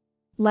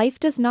 Life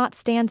does not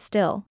stand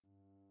still.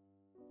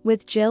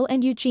 With Jill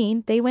and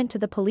Eugene, they went to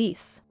the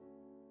police.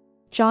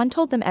 John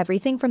told them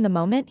everything from the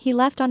moment he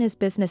left on his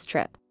business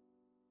trip.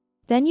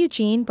 Then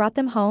Eugene brought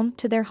them home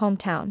to their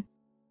hometown.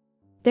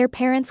 Their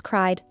parents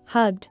cried,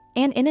 hugged,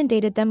 and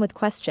inundated them with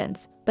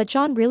questions, but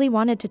John really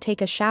wanted to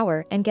take a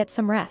shower and get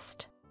some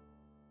rest.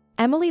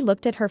 Emily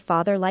looked at her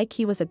father like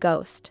he was a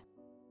ghost.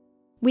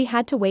 We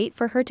had to wait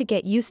for her to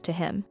get used to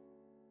him.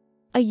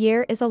 A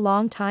year is a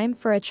long time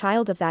for a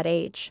child of that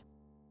age.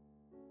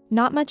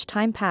 Not much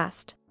time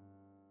passed.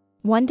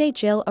 One day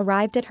Jill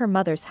arrived at her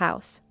mother's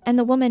house, and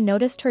the woman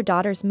noticed her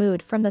daughter's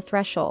mood from the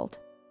threshold.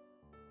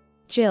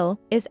 "Jill,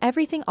 is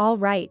everything all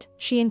right?"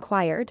 she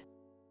inquired.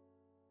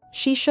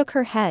 She shook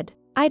her head.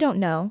 "I don't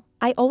know,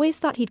 I always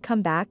thought he'd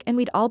come back and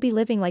we'd all be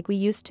living like we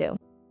used to.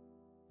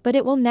 But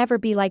it will never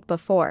be like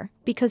before,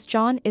 because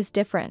John is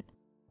different."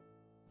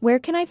 Where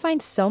can I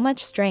find so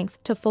much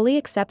strength to fully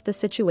accept the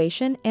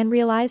situation and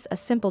realize a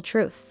simple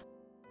truth?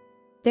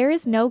 There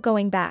is no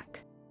going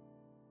back.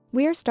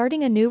 We are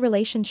starting a new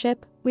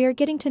relationship, we are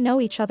getting to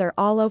know each other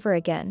all over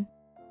again.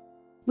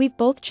 We've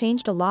both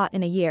changed a lot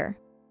in a year.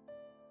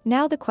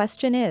 Now the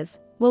question is,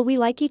 will we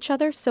like each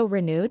other so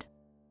renewed?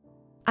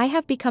 I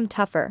have become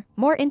tougher,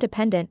 more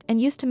independent and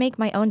used to make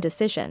my own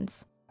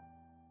decisions.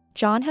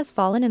 John has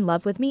fallen in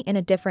love with me in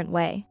a different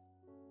way.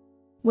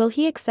 Will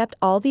he accept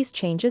all these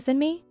changes in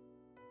me?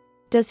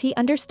 Does he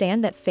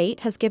understand that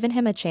fate has given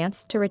him a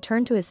chance to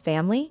return to his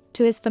family,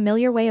 to his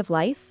familiar way of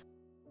life?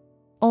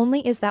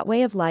 Only is that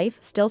way of life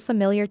still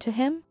familiar to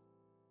him?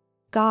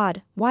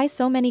 God, why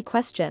so many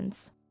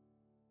questions?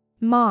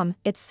 Mom,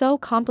 it's so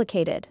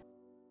complicated.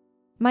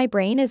 My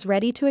brain is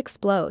ready to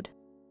explode.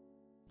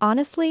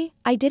 Honestly,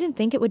 I didn't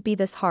think it would be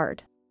this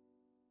hard.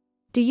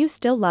 Do you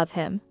still love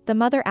him? The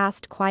mother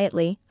asked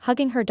quietly,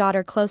 hugging her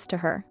daughter close to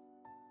her.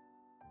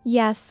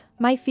 Yes,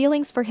 my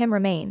feelings for him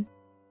remain.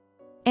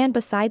 And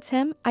besides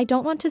him, I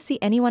don't want to see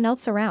anyone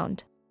else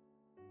around.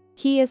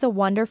 He is a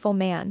wonderful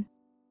man.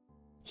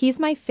 He's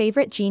my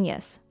favorite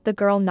genius, the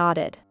girl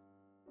nodded.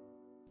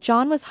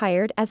 John was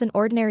hired as an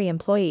ordinary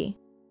employee.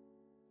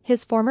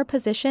 His former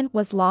position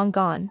was long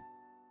gone.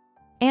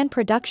 And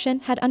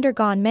production had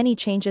undergone many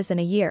changes in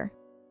a year.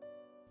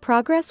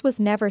 Progress was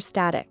never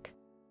static.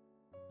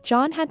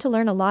 John had to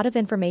learn a lot of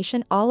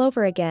information all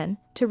over again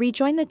to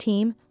rejoin the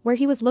team where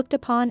he was looked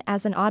upon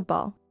as an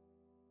oddball.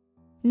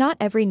 Not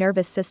every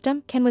nervous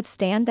system can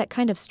withstand that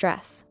kind of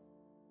stress.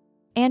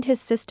 And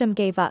his system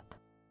gave up.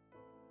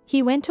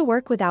 He went to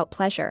work without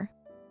pleasure.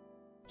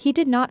 He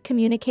did not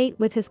communicate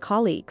with his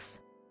colleagues.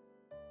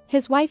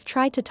 His wife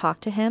tried to talk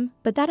to him,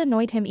 but that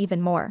annoyed him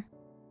even more.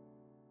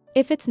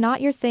 If it's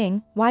not your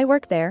thing, why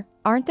work there?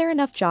 Aren't there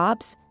enough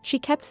jobs? She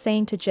kept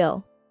saying to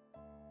Jill.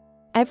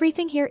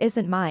 Everything here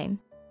isn't mine.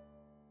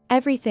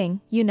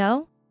 Everything, you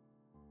know?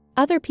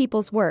 Other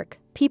people's work,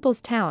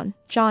 people's town,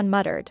 John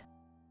muttered.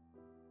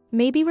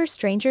 Maybe we're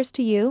strangers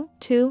to you,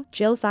 too,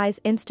 Jill's eyes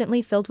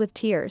instantly filled with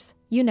tears.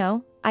 You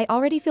know, I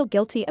already feel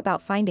guilty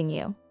about finding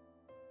you.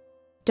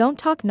 Don't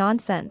talk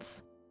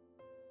nonsense.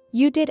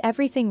 You did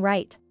everything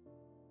right.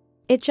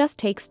 It just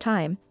takes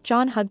time.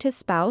 John hugged his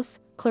spouse.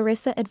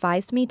 Clarissa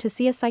advised me to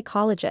see a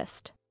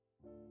psychologist.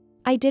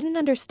 I didn't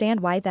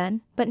understand why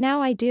then, but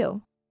now I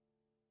do.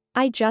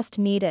 I just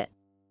need it.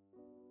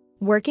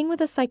 Working with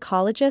a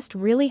psychologist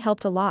really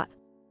helped a lot.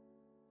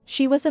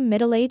 She was a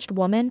middle-aged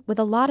woman with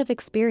a lot of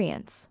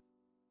experience.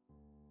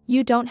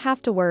 You don't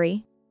have to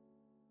worry.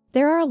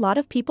 There are a lot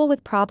of people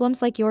with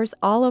problems like yours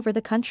all over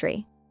the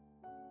country.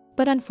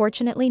 But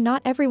unfortunately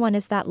not everyone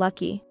is that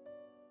lucky.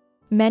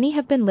 Many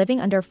have been living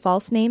under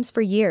false names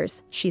for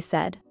years, she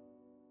said.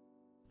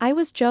 I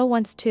was Joe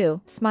once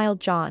too,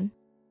 smiled John.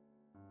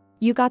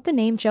 You got the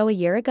name Joe a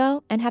year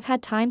ago and have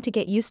had time to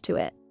get used to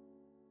it.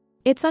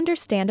 It's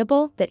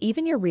understandable that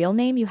even your real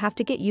name you have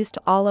to get used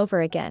to all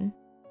over again.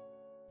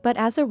 But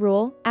as a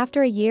rule,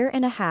 after a year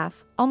and a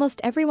half,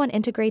 almost everyone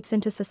integrates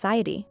into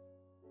society.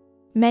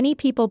 Many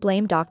people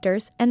blame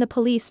doctors and the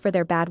police for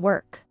their bad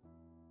work.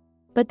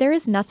 But there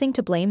is nothing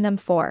to blame them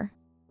for.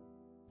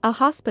 A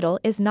hospital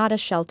is not a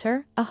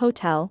shelter, a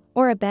hotel,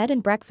 or a bed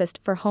and breakfast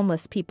for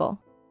homeless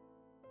people.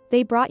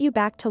 They brought you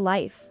back to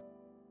life.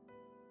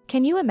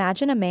 Can you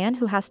imagine a man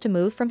who has to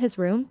move from his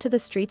room to the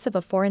streets of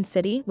a foreign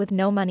city with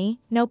no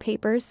money, no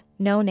papers,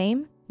 no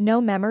name,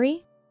 no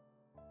memory?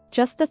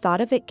 Just the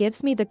thought of it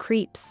gives me the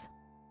creeps.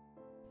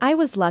 I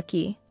was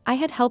lucky, I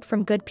had help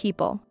from good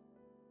people.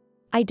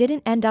 I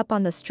didn't end up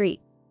on the street.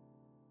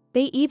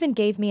 They even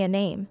gave me a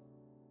name.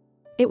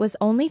 It was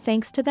only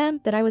thanks to them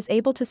that I was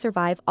able to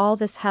survive all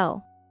this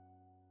hell.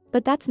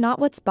 But that's not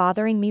what's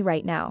bothering me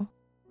right now.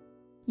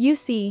 You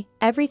see,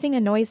 everything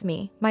annoys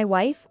me, my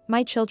wife,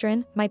 my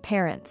children, my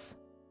parents.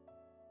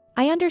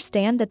 I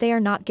understand that they are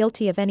not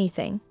guilty of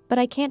anything, but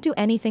I can't do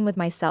anything with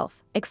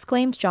myself,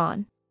 exclaimed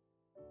John.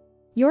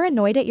 You're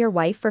annoyed at your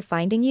wife for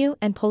finding you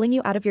and pulling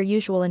you out of your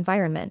usual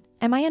environment,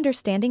 am I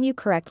understanding you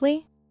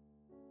correctly?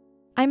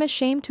 I'm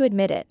ashamed to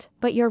admit it,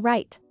 but you're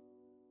right.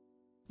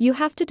 You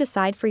have to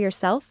decide for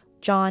yourself,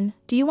 John,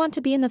 do you want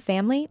to be in the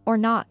family or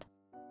not?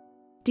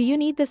 Do you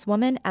need this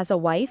woman as a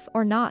wife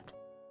or not?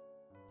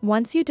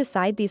 Once you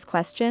decide these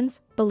questions,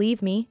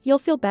 believe me, you'll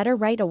feel better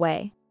right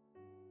away.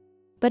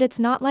 But it's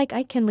not like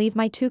I can leave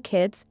my 2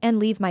 kids and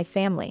leave my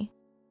family.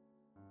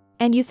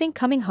 And you think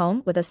coming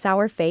home with a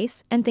sour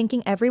face and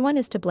thinking everyone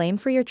is to blame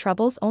for your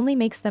troubles only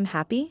makes them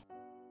happy?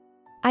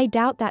 I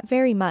doubt that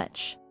very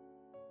much.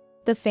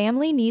 The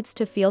family needs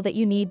to feel that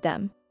you need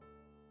them.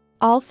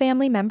 All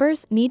family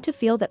members need to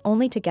feel that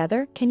only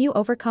together can you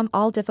overcome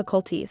all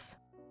difficulties.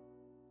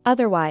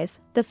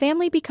 Otherwise, the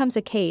family becomes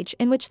a cage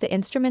in which the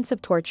instruments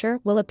of torture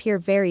will appear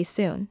very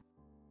soon.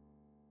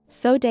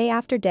 So day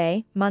after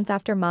day, month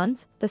after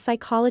month, the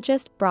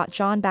psychologist brought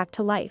John back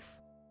to life.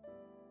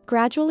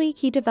 Gradually,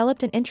 he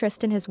developed an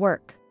interest in his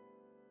work.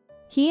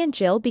 He and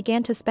Jill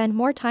began to spend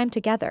more time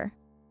together.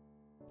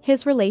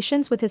 His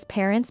relations with his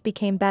parents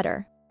became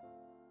better.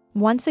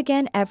 Once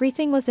again,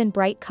 everything was in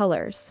bright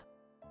colors.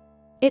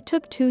 It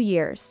took 2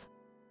 years.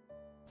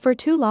 For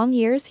 2 long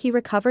years he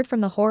recovered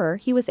from the horror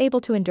he was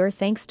able to endure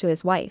thanks to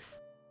his wife.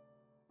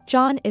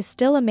 John is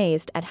still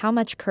amazed at how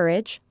much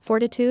courage,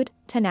 fortitude,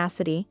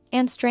 tenacity,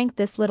 and strength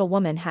this little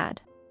woman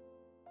had.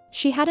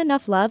 She had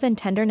enough love and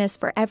tenderness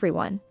for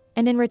everyone,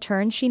 and in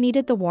return she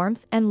needed the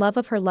warmth and love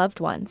of her loved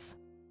ones.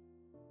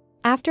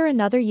 After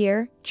another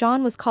year,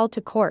 John was called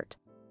to court.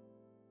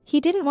 He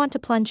didn't want to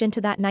plunge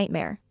into that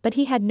nightmare, but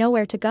he had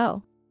nowhere to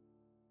go.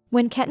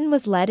 When Kenton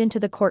was led into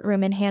the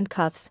courtroom in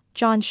handcuffs,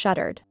 John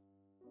shuddered.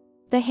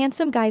 The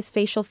handsome guy's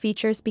facial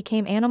features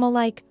became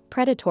animal-like,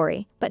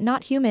 predatory, but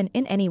not human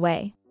in any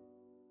way.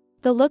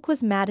 The look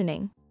was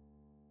maddening.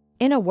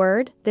 In a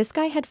word, this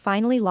guy had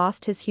finally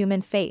lost his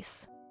human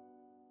face.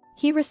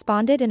 He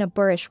responded in a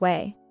boorish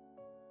way.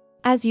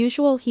 As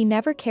usual, he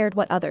never cared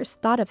what others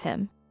thought of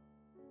him.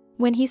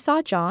 When he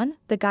saw John,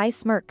 the guy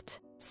smirked.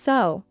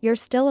 "So, you're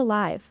still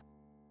alive.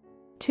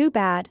 Too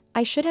bad,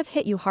 I should have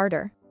hit you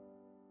harder.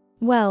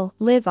 Well,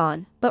 live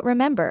on, but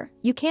remember,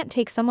 you can't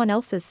take someone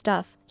else's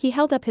stuff." He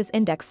held up his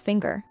index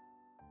finger.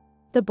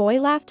 The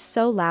boy laughed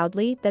so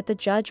loudly that the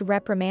judge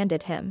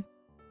reprimanded him.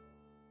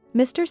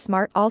 Mr.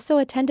 Smart also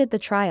attended the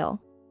trial.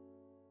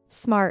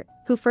 Smart,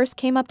 who first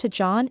came up to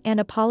John and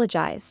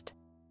apologized.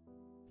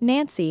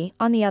 Nancy,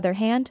 on the other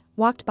hand,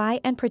 walked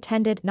by and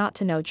pretended not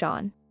to know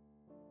John.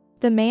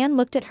 The man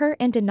looked at her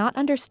and did not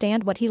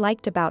understand what he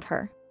liked about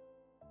her.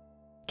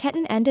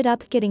 Kenton ended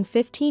up getting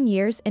 15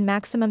 years in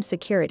maximum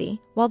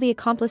security, while the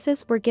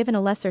accomplices were given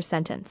a lesser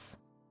sentence.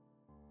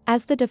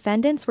 As the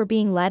defendants were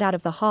being led out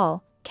of the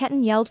hall,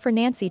 Kenton yelled for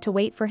Nancy to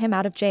wait for him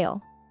out of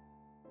jail.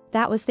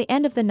 That was the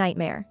end of the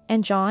nightmare,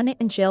 and John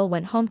and Jill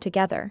went home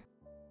together.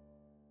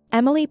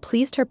 Emily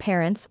pleased her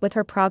parents with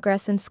her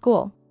progress in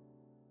school.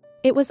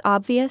 It was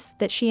obvious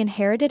that she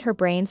inherited her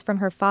brains from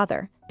her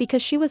father,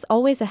 because she was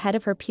always ahead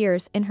of her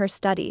peers in her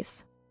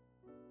studies.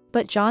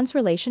 But John's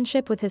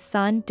relationship with his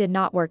son did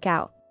not work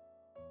out.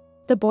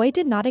 The boy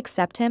did not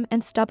accept him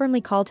and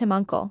stubbornly called him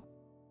uncle.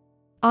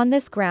 On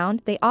this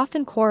ground, they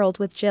often quarreled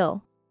with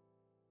Jill.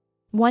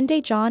 One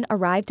day John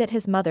arrived at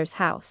his mother's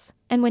house,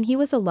 and when he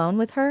was alone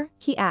with her,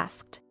 he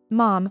asked,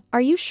 "Mom,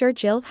 are you sure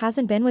Jill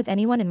hasn't been with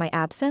anyone in my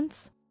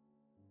absence?"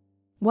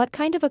 "What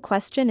kind of a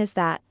question is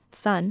that,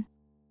 son?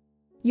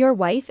 Your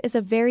wife is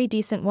a very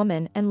decent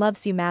woman and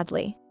loves you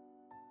madly.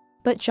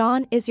 But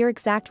John is your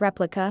exact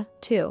replica,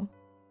 too."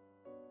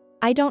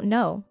 "I don't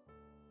know.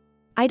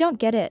 I don't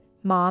get it,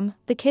 Mom,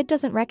 the kid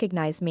doesn't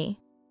recognize me."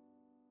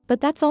 "But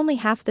that's only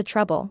half the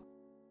trouble.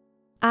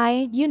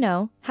 I,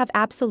 have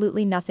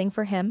absolutely nothing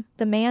for him,"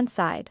 the man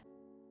sighed.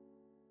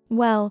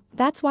 "Well,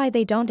 that's why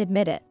they don't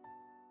admit it.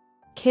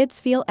 Kids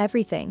feel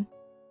everything.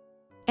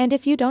 And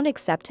if you don't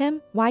accept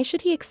him, why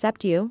should he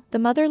accept you?" The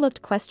mother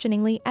looked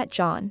questioningly at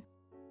John.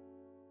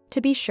 To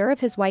be sure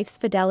of his wife's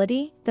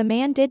fidelity, the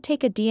man did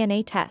take a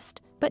DNA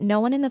test, but no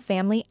one in the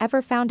family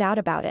ever found out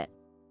about it.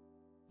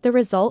 The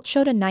result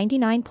showed a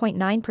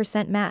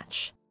 99.9%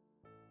 match.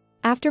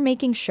 After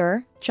making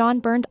sure, John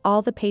burned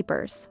all the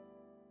papers.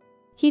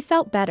 He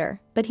felt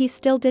better, but he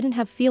still didn't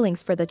have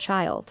feelings for the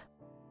child.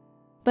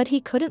 But he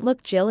couldn't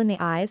look Jill in the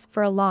eyes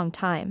for a long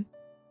time.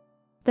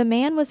 The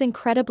man was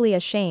incredibly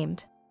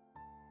ashamed.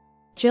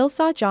 Jill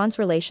saw John's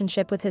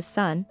relationship with his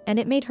son, and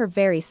it made her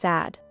very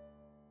sad.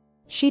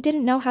 She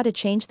didn't know how to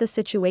change the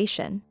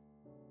situation.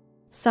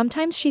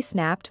 Sometimes she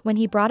snapped when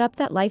he brought up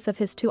that life of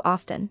his too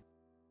often.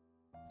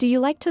 "Do you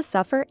like to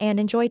suffer and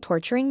enjoy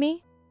torturing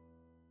me?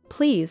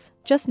 Please,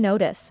 just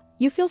notice,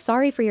 you feel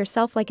sorry for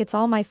yourself like it's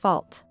all my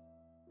fault.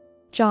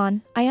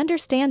 John, I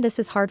understand this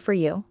is hard for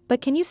you,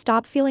 but can you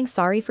stop feeling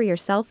sorry for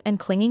yourself and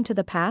clinging to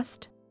the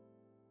past?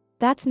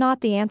 That's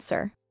not the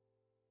answer.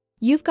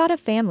 You've got a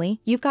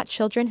family, you've got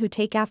children who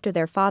take after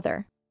their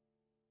father.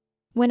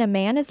 When a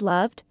man is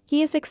loved,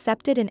 he is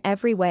accepted in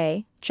every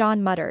way,"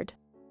 John muttered.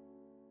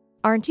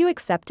 "Aren't you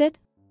accepted?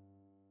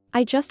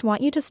 I just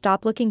want you to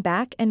stop looking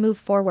back and move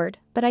forward,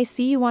 but I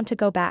see you want to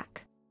go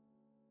back.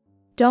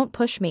 Don't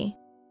push me.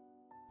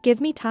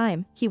 Give me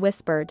time," he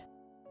whispered.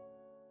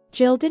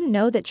 Jill didn't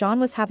know that John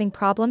was having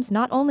problems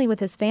not only with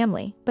his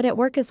family, but at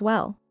work as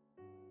well.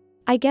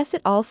 I guess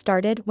it all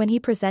started when he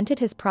presented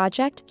his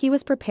project. He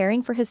was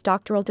preparing for his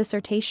doctoral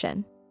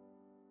dissertation.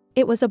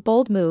 It was a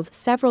bold move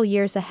several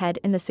years ahead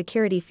in the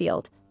security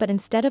field, but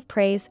instead of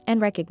praise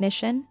and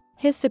recognition,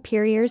 his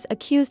superiors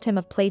accused him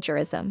of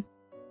plagiarism.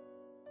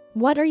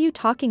 "What are you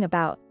talking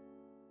about?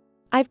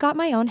 I've got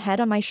my own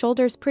head on my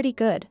shoulders pretty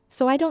good,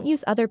 so I don't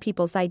use other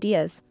people's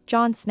ideas,"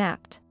 John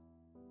snapped.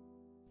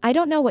 "I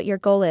don't know what your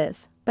goal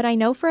is, but I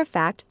know for a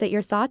fact that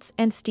your thoughts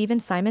and Stephen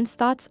Simon's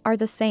thoughts are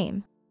the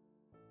same.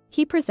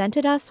 He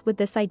presented us with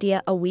this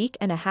idea a week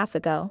and a half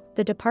ago,"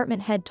 the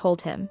department head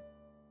told him.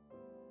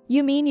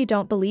 "You mean you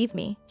don't believe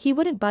me?" He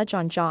wouldn't budge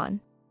on John.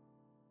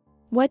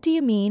 "What do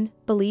you mean,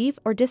 believe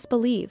or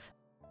disbelieve?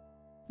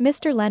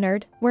 Mr.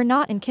 Leonard, we're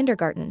not in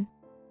kindergarten."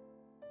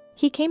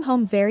 He came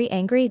home very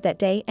angry that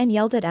day and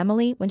yelled at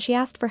Emily when she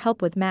asked for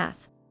help with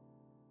math.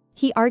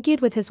 He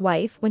argued with his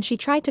wife when she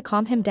tried to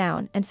calm him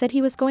down and said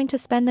he was going to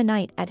spend the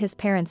night at his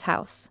parents'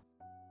 house.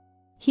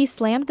 He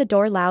slammed the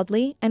door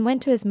loudly and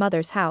went to his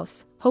mother's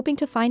house, hoping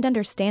to find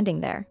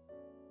understanding there.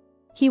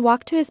 He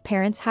walked to his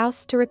parents'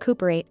 house to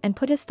recuperate and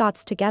put his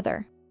thoughts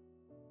together.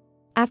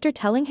 After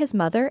telling his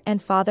mother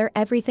and father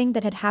everything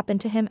that had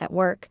happened to him at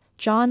work,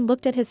 John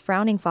looked at his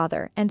frowning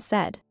father and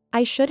said,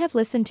 "I should have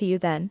listened to you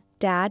then,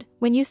 Dad,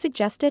 when you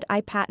suggested I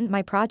patent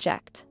my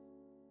project.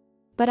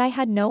 But I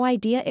had no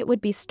idea it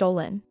would be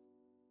stolen.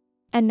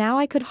 And now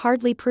I could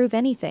hardly prove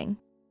anything.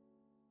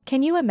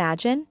 Can you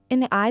imagine, in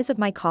the eyes of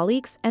my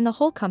colleagues and the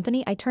whole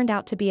company, I turned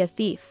out to be a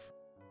thief?"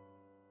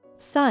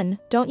 "Son,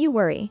 don't you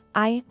worry,"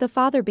 the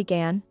father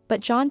began,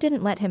 but John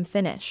didn't let him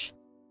finish.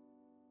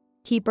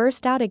 He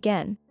burst out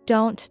again,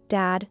 "Don't,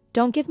 Dad,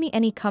 don't give me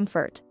any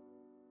comfort.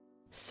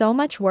 So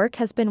much work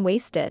has been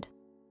wasted.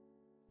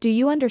 Do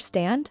you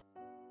understand?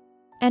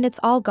 And it's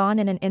all gone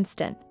in an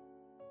instant."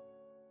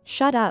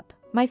 "Shut up,"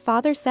 my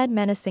father said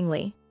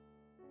menacingly.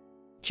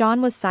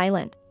 John was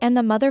silent, and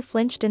the mother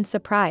flinched in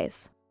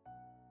surprise.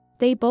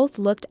 They both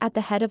looked at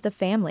the head of the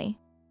family.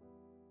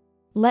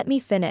 "Let me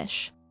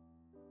finish.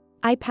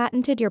 I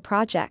patented your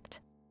project.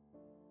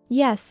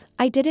 Yes,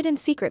 I did it in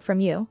secret from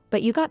you,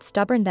 but you got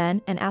stubborn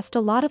then and asked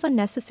a lot of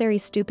unnecessary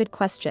stupid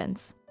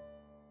questions.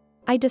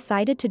 I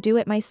decided to do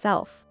it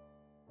myself.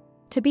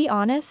 To be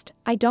honest,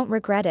 I don't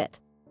regret it."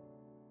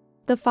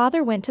 The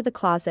father went to the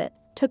closet,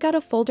 took out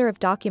a folder of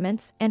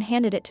documents and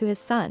handed it to his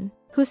son,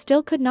 who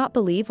still could not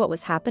believe what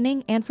was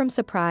happening and from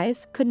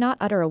surprise could not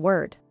utter a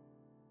word.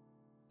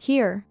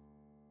 Here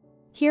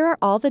are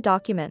all the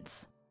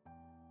documents.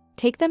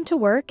 Take them to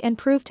work and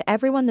prove to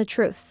everyone the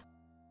truth.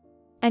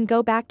 And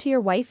go back to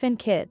your wife and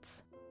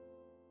kids.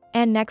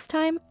 And next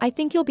time, I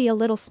think you'll be a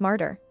little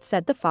smarter,"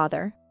 said the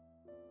father.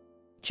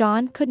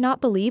 John could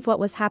not believe what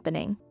was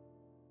happening.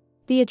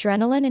 The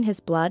adrenaline in his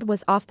blood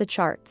was off the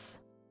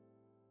charts.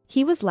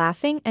 He was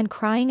laughing and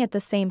crying at the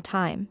same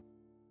time.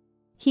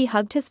 He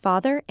hugged his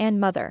father and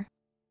mother.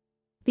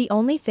 The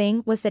only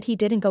thing was that he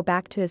didn't go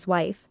back to his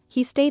wife,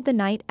 he stayed the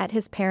night at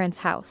his parents'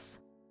 house.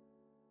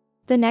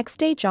 The next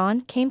day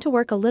John came to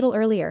work a little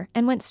earlier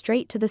and went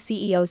straight to the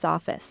CEO's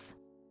office.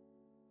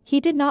 He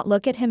did not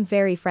look at him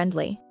very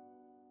friendly.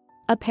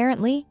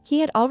 Apparently, he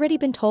had already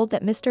been told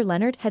that Mr.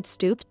 Leonard had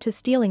stooped to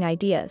stealing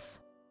ideas.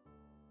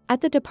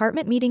 At the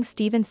department meeting,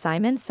 Stephen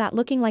Simons sat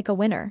looking like a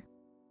winner.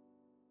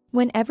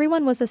 When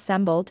everyone was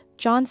assembled,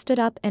 John stood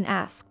up and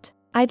asked,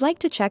 "I'd like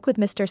to check with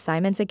Mr.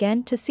 Simons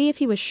again to see if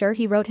he was sure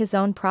he wrote his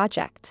own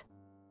project."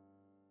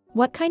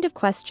 "What kind of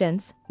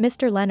questions,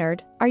 Mr.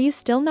 Leonard, are you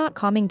still not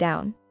calming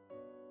down?"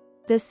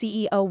 the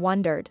CEO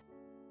wondered.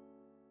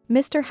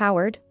 "Mr.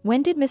 Howard,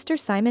 when did Mr.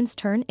 Simons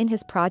turn in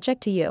his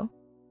project to you?"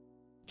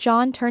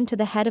 John turned to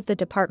the head of the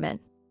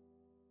department.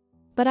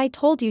 "But I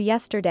told you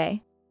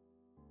yesterday.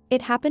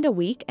 It happened a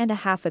week and a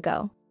half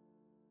ago."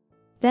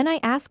 "Then I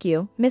ask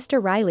you,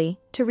 Mr. Riley,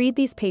 to read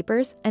these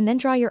papers and then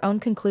draw your own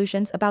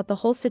conclusions about the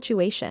whole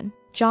situation."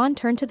 John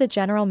turned to the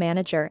general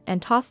manager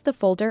and tossed the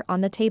folder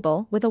on the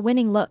table with a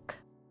winning look.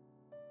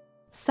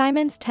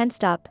 Simons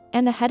tensed up,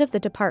 and the head of the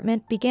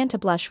department began to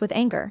blush with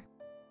anger.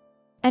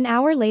 An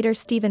hour later,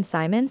 Stephen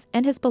Simons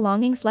and his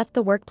belongings left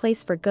the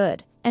workplace for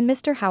good, and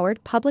Mr.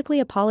 Howard publicly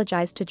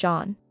apologized to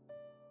John.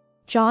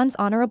 John's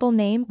honorable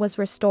name was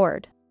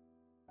restored.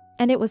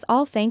 And it was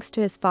all thanks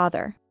to his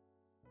father.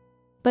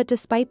 But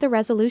despite the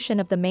resolution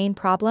of the main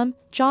problem,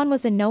 John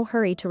was in no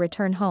hurry to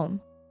return home.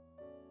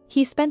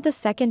 He spent the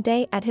second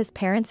day at his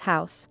parents'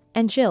 house,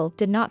 and Jill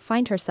did not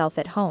find herself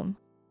at home.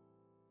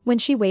 When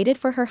she waited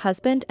for her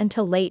husband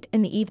until late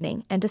in the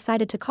evening and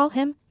decided to call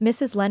him,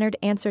 Mrs. Leonard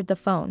answered the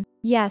phone.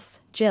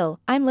 "Yes,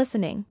 Jill, I'm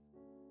listening.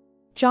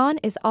 John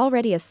is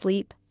already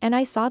asleep, and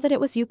I saw that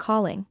it was you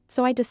calling,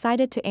 so I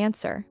decided to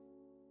answer.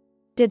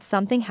 Did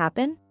something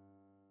happen?"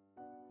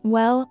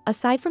 "Well,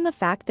 aside from the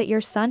fact that your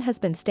son has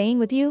been staying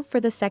with you for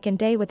the second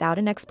day without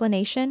an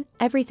explanation,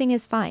 everything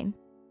is fine.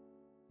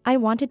 I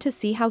wanted to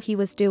see how he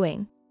was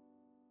doing."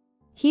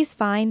 "He's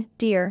fine,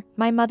 dear,"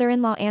 my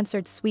mother-in-law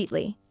answered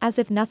sweetly, as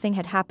if nothing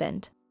had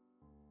happened.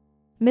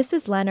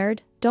 "Mrs.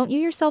 Leonard, don't you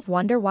yourself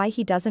wonder why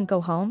he doesn't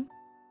go home?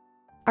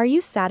 Are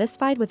you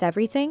satisfied with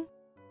everything?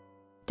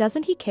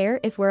 Doesn't he care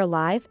if we're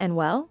alive and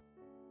well?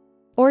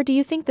 Or do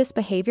you think this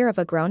behavior of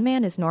a grown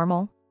man is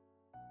normal?"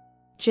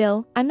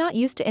 "Jill, I'm not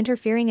used to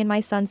interfering in my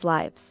son's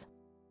lives."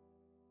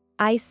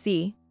 "I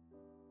see.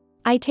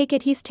 I take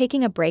it he's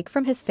taking a break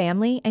from his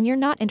family and you're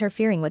not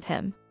interfering with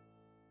him."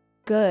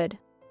 "Good.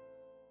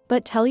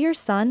 But tell your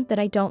son that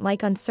I don't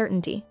like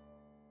uncertainty.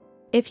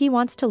 If he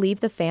wants to leave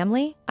the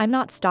family, I'm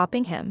not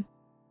stopping him.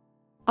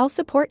 I'll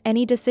support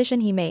any decision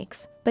he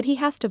makes, but he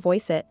has to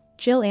voice it,"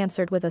 Jill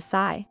answered with a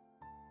sigh.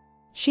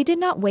 She did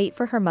not wait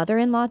for her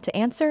mother-in-law to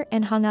answer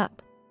and hung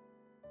up.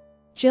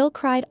 Jill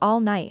cried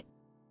all night.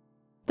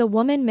 The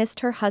woman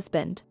missed her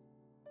husband.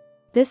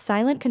 This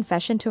silent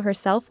confession to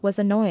herself was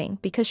annoying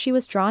because she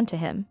was drawn to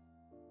him.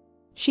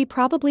 She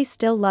probably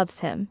still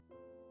loves him.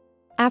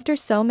 After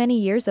so many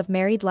years of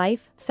married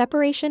life,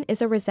 separation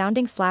is a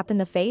resounding slap in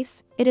the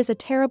face, it is a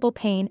terrible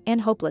pain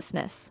and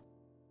hopelessness.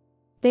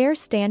 They are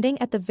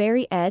standing at the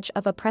very edge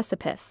of a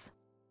precipice.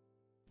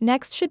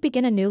 Next should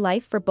begin a new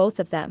life for both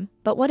of them,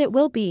 but what it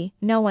will be,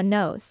 no one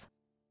knows.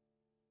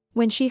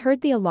 When she heard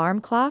the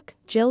alarm clock,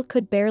 Jill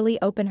could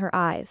barely open her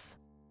eyes.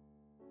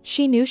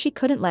 She knew she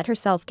couldn't let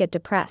herself get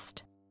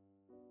depressed.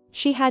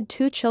 She had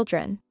 2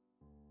 children.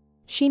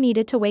 She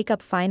needed to wake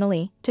up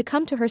finally, to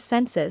come to her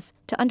senses,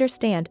 to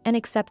understand and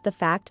accept the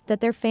fact that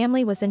their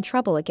family was in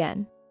trouble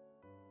again.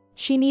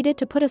 She needed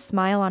to put a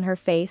smile on her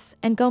face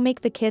and go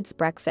make the kids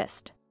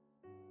breakfast.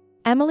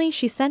 Emily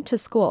she sent to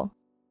school.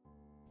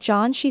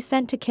 John she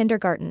sent to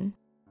kindergarten.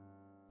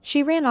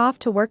 She ran off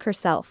to work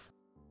herself.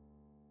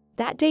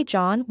 That day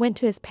John went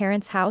to his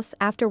parents' house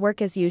after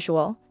work as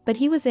usual, but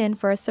he was in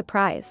for a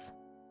surprise.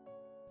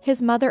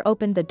 His mother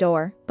opened the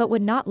door, but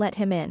would not let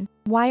him in.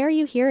 "Why are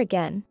you here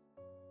again?"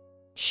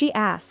 she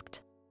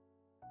asked.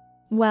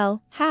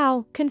 "Well,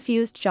 how?"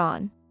 confused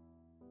John.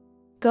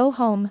 "Go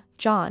home,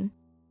 John.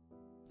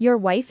 Your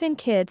wife and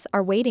kids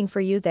are waiting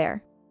for you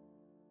there.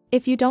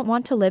 If you don't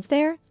want to live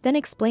there, then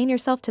explain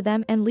yourself to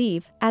them and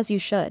leave, as you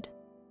should.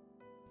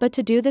 But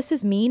to do this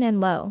is mean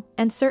and low,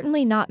 and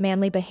certainly not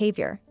manly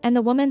behavior," and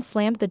the woman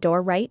slammed the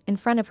door right in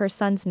front of her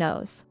son's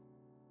nose.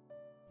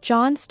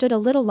 John stood a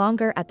little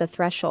longer at the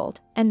threshold,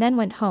 and then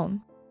went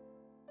home.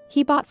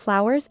 He bought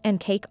flowers and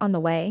cake on the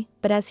way,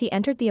 but as he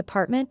entered the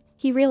apartment,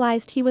 he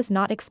realized he was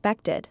not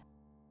expected.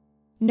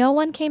 No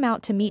one came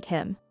out to meet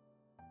him.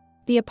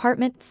 The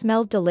apartment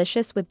smelled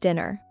delicious with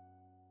dinner.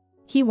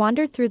 He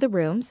wandered through the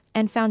rooms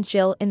and found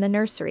Jill in the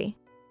nursery.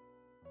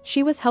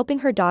 She was helping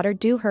her daughter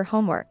do her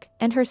homework,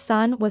 and her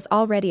son was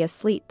already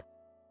asleep.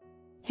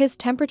 His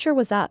temperature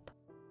was up.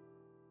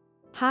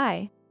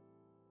 "Hi.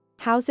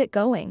 How's it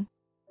going?"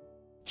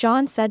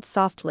 John said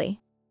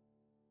softly.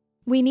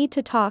 "We need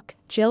to talk,"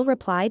 Jill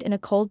replied in a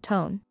cold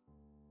tone.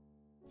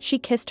 She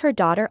kissed her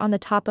daughter on the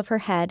top of her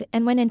head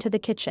and went into the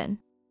kitchen.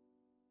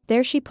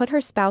 There she put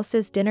her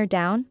spouse's dinner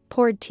down,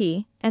 poured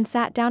tea, and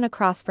sat down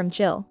across from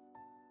Jill.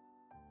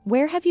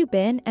 "Where have you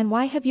been and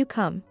why have you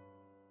come?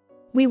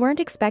 We weren't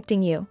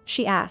expecting you,"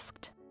 she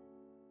asked.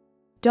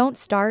 "Don't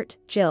start,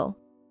 Jill."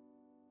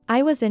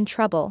 "I was in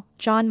trouble,"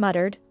 John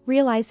muttered,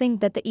 realizing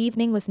that the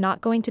evening was not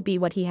going to be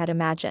what he had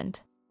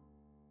imagined.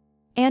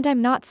 "And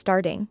I'm not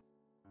starting.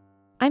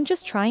 I'm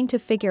just trying to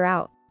figure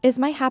out, is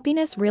my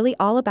happiness really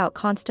all about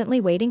constantly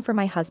waiting for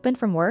my husband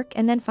from work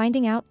and then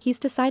finding out he's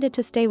decided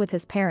to stay with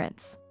his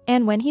parents,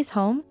 and when he's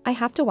home, I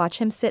have to watch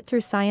him sit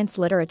through science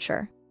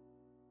literature?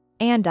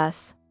 And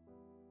us.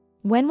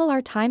 When will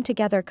our time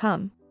together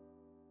come?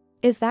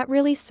 Is that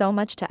really so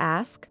much to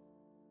ask?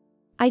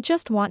 I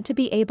just want to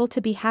be able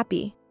to be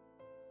happy.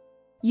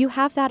 You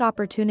have that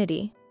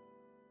opportunity."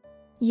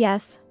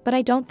 "Yes, but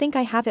I don't think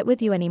I have it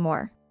with you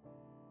anymore.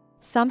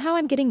 Somehow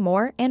I'm getting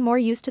more and more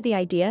used to the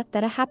idea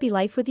that a happy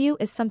life with you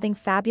is something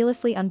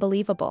fabulously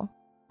unbelievable."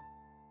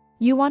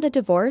 "You want a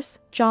divorce?"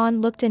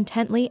 John looked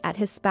intently at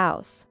his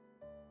spouse.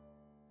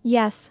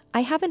 "Yes,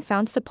 I haven't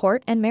found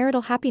support and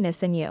marital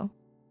happiness in you."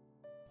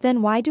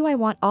 "Then why do I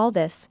want all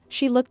this?"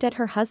 She looked at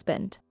her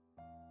husband.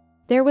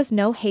 There was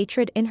no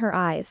hatred in her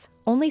eyes,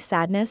 only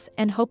sadness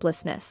and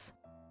hopelessness.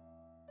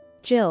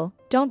 "Jill,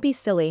 don't be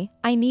silly,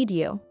 I need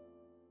you.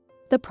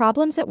 The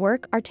problems at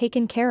work are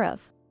taken care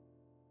of.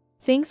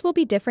 Things will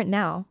be different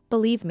now,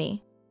 believe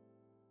me.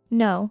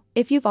 No,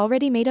 if you've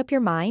already made up your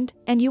mind,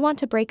 and you want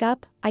to break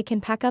up, I can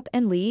pack up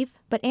and leave,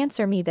 but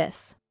answer me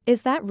this.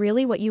 Is that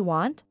really what you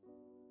want?"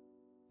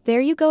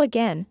 "There you go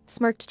again,"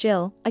 smirked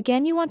Jill,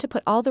 "again you want to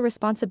put all the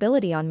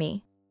responsibility on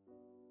me.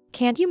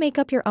 Can't you make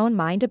up your own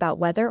mind about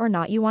whether or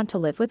not you want to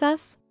live with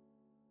us?"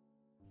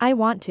 "I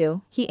want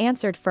to," he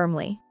answered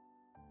firmly.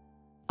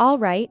 "All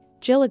right,"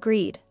 Jill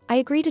agreed, "I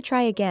agree to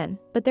try again,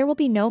 but there will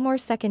be no more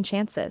second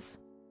chances."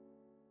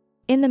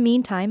 In the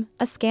meantime,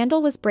 a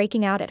scandal was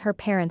breaking out at her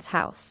parents'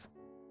 house.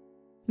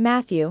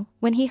 Matthew,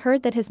 when he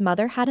heard that his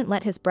mother hadn't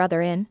let his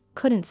brother in,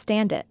 couldn't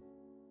stand it.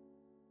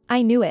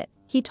 "I knew it,"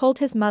 he told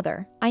his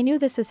mother, "I knew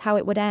this is how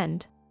it would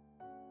end.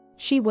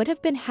 She would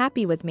have been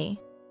happy with me.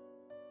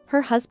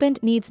 Her husband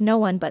needs no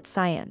one but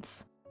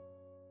science.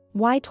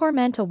 Why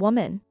torment a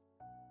woman?"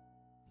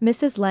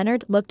 Mrs.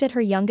 Leonard looked at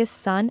her youngest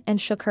son and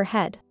shook her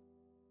head.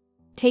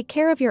 "Take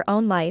care of your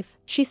own life,"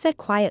 she said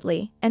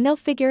quietly, "and they'll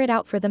figure it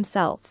out for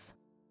themselves."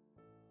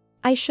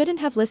 "I shouldn't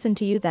have listened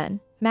to you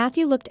then,"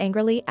 Matthew looked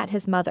angrily at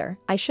his mother.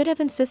 "I should have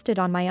insisted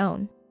on my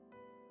own.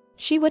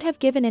 She would have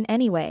given in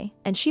anyway,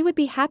 and she would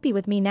be happy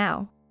with me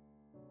now."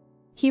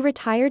 He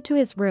retired to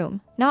his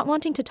room, not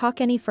wanting to talk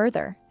any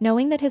further,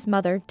 knowing that his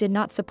mother did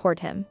not support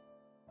him.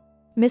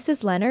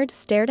 Mrs. Leonard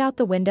stared out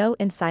the window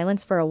in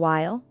silence for a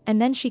while,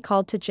 and then she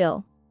called to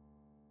Jill.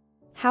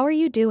 "How are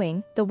you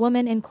doing?" the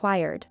woman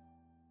inquired.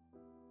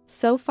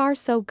 "So far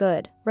so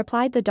good,"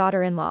 replied the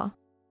daughter-in-law.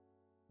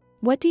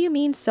 "What do you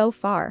mean so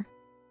far?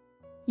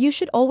 You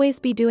should always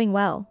be doing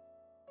well.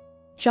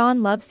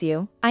 John loves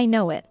you, I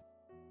know it."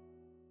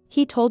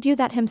 "He told you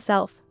that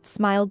himself,"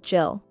 smiled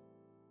Jill.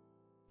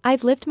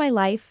 "I've lived my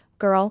life,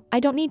 girl, I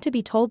don't need to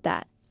be told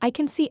that, I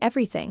can see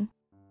everything."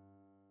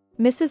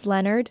 "Mrs.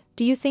 Leonard,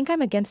 do you think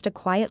I'm against a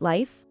quiet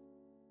life?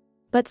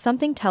 But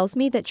something tells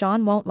me that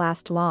John won't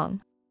last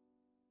long.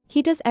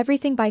 He does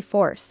everything by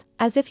force,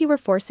 as if he were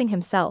forcing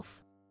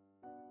himself.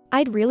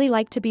 I'd really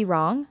like to be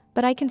wrong,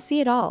 but I can see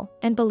it all,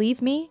 and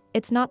believe me,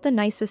 it's not the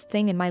nicest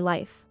thing in my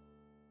life.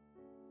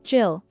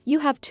 Jill, you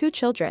have 2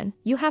 children,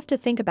 you have to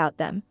think about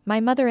them, my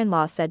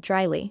mother-in-law said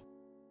dryly.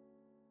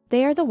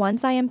 They are the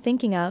ones I am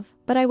thinking of,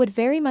 but I would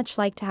very much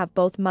like to have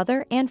both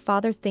mother and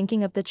father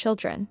thinking of the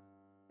children.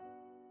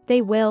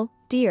 They will,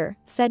 dear,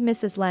 said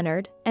Mrs.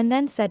 Leonard, and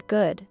then said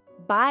good.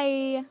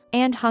 Bye.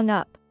 And hung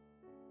up.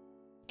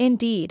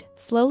 Indeed,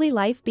 slowly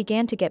life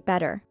began to get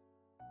better.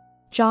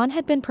 John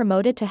had been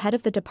promoted to head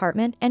of the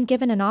department and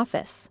given an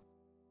office.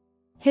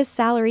 His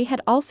salary had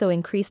also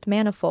increased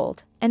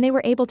manifold, and they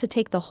were able to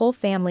take the whole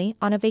family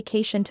on a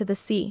vacation to the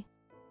sea.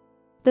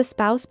 The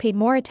spouse paid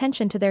more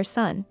attention to their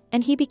son,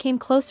 and he became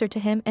closer to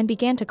him and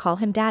began to call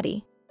him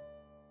daddy.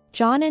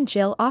 John and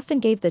Jill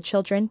often gave the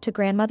children to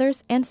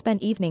grandmothers and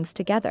spent evenings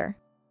together.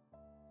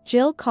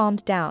 Jill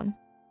calmed down.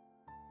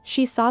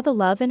 She saw the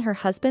love in her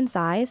husband's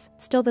eyes,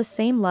 still the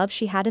same love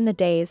she had in the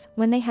days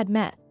when they had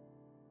met.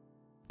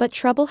 But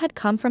trouble had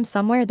come from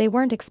somewhere they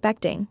weren't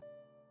expecting.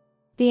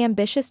 The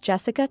ambitious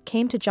Jessica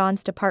came to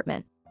John's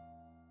department.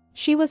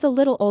 She was a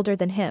little older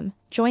than him,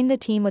 joined the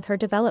team with her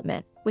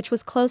development, which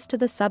was close to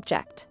the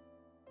subject.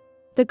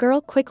 The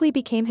girl quickly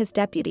became his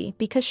deputy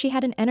because she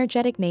had an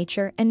energetic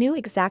nature and knew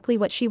exactly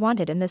what she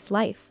wanted in this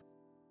life.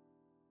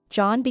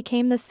 John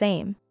became the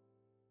same.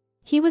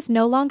 He was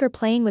no longer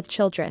playing with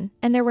children,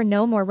 and there were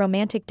no more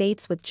romantic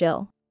dates with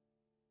Jill.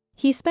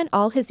 He spent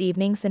all his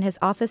evenings in his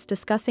office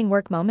discussing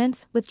work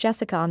moments with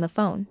Jessica on the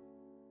phone.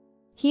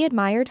 He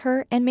admired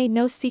her and made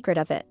no secret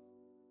of it.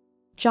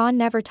 John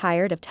never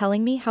tired of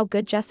telling me how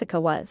good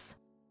Jessica was.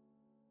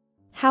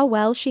 How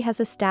well she has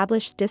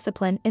established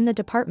discipline in the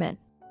department.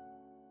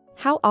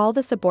 How all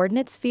the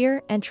subordinates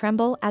fear and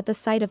tremble at the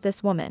sight of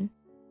this woman.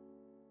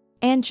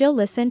 And Jill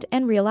listened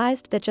and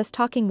realized that just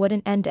talking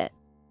wouldn't end it.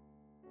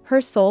 Her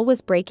soul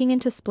was breaking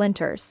into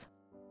splinters.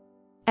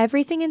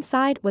 Everything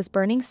inside was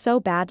burning so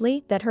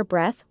badly that her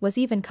breath was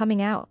even coming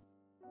out.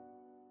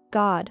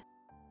 God.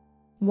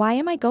 Why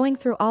am I going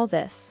through all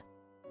this?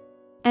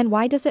 And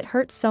why does it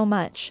hurt so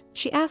much?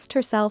 She asked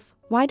herself,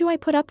 why do I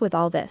put up with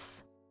all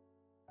this?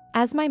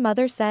 As my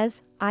mother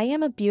says, I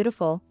am a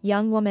beautiful,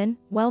 young woman,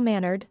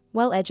 well-mannered,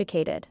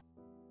 well-educated.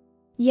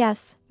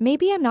 Yes,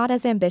 maybe I'm not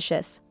as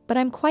ambitious, but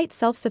I'm quite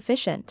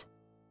self-sufficient.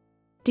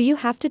 Do you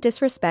have to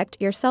disrespect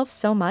yourself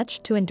so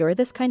much to endure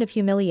this kind of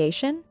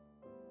humiliation?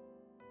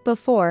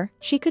 Before,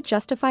 she could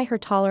justify her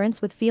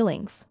tolerance with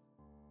feelings.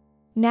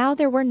 Now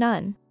there were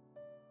none.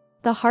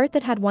 The heart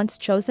that had once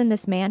chosen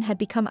this man had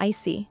become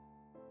icy.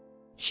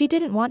 She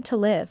didn't want to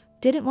live,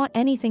 didn't want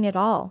anything at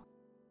all.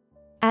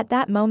 At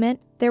that moment,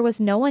 there was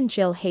no one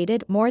Jill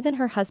hated more than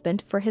her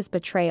husband for his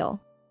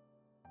betrayal.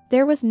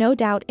 There was no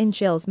doubt in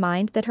Jill's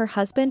mind that her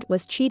husband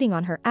was cheating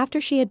on her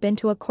after she had been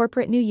to a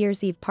corporate New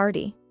Year's Eve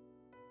party.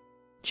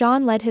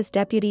 John led his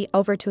deputy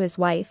over to his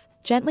wife,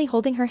 gently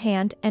holding her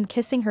hand and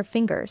kissing her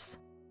fingers.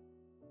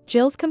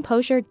 Jill's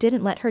composure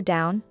didn't let her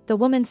down. The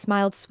woman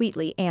smiled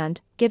sweetly and,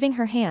 giving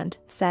her hand,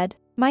 said,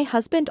 "My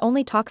husband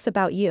only talks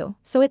about you,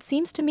 so it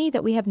seems to me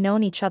that we have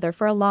known each other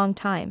for a long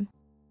time."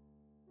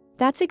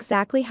 "That's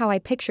exactly how I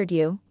pictured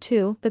you,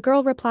 too," the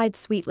girl replied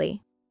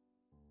sweetly.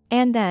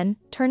 And then,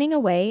 turning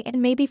away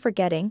and maybe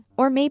forgetting,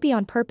 or maybe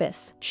on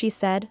purpose, she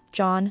said,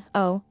 "John,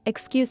 oh,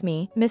 excuse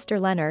me, Mr.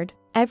 Leonard,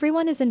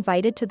 everyone is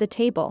invited to the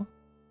table.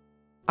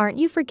 Aren't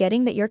you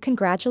forgetting that you're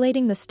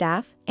congratulating the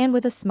staff?" And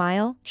with a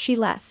smile, she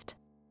left.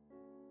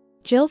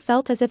 Jill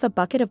felt as if a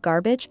bucket of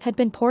garbage had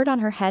been poured on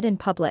her head in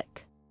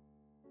public.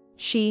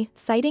 She,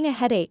 citing a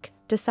headache,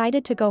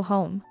 decided to go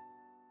home.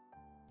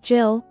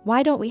 "Jill,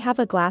 why don't we have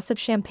a glass of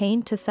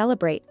champagne to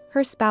celebrate?"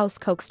 her spouse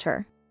coaxed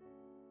her.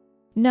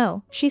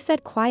 "No," she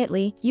said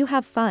quietly, "you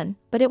have fun,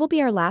 but it will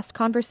be our last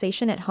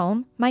conversation at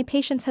home, my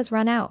patience has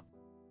run out."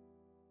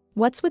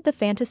 "What's with the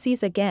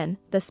fantasies again?"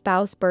 the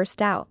spouse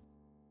burst out.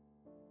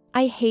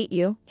 "I hate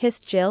you,"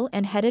 hissed Jill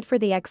and headed for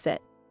the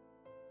exit.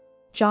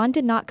 John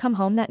did not come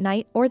home that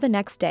night or the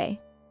next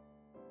day.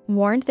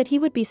 Warned that he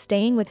would be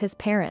staying with his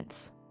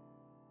parents.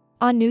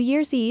 On New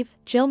Year's Eve,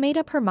 Jill made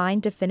up her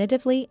mind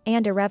definitively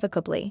and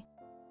irrevocably.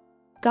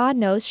 God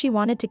knows she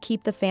wanted to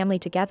keep the family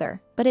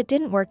together, but it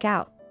didn't work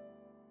out.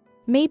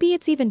 Maybe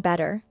it's even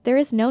better, there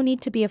is no need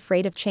to be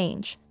afraid of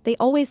change, they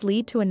always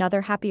lead to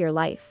another happier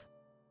life.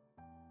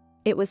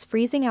 It was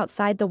freezing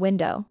outside the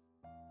window.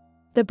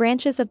 The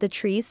branches of the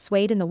trees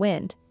swayed in the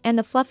wind, and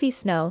the fluffy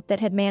snow that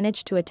had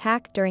managed to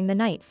attack during the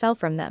night fell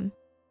from them.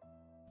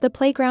 The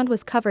playground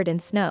was covered in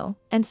snow,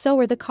 and so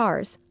were the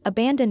cars,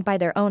 abandoned by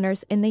their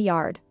owners in the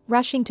yard,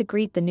 rushing to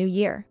greet the new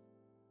year.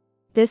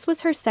 This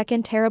was her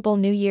second terrible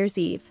New Year's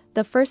Eve.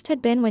 The first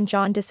had been when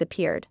John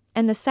disappeared,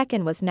 and the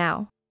second was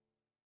now.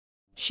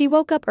 She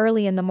woke up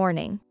early in the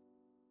morning.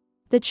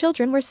 The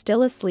children were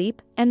still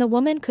asleep, and the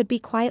woman could be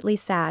quietly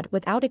sad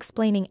without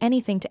explaining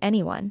anything to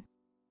anyone.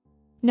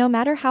 No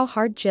matter how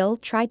hard Jill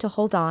tried to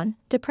hold on,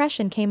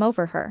 depression came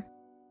over her.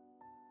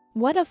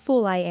 "What a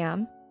fool I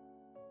am.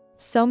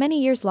 So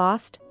many years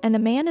lost, and the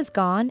man is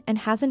gone and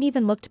hasn't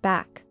even looked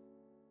back.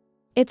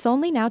 It's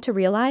only now to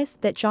realize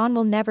that John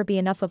will never be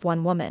enough of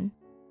one woman.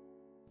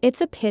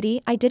 It's a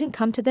pity I didn't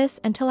come to this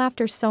until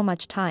after so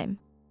much time.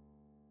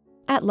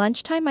 At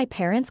lunchtime my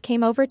parents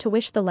came over to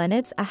wish the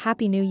Lennards a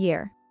happy new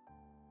year.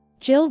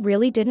 Jill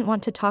really didn't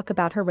want to talk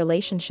about her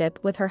relationship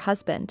with her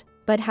husband,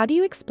 but how do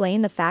you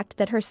explain the fact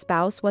that her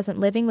spouse wasn't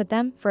living with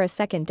them for a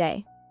second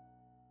day?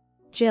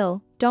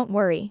 Jill, don't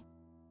worry.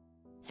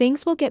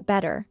 Things will get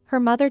better, her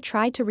mother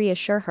tried to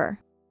reassure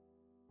her.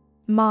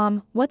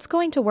 Mom, what's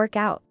going to work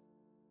out?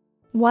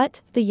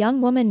 What? The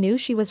young woman knew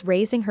she was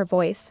raising her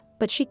voice,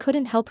 but she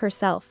couldn't help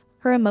herself,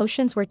 her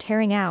emotions were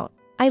tearing out.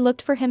 I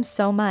looked for him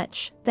so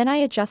much, then I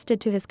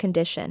adjusted to his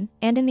condition,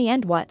 and in the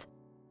end what?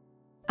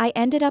 I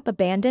ended up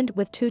abandoned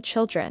with 2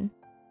 children.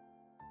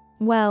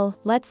 Well,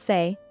 let's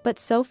say, but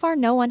so far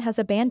no one has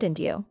abandoned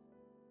you.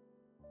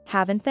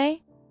 Haven't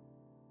they?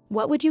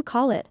 What would you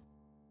call it?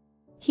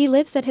 He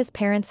lives at his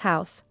parents'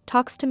 house,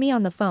 talks to me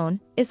on the phone,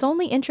 is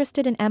only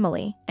interested in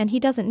Emily, and he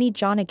doesn't need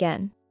John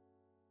again.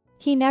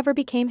 He never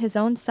became his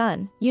own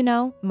son, you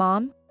know,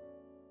 Mom?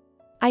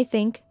 I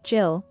think,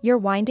 Jill, you're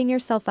winding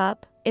yourself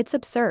up, it's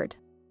absurd.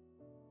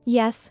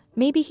 Yes,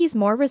 maybe he's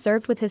more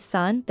reserved with his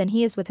son than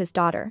he is with his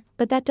daughter,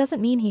 but that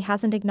doesn't mean he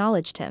hasn't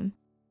acknowledged him.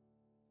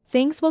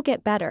 Things will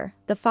get better,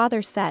 the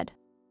father said.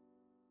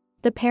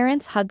 The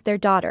parents hugged their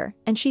daughter,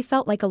 and she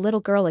felt like a little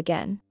girl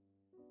again.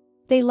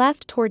 They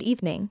left toward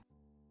evening.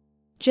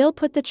 Jill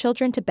put the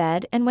children to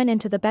bed and went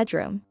into the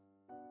bedroom.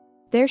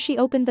 There she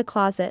opened the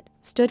closet,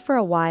 stood for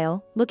a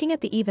while, looking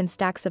at the even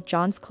stacks of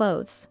John's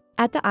clothes,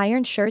 at the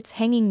ironed shirts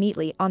hanging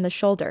neatly on the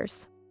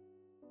shoulders.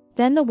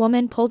 Then the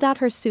woman pulled out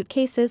her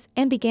suitcases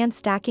and began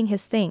stacking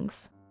his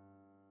things.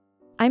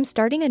 I'm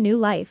starting a new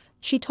life,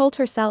 she told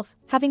herself,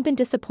 having been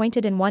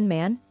disappointed in one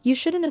man, you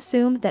shouldn't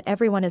assume that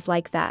everyone is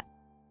like that.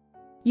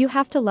 You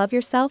have to love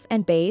yourself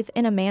and bathe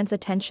in a man's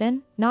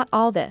attention, not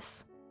all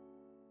this.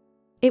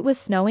 It was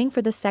snowing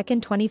for the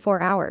second 24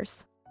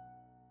 hours.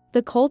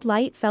 The cold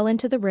light fell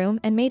into the room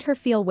and made her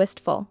feel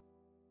wistful.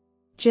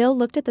 Jill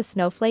looked at the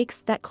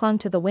snowflakes that clung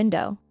to the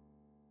window.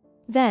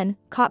 Then,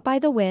 caught by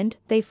the wind,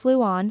 they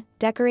flew on,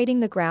 decorating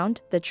the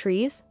ground, the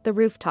trees, the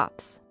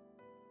rooftops.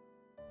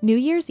 New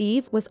Year's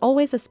Eve was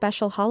always a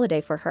special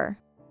holiday for her.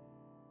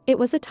 It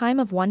was a time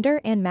of wonder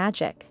and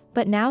magic,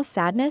 but now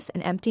sadness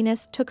and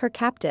emptiness took her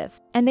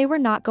captive, and they were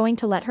not going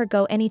to let her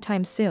go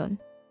anytime soon.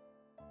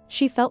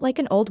 She felt like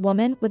an old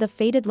woman with a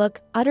faded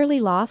look, utterly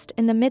lost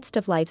in the midst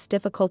of life's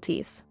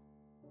difficulties.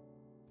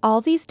 All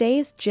these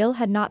days Jill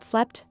had not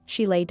slept,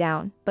 she lay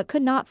down, but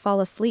could not fall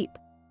asleep.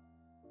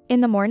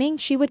 In the morning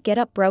she would get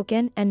up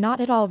broken and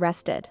not at all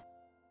rested.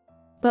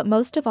 But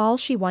most of all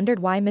she wondered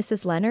why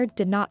Mrs. Lennard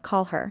did not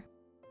call her.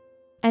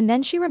 And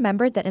then she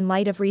remembered that in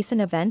light of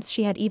recent events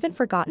she had even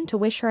forgotten to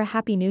wish her a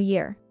happy new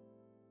year.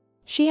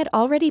 She had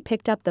already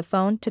picked up the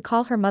phone to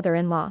call her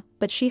mother-in-law,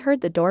 but she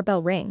heard the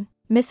doorbell ring,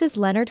 Mrs.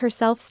 Lennard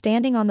herself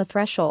standing on the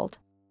threshold.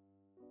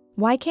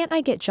 Why can't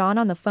I get John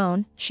on the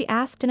phone, she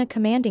asked in a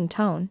commanding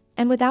tone,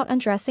 and without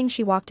undressing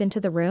she walked into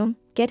the room,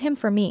 get him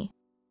for me.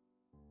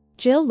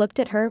 Jill looked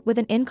at her with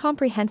an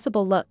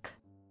incomprehensible look.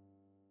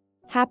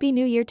 Happy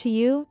New Year to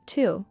you,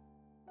 too.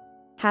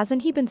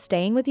 Hasn't he been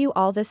staying with you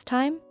all this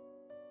time?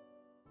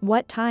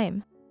 What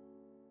time?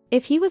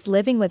 If he was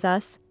living with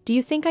us, do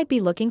you think I'd be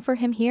looking for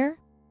him here?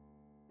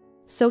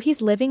 So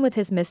he's living with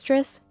his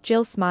mistress,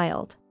 Jill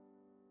smiled.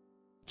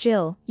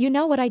 Jill, you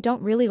know what I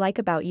don't really like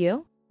about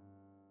you?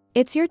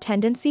 It's your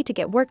tendency to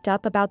get worked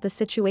up about the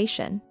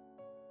situation.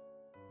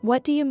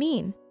 What do you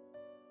mean?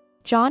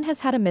 John has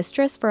had a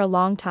mistress for a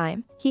long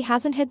time, he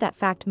hasn't hid that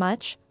fact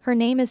much, her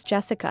name is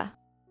Jessica.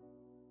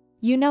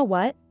 You know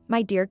what,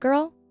 my dear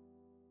girl?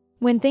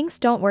 When things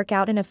don't work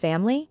out in a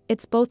family,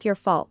 it's both your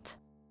fault.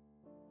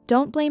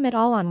 Don't blame it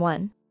all on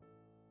one.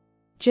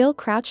 Jill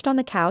crouched on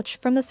the couch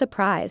from the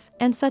surprise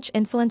and such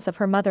insolence of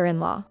her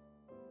mother-in-law.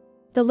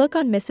 The look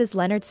on Mrs.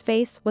 Lennard's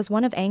face was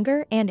one of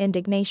anger and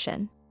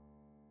indignation.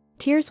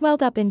 Tears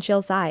welled up in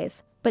Jill's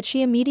eyes, but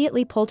she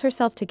immediately pulled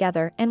herself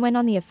together and went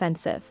on the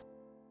offensive.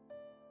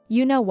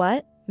 You know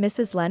what,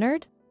 Mrs.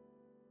 Lennard?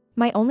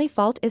 My only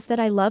fault is that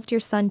I loved your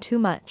son too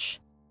much.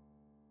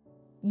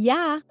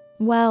 Yeah.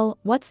 Well,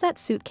 what's that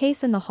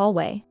suitcase in the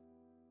hallway?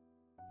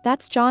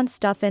 That's John's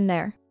stuff in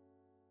there.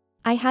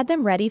 I had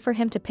them ready for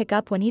him to pick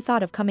up when he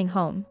thought of coming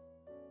home.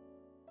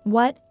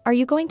 What, are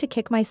you going to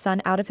kick my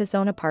son out of his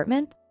own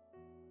apartment?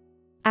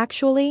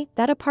 Actually,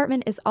 that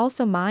apartment is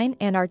also mine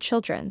and our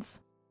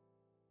children's.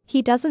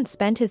 He doesn't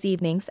spend his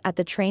evenings at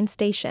the train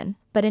station,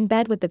 but in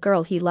bed with the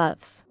girl he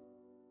loves.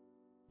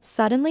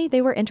 Suddenly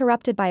they were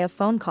interrupted by a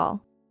phone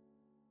call.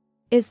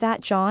 Is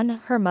that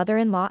John? Her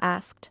mother-in-law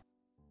asked.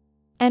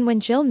 And when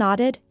Jill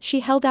nodded, she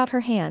held out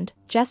her hand,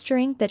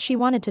 gesturing that she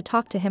wanted to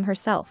talk to him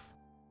herself.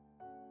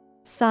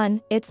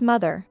 Son, it's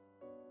Mother.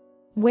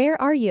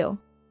 Where are you?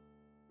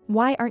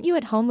 Why aren't you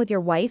at home with your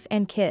wife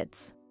and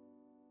kids?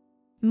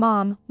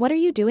 Mom, what are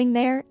you doing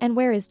there and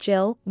where is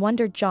Jill?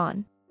 Wondered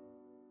John.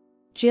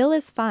 Jill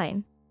is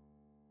fine.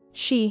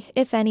 She,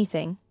 if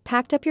anything,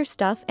 packed up your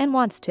stuff and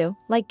wants to,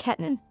 like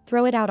Ketten,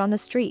 throw it out on the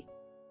street.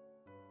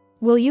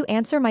 Will you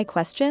answer my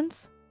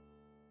questions?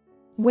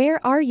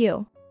 Where are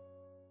you?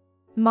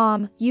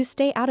 Mom, you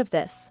stay out of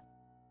this.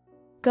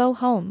 Go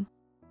home.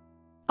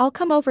 I'll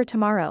come over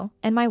tomorrow,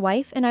 and my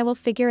wife and I will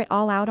figure it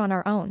all out on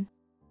our own.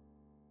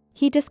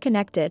 He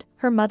disconnected.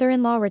 Her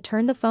mother-in-law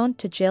returned the phone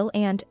to Jill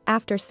and,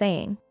 after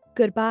saying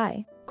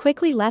goodbye,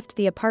 quickly left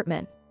the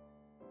apartment.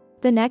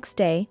 The next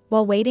day,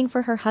 while waiting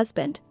for her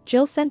husband,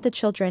 Jill sent the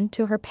children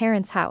to her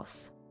parents'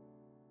 house.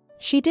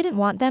 She didn't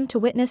want them to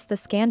witness the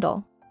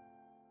scandal.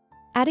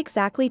 At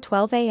exactly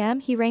 12 a.m.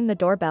 he rang the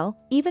doorbell,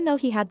 even though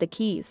he had the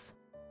keys.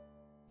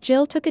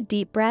 Jill took a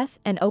deep breath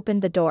and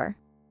opened the door.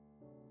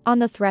 On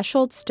the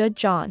threshold stood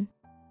John.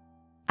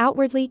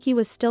 Outwardly he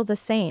was still the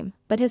same,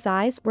 but his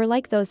eyes were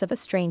like those of a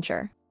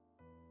stranger.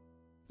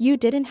 You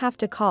didn't have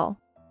to call.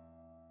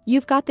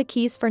 You've got the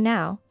keys for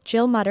now,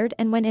 Jill muttered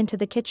and went into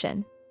the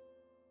kitchen.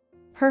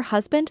 Her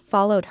husband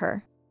followed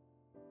her.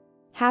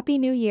 Happy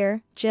New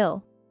Year,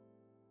 Jill.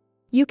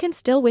 You can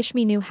still wish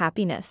me new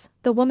happiness,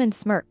 the woman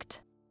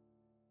smirked.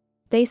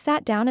 They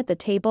sat down at the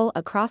table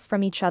across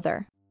from each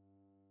other.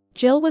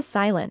 Jill was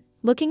silent,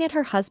 looking at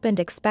her husband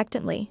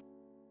expectantly.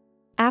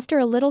 After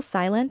a little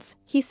silence,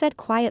 he said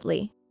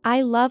quietly,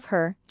 I love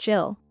her,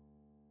 Jill.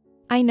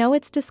 I know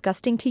it's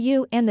disgusting to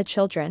you and the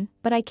children,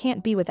 but I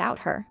can't be without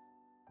her.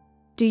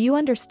 Do you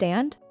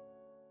understand?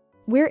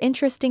 We're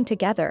interesting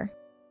together.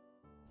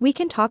 We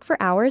can talk for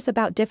hours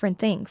about different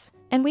things,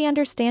 and we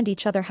understand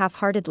each other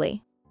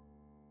half-heartedly.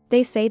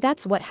 They say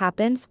that's what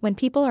happens when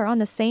people are on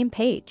the same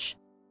page.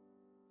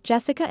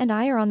 Jessica and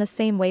I are on the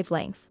same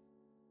wavelength.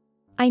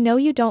 I know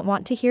you don't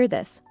want to hear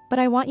this, but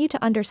I want you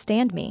to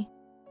understand me.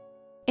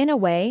 In a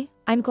way,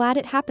 I'm glad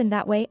it happened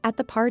that way at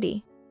the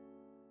party.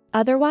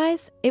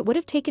 Otherwise, it would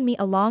have taken me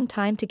a long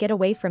time to get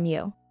away from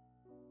you.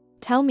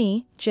 Tell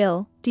me,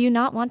 Jill, do you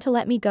not want to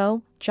let me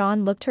go?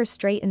 John looked her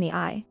straight in the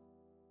eye.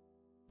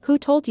 Who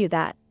told you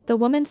that? The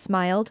woman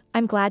smiled.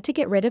 I'm glad to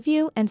get rid of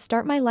you and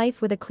start my life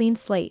with a clean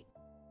slate.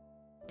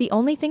 The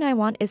only thing I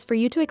want is for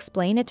you to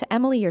explain it to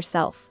Emily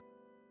yourself.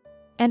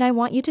 And I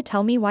want you to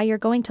tell me why you're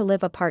going to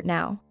live apart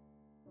now.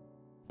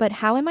 But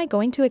how am I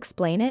going to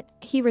explain it?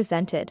 He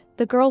resented.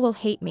 The girl will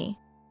hate me.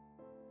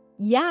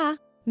 Yeah,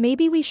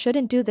 maybe we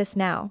shouldn't do this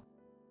now.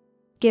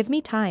 Give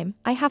me time,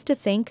 I have to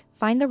think,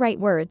 find the right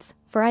words,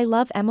 for I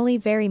love Emily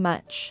very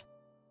much.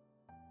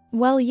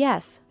 Well,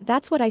 yes,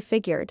 that's what I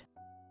figured.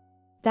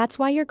 That's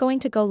why you're going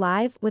to go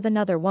live with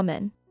another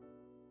woman.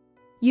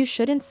 You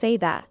shouldn't say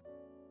that.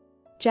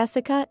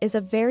 Jessica is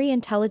a very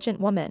intelligent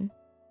woman.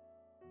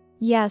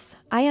 Yes,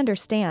 I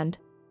understand.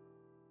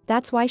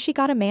 That's why she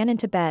got a man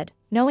into bed,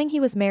 knowing he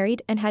was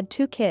married and had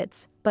 2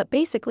 kids, but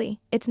basically,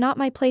 it's not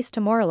my place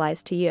to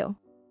moralize to you.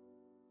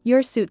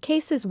 Your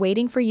suitcase is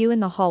waiting for you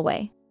in the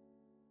hallway.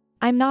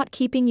 I'm not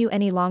keeping you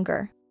any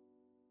longer.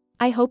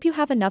 I hope you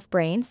have enough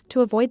brains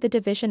to avoid the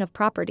division of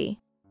property.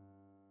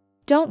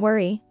 Don't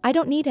worry, I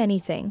don't need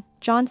anything,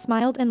 John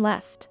smiled and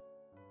left.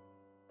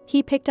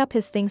 He picked up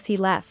his things he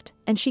left,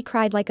 and she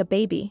cried like a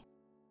baby.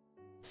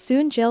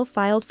 Soon Jill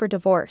filed for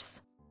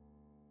divorce.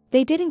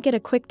 They didn't get a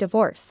quick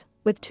divorce.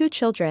 With 2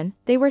 children,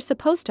 they were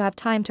supposed to have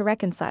time to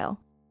reconcile.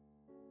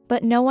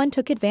 But no one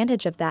took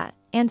advantage of that,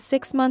 and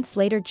 6 months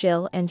later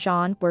Jill and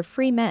John were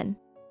free men.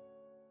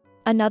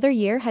 Another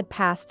year had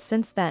passed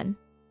since then.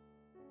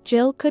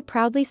 Jill could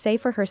proudly say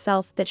for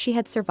herself that she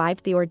had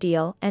survived the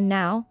ordeal, and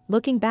now,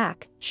 looking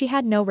back, she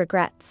had no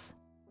regrets.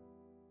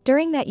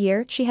 During that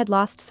year she had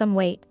lost some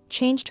weight,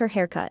 changed her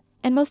haircut,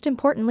 and most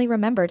importantly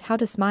remembered how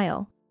to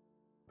smile.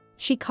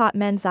 She caught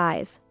men's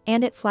eyes,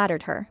 and it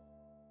flattered her.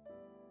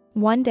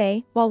 One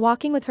day, while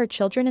walking with her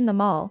children in the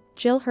mall,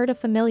 Jill heard a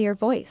familiar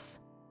voice.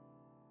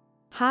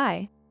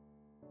 Hi.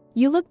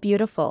 You look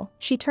beautiful.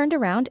 She turned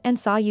around and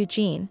saw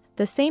Eugene,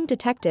 the same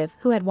detective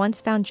who had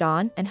once found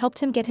John and helped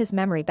him get his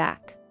memory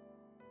back.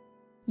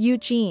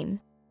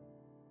 Eugene.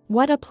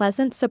 What a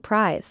pleasant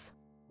surprise.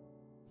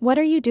 What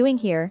are you doing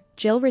here?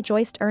 Jill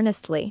rejoiced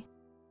earnestly.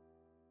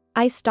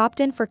 I stopped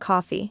in for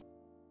coffee.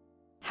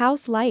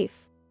 How's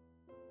life?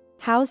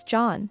 How's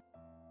John?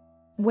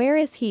 Where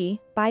is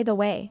he, by the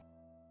way?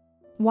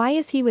 Why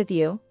is he with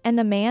you? And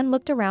the man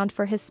looked around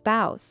for his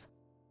spouse.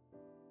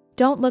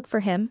 Don't look for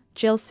him,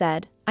 Jill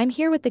said. I'm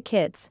here with the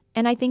kids,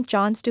 and I think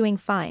John's doing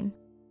fine.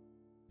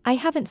 I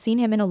haven't seen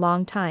him in a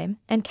long time,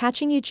 and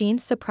catching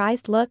Eugene's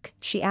surprised look,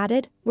 she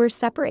added, we're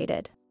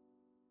separated.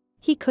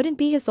 He couldn't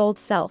be his old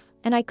self,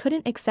 and I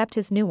couldn't accept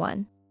his new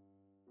one.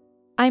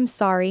 I'm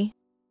sorry.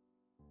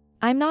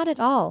 I'm not at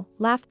all,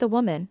 laughed the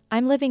woman,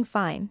 I'm living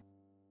fine.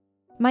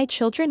 My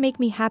children make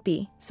me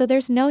happy, so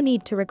there's no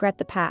need to regret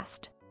the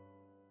past.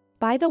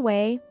 By the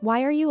way,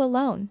 why are you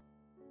alone?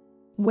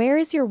 Where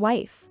is your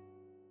wife?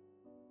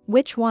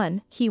 Which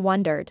one? He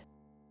wondered.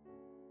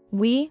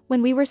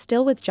 When we were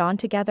still with John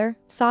together,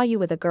 saw you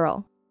with a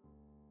girl.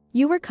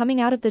 You were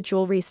coming out of the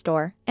jewelry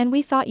store, and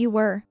we thought you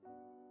were.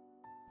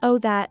 Oh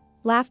that,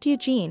 laughed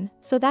Eugene,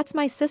 so that's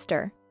my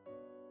sister.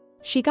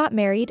 She got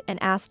married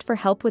and asked for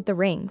help with the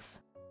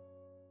rings.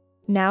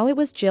 Now it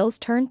was Jill's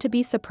turn to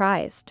be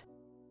surprised.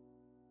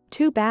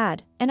 Too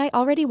bad, and I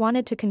already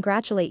wanted to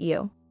congratulate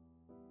you.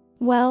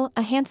 Well,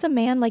 a handsome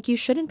man like you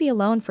shouldn't be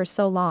alone for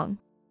so long.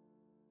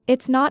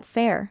 It's not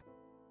fair.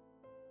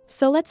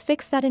 So let's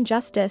fix that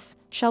injustice,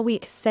 shall we?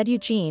 Said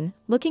Eugene,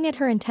 looking at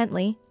her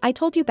intently. I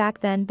told you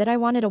back then that I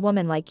wanted a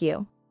woman like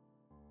you.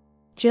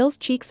 Jill's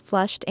cheeks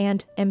flushed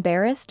and,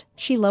 embarrassed,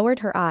 she lowered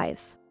her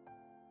eyes.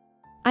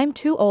 I'm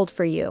too old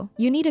for you,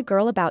 you need a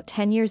girl about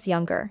 10 years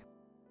younger.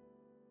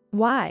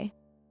 Why?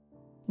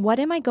 What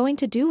am I going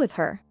to do with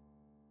her?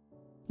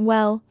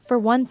 Well, for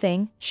one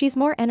thing, she's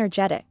more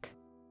energetic.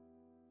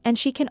 And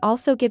she can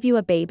also give you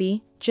a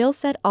baby. Jill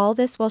said all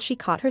this while she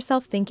caught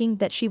herself thinking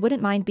that she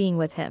wouldn't mind being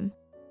with him.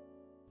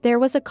 There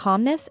was a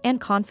calmness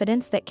and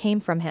confidence that came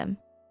from him.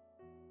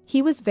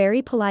 He was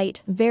very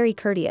polite, very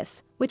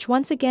courteous, which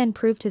once again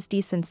proved his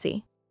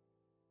decency.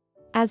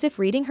 As if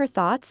reading her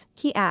thoughts,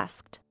 he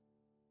asked,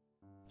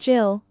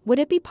 Jill, would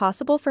it be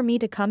possible for me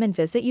to come and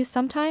visit you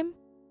sometime?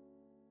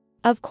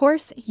 Of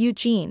course,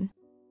 Eugene.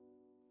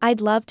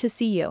 I'd love to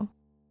see you.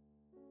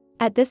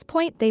 At this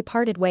point they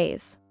parted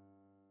ways.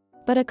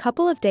 But a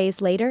couple of days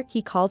later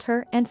he called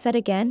her and said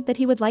again that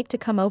he would like to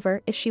come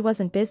over if she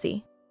wasn't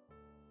busy.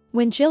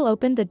 When Jill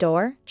opened the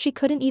door, she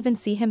couldn't even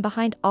see him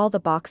behind all the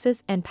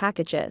boxes and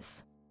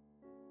packages.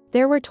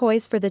 There were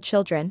toys for the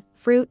children,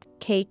 fruit,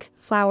 cake,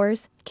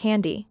 flowers,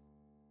 candy.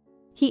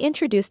 He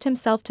introduced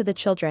himself to the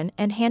children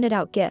and handed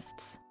out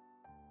gifts.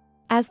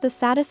 As the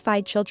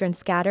satisfied children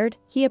scattered,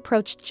 he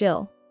approached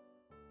Jill.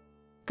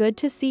 Good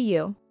to see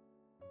you.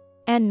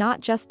 And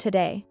not just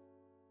today.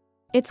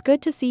 It's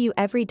good to see you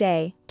every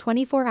day,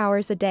 24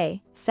 hours a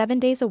day, 7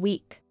 days a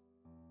week.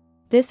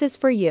 This is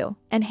for you,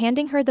 and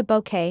handing her the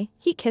bouquet,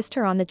 he kissed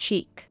her on the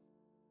cheek.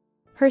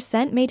 Her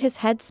scent made his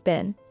head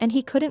spin, and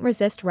he couldn't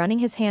resist running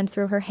his hand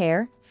through her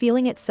hair,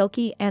 feeling it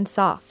silky and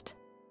soft.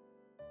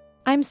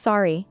 I'm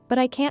sorry, but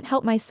I can't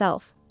help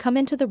myself. Come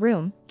into the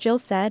room, Jill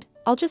said.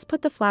 I'll just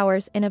put the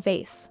flowers in a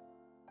vase.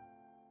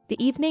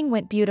 The evening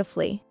went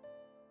beautifully.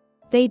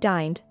 They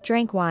dined,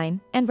 drank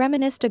wine, and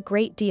reminisced a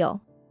great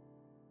deal.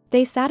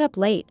 They sat up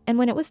late, and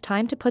when it was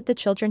time to put the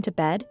children to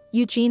bed,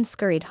 Eugene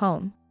scurried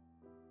home.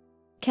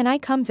 Can I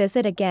come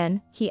visit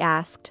again? He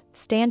asked,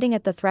 standing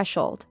at the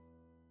threshold.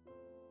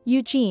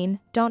 Eugene,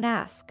 don't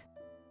ask.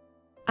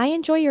 I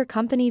enjoy your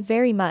company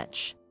very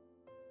much.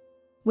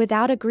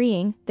 Without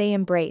agreeing, they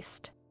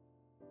embraced.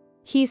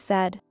 He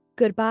said,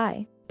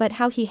 goodbye, but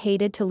how he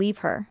hated to leave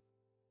her.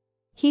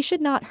 He should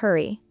not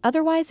hurry,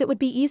 otherwise it would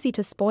be easy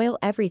to spoil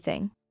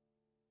everything.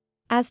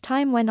 As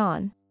time went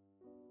on,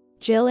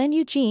 Jill and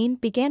Eugene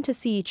began to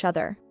see each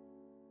other.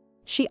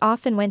 She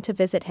often went to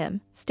visit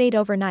him, stayed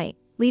overnight,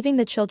 leaving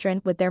the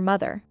children with their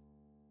mother.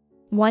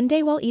 One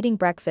day while eating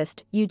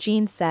breakfast,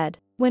 Eugene said,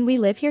 when we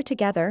live here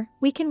together,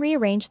 we can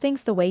rearrange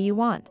things the way you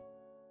want.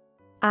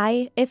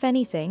 I, if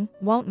anything,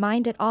 won't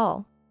mind at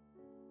all.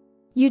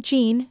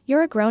 Eugene,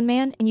 you're a grown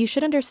man and you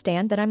should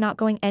understand that I'm not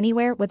going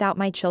anywhere without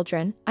my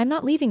children. I'm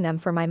not leaving them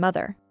for my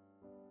mother.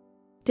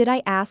 Did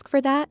I ask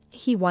for that?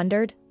 He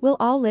wondered. We'll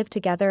all live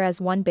together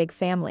as one big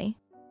family.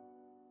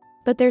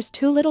 But there's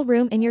too little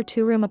room in your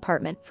 2-room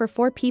apartment for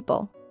 4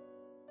 people.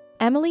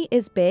 Emily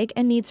is big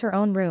and needs her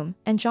own room,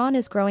 and John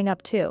is growing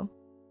up too.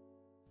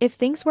 If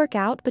things work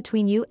out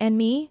between you and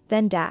me,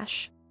 then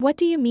dash. What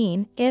do you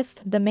mean, if?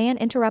 The man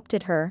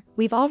interrupted her.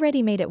 We've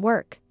already made it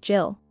work,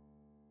 Jill.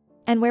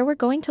 And where we're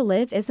going to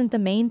live isn't the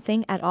main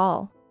thing at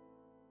all.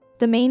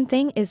 The main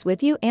thing is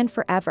with you and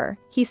forever.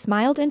 He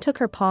smiled and took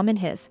her palm in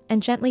his,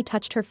 and gently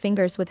touched her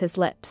fingers with his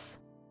lips.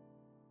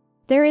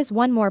 There is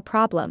one more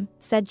problem,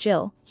 said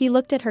Jill. He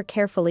looked at her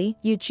carefully.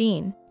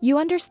 Eugene, you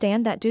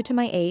understand that due to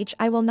my age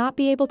I will not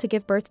be able to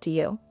give birth to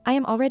you. I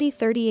am already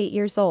 38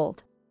 years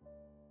old.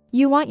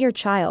 You want your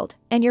child,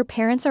 and your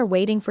parents are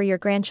waiting for your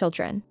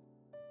grandchildren.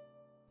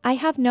 I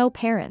have no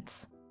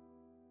parents.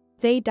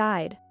 They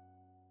died.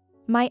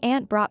 My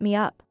aunt brought me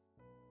up.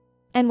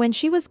 And when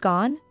she was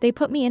gone, they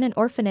put me in an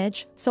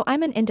orphanage, so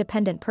I'm an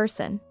independent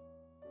person.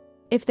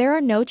 If there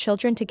are no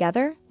children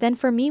together, then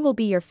for me will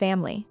be your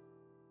family.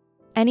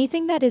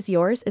 Anything that is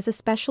yours is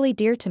especially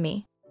dear to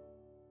me.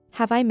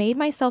 Have I made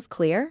myself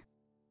clear?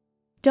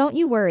 Don't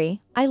you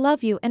worry, I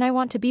love you and I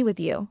want to be with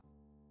you.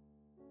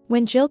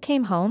 When Jill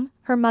came home,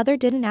 her mother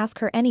didn't ask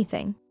her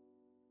anything.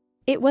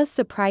 It was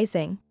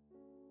surprising.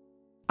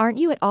 Aren't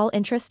you at all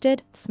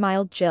interested?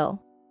 Smiled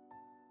Jill.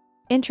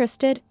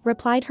 Interested,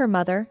 replied her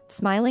mother,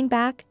 smiling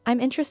back. I'm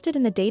interested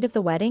in the date of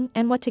the wedding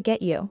and what to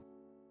get you.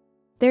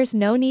 There's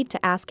no need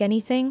to ask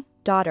anything,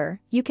 daughter,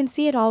 you can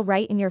see it all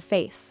right in your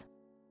face.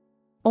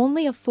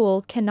 Only a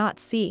fool cannot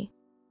see.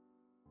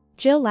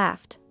 Jill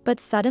laughed, but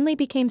suddenly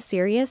became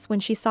serious when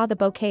she saw the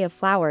bouquet of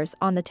flowers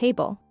on the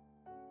table.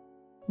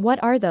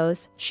 What are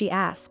those? She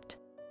asked.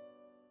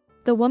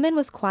 The woman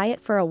was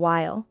quiet for a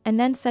while, and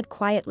then said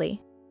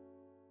quietly.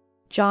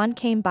 John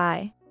came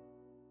by.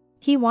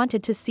 He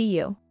wanted to see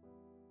you.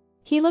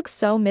 He looks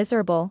so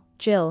miserable,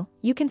 Jill,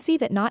 you can see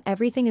that not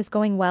everything is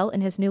going well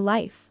in his new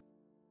life.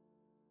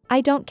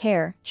 I don't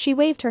care, she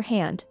waved her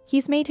hand,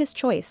 he's made his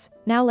choice,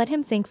 now let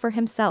him think for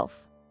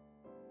himself.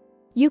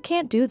 You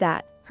can't do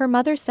that, her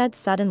mother said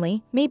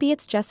suddenly, maybe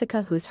it's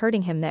Jessica who's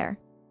hurting him there.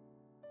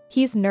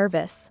 He's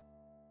nervous.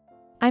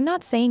 I'm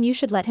not saying you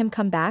should let him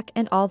come back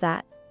and all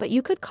that, but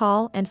you could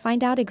call and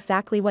find out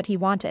exactly what he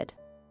wanted.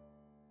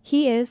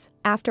 He is,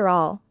 after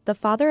all, the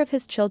father of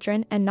his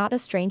children and not a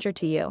stranger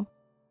to you.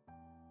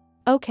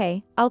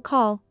 Okay, I'll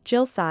call,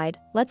 Jill sighed,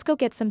 let's go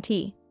get some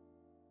tea.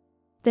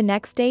 The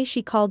next day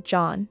she called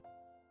John.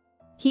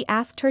 He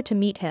asked her to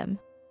meet him.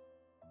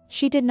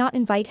 She did not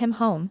invite him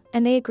home,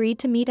 and they agreed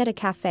to meet at a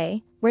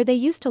cafe, where they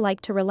used to like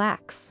to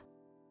relax.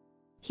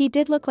 He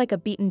did look like a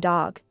beaten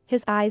dog,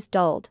 his eyes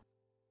dulled.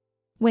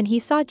 When he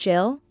saw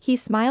Jill, he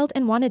smiled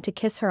and wanted to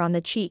kiss her on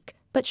the cheek,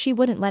 but she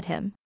wouldn't let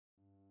him.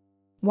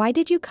 Why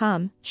did you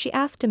come? She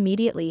asked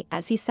immediately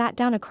as he sat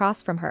down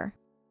across from her.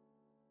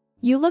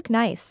 You look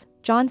nice,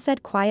 John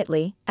said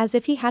quietly, as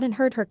if he hadn't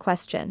heard her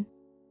question.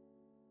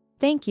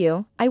 Thank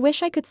you, I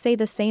wish I could say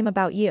the same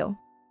about you.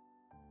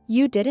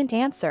 You didn't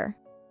answer.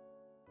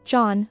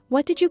 John,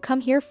 what did you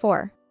come here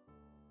for?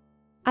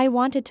 I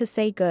wanted to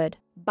say good.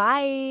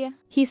 Bye.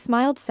 He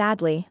smiled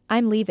sadly,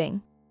 I'm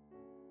leaving.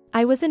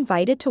 I was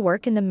invited to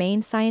work in the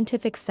main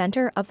scientific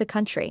center of the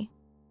country.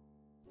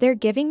 They're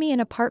giving me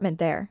an apartment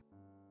there.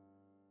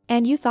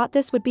 And you thought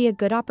this would be a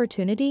good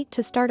opportunity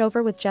to start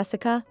over with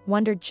Jessica,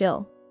 wondered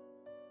Jill.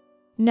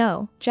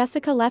 No,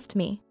 Jessica left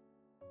me.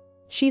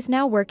 She's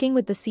now working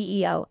with the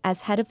CEO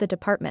as head of the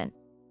department.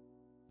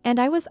 And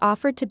I was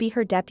offered to be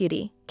her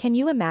deputy, can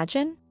you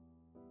imagine?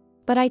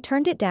 But I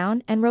turned it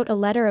down and wrote a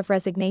letter of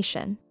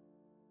resignation.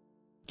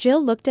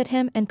 Jill looked at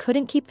him and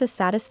couldn't keep the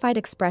satisfied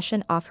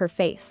expression off her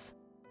face.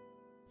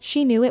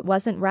 She knew it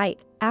wasn't right,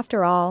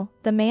 after all,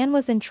 the man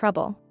was in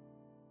trouble.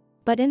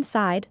 But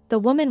inside, the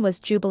woman was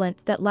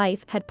jubilant that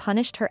life had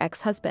punished her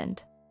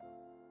ex-husband.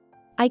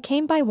 I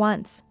came by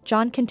once,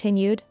 John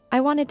continued, I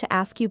wanted to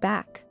ask you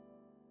back.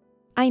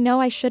 I know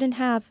I shouldn't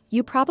have,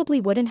 you probably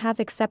wouldn't have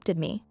accepted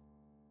me.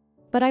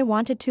 But I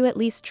wanted to at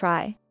least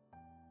try.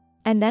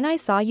 And then I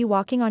saw you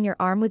walking on your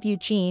arm with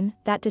Eugene,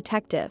 that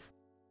detective.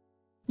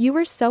 You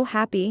were so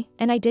happy,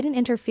 and I didn't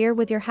interfere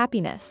with your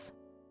happiness.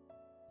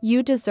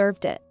 You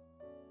deserved it.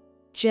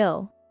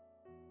 Jill.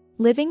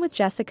 Living with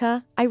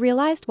Jessica, I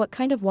realized what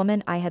kind of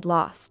woman I had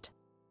lost.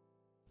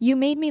 You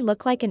made me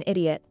look like an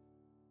idiot.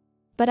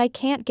 But I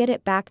can't get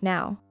it back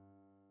now.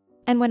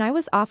 And when I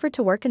was offered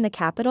to work in the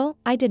Capitol,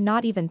 I did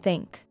not even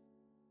think.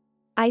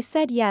 I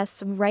said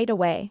yes right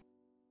away.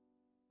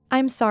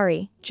 I'm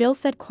sorry, Jill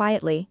said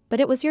quietly, but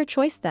it was your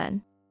choice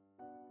then.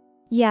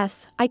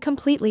 Yes, I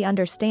completely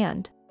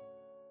understand.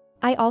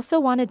 I also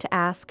wanted to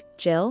ask,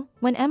 Jill,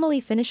 when Emily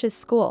finishes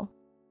school.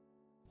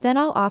 Then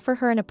I'll offer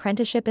her an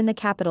apprenticeship in the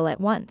Capitol at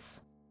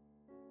once.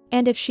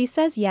 And if she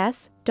says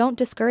yes, don't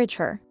discourage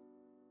her.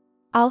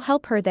 I'll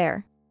help her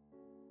there.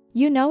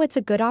 You know it's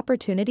a good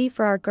opportunity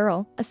for our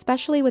girl,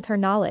 especially with her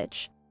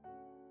knowledge.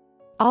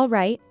 All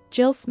right,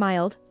 Jill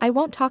smiled, I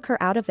won't talk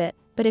her out of it,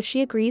 but if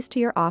she agrees to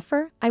your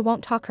offer, I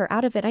won't talk her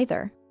out of it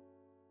either.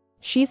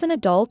 She's an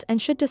adult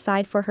and should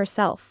decide for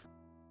herself.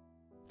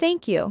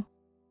 Thank you.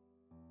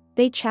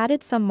 They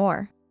chatted some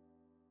more.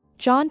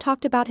 John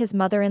talked about his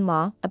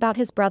mother-in-law, about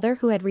his brother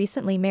who had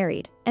recently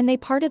married, and they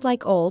parted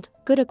like old,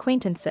 good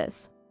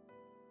acquaintances.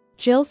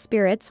 Jill's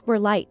spirits were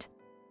light.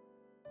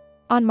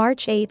 On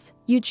March 8th,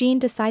 Eugene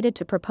decided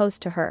to propose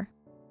to her.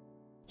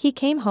 He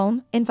came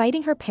home,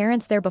 inviting her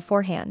parents there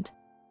beforehand.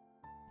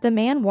 The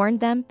man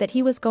warned them that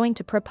he was going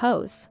to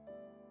propose.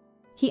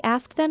 He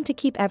asked them to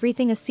keep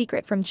everything a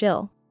secret from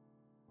Jill.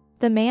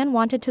 The man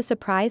wanted to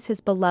surprise his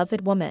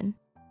beloved woman.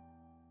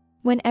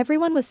 When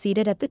everyone was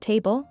seated at the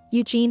table,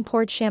 Eugene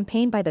poured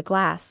champagne by the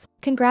glass,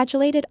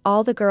 congratulated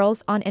all the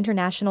girls on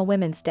International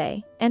Women's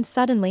Day, and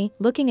suddenly,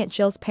 looking at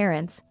Jill's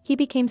parents, he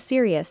became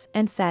serious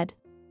and said,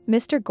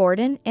 Mr.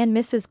 Gordon and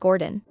Mrs.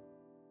 Gordon.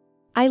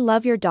 I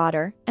love your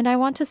daughter, and I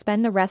want to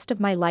spend the rest of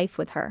my life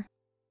with her.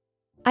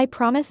 I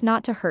promise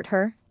not to hurt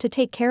her, to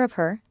take care of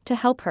her, to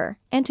help her,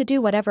 and to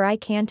do whatever I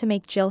can to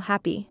make Jill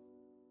happy.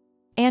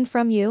 And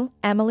from you,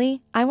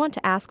 Emily, I want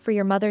to ask for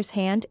your mother's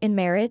hand in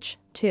marriage,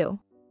 too.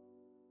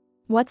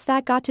 What's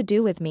that got to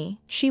do with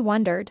me? She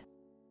wondered.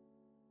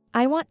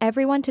 I want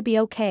everyone to be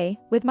okay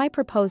with my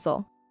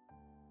proposal.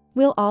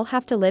 We'll all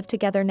have to live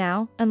together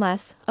now,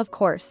 unless, of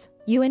course,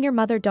 you and your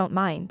mother don't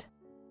mind.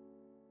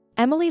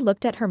 Emily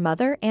looked at her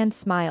mother and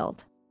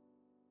smiled.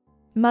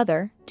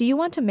 Mother, do you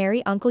want to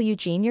marry Uncle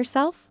Eugene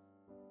yourself?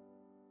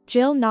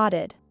 Jill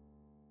nodded.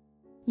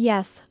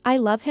 Yes, I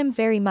love him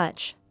very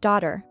much,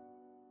 daughter.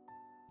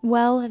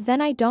 Well,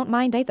 then I don't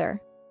mind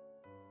either.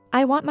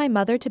 I want my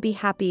mother to be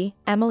happy,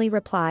 Emily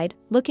replied,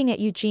 looking at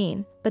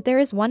Eugene, but there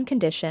is one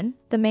condition.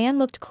 The man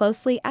looked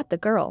closely at the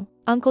girl.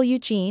 Uncle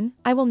Eugene,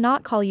 I will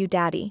not call you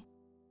daddy.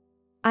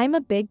 I'm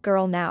a big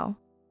girl now.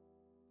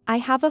 I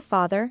have a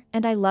father,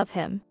 and I love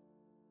him.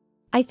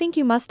 I think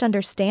you must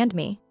understand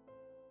me.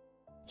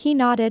 He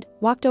nodded,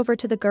 walked over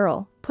to the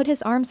girl, put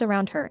his arms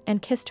around her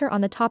and kissed her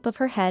on the top of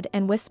her head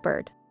and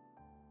whispered.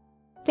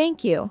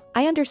 Thank you,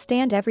 I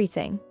understand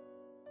everything.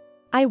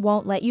 I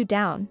won't let you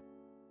down.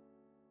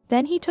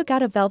 Then he took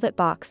out a velvet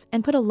box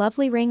and put a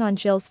lovely ring on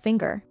Jill's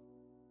finger.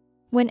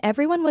 When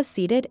everyone was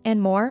seated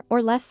and more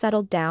or less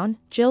settled down,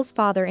 Jill's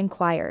father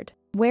inquired,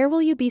 Where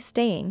will you be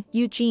staying,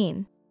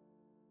 Eugene?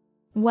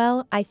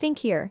 Well, I think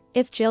here,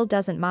 if Jill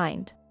doesn't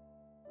mind.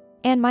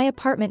 And my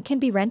apartment can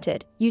be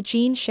rented,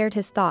 Eugene shared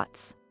his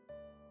thoughts.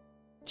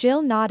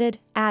 Jill nodded,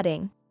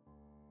 adding,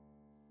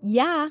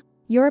 Yeah.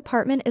 Your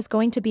apartment is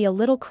going to be a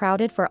little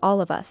crowded for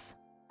all of us.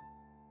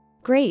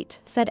 Great,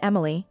 said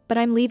Emily, but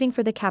I'm leaving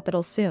for the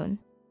capital soon.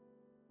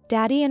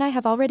 Daddy and I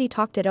have already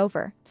talked it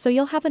over, so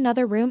you'll have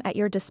another room at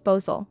your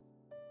disposal.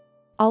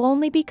 I'll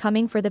only be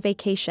coming for the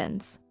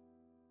vacations.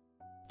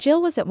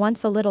 Jill was at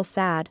once a little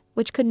sad,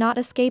 which could not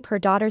escape her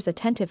daughter's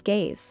attentive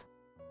gaze.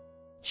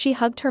 She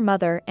hugged her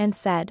mother and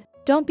said,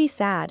 Don't be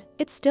sad,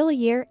 it's still a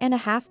year and a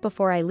half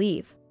before I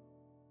leave.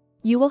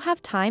 You will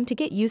have time to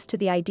get used to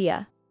the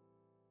idea.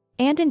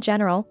 And in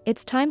general,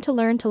 it's time to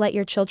learn to let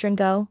your children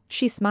go,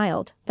 she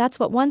smiled, that's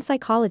what one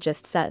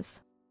psychologist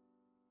says.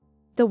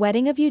 The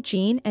wedding of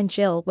Eugene and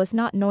Jill was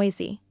not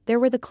noisy, there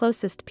were the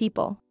closest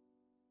people.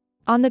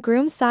 On the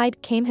groom's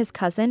side came his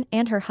cousin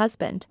and her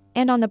husband,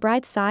 and on the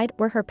bride's side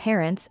were her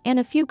parents and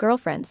a few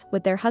girlfriends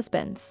with their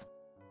husbands.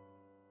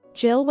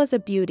 Jill was a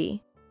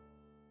beauty.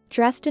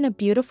 Dressed in a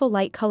beautiful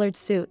light-colored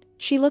suit,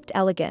 she looked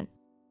elegant.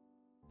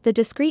 The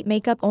discreet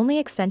makeup only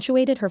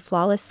accentuated her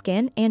flawless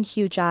skin and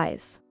huge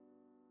eyes.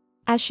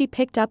 As she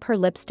picked up her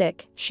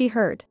lipstick, she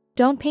heard,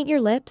 Don't paint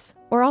your lips,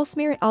 or I'll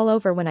smear it all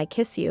over when I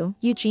kiss you,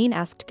 Eugene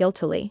asked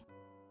guiltily.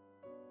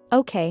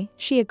 Okay,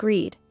 she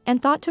agreed,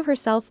 and thought to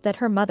herself that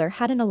her mother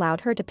hadn't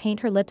allowed her to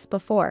paint her lips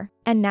before,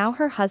 and now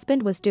her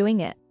husband was doing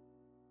it.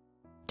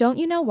 Don't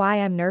you know why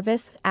I'm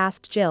nervous?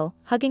 Asked Jill,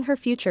 hugging her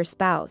future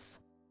spouse.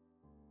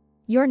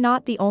 You're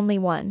not the only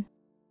one.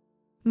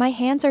 My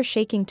hands are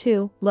shaking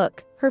too,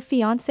 look, her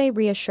fiancé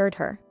reassured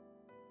her.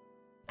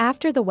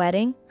 After the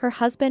wedding, her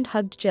husband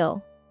hugged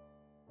Jill.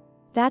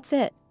 That's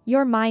it,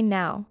 you're mine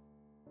now.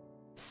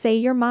 Say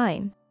you're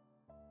mine.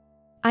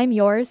 I'm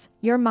yours,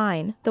 you're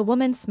mine, the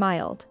woman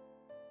smiled.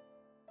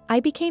 I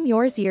became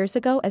yours years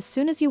ago as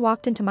soon as you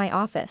walked into my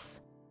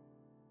office.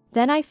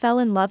 Then I fell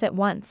in love at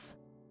once.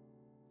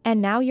 And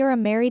now you're a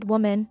married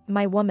woman,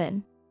 my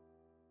woman.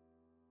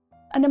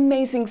 An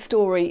amazing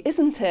story,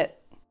 isn't it?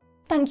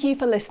 Thank you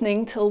for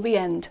listening till the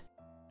end.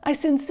 I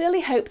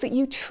sincerely hope that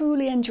you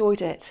truly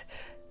enjoyed it.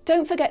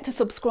 Don't forget to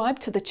subscribe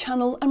to the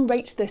channel and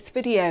rate this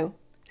video.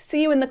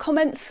 See you in the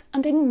comments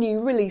and in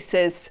new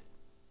releases.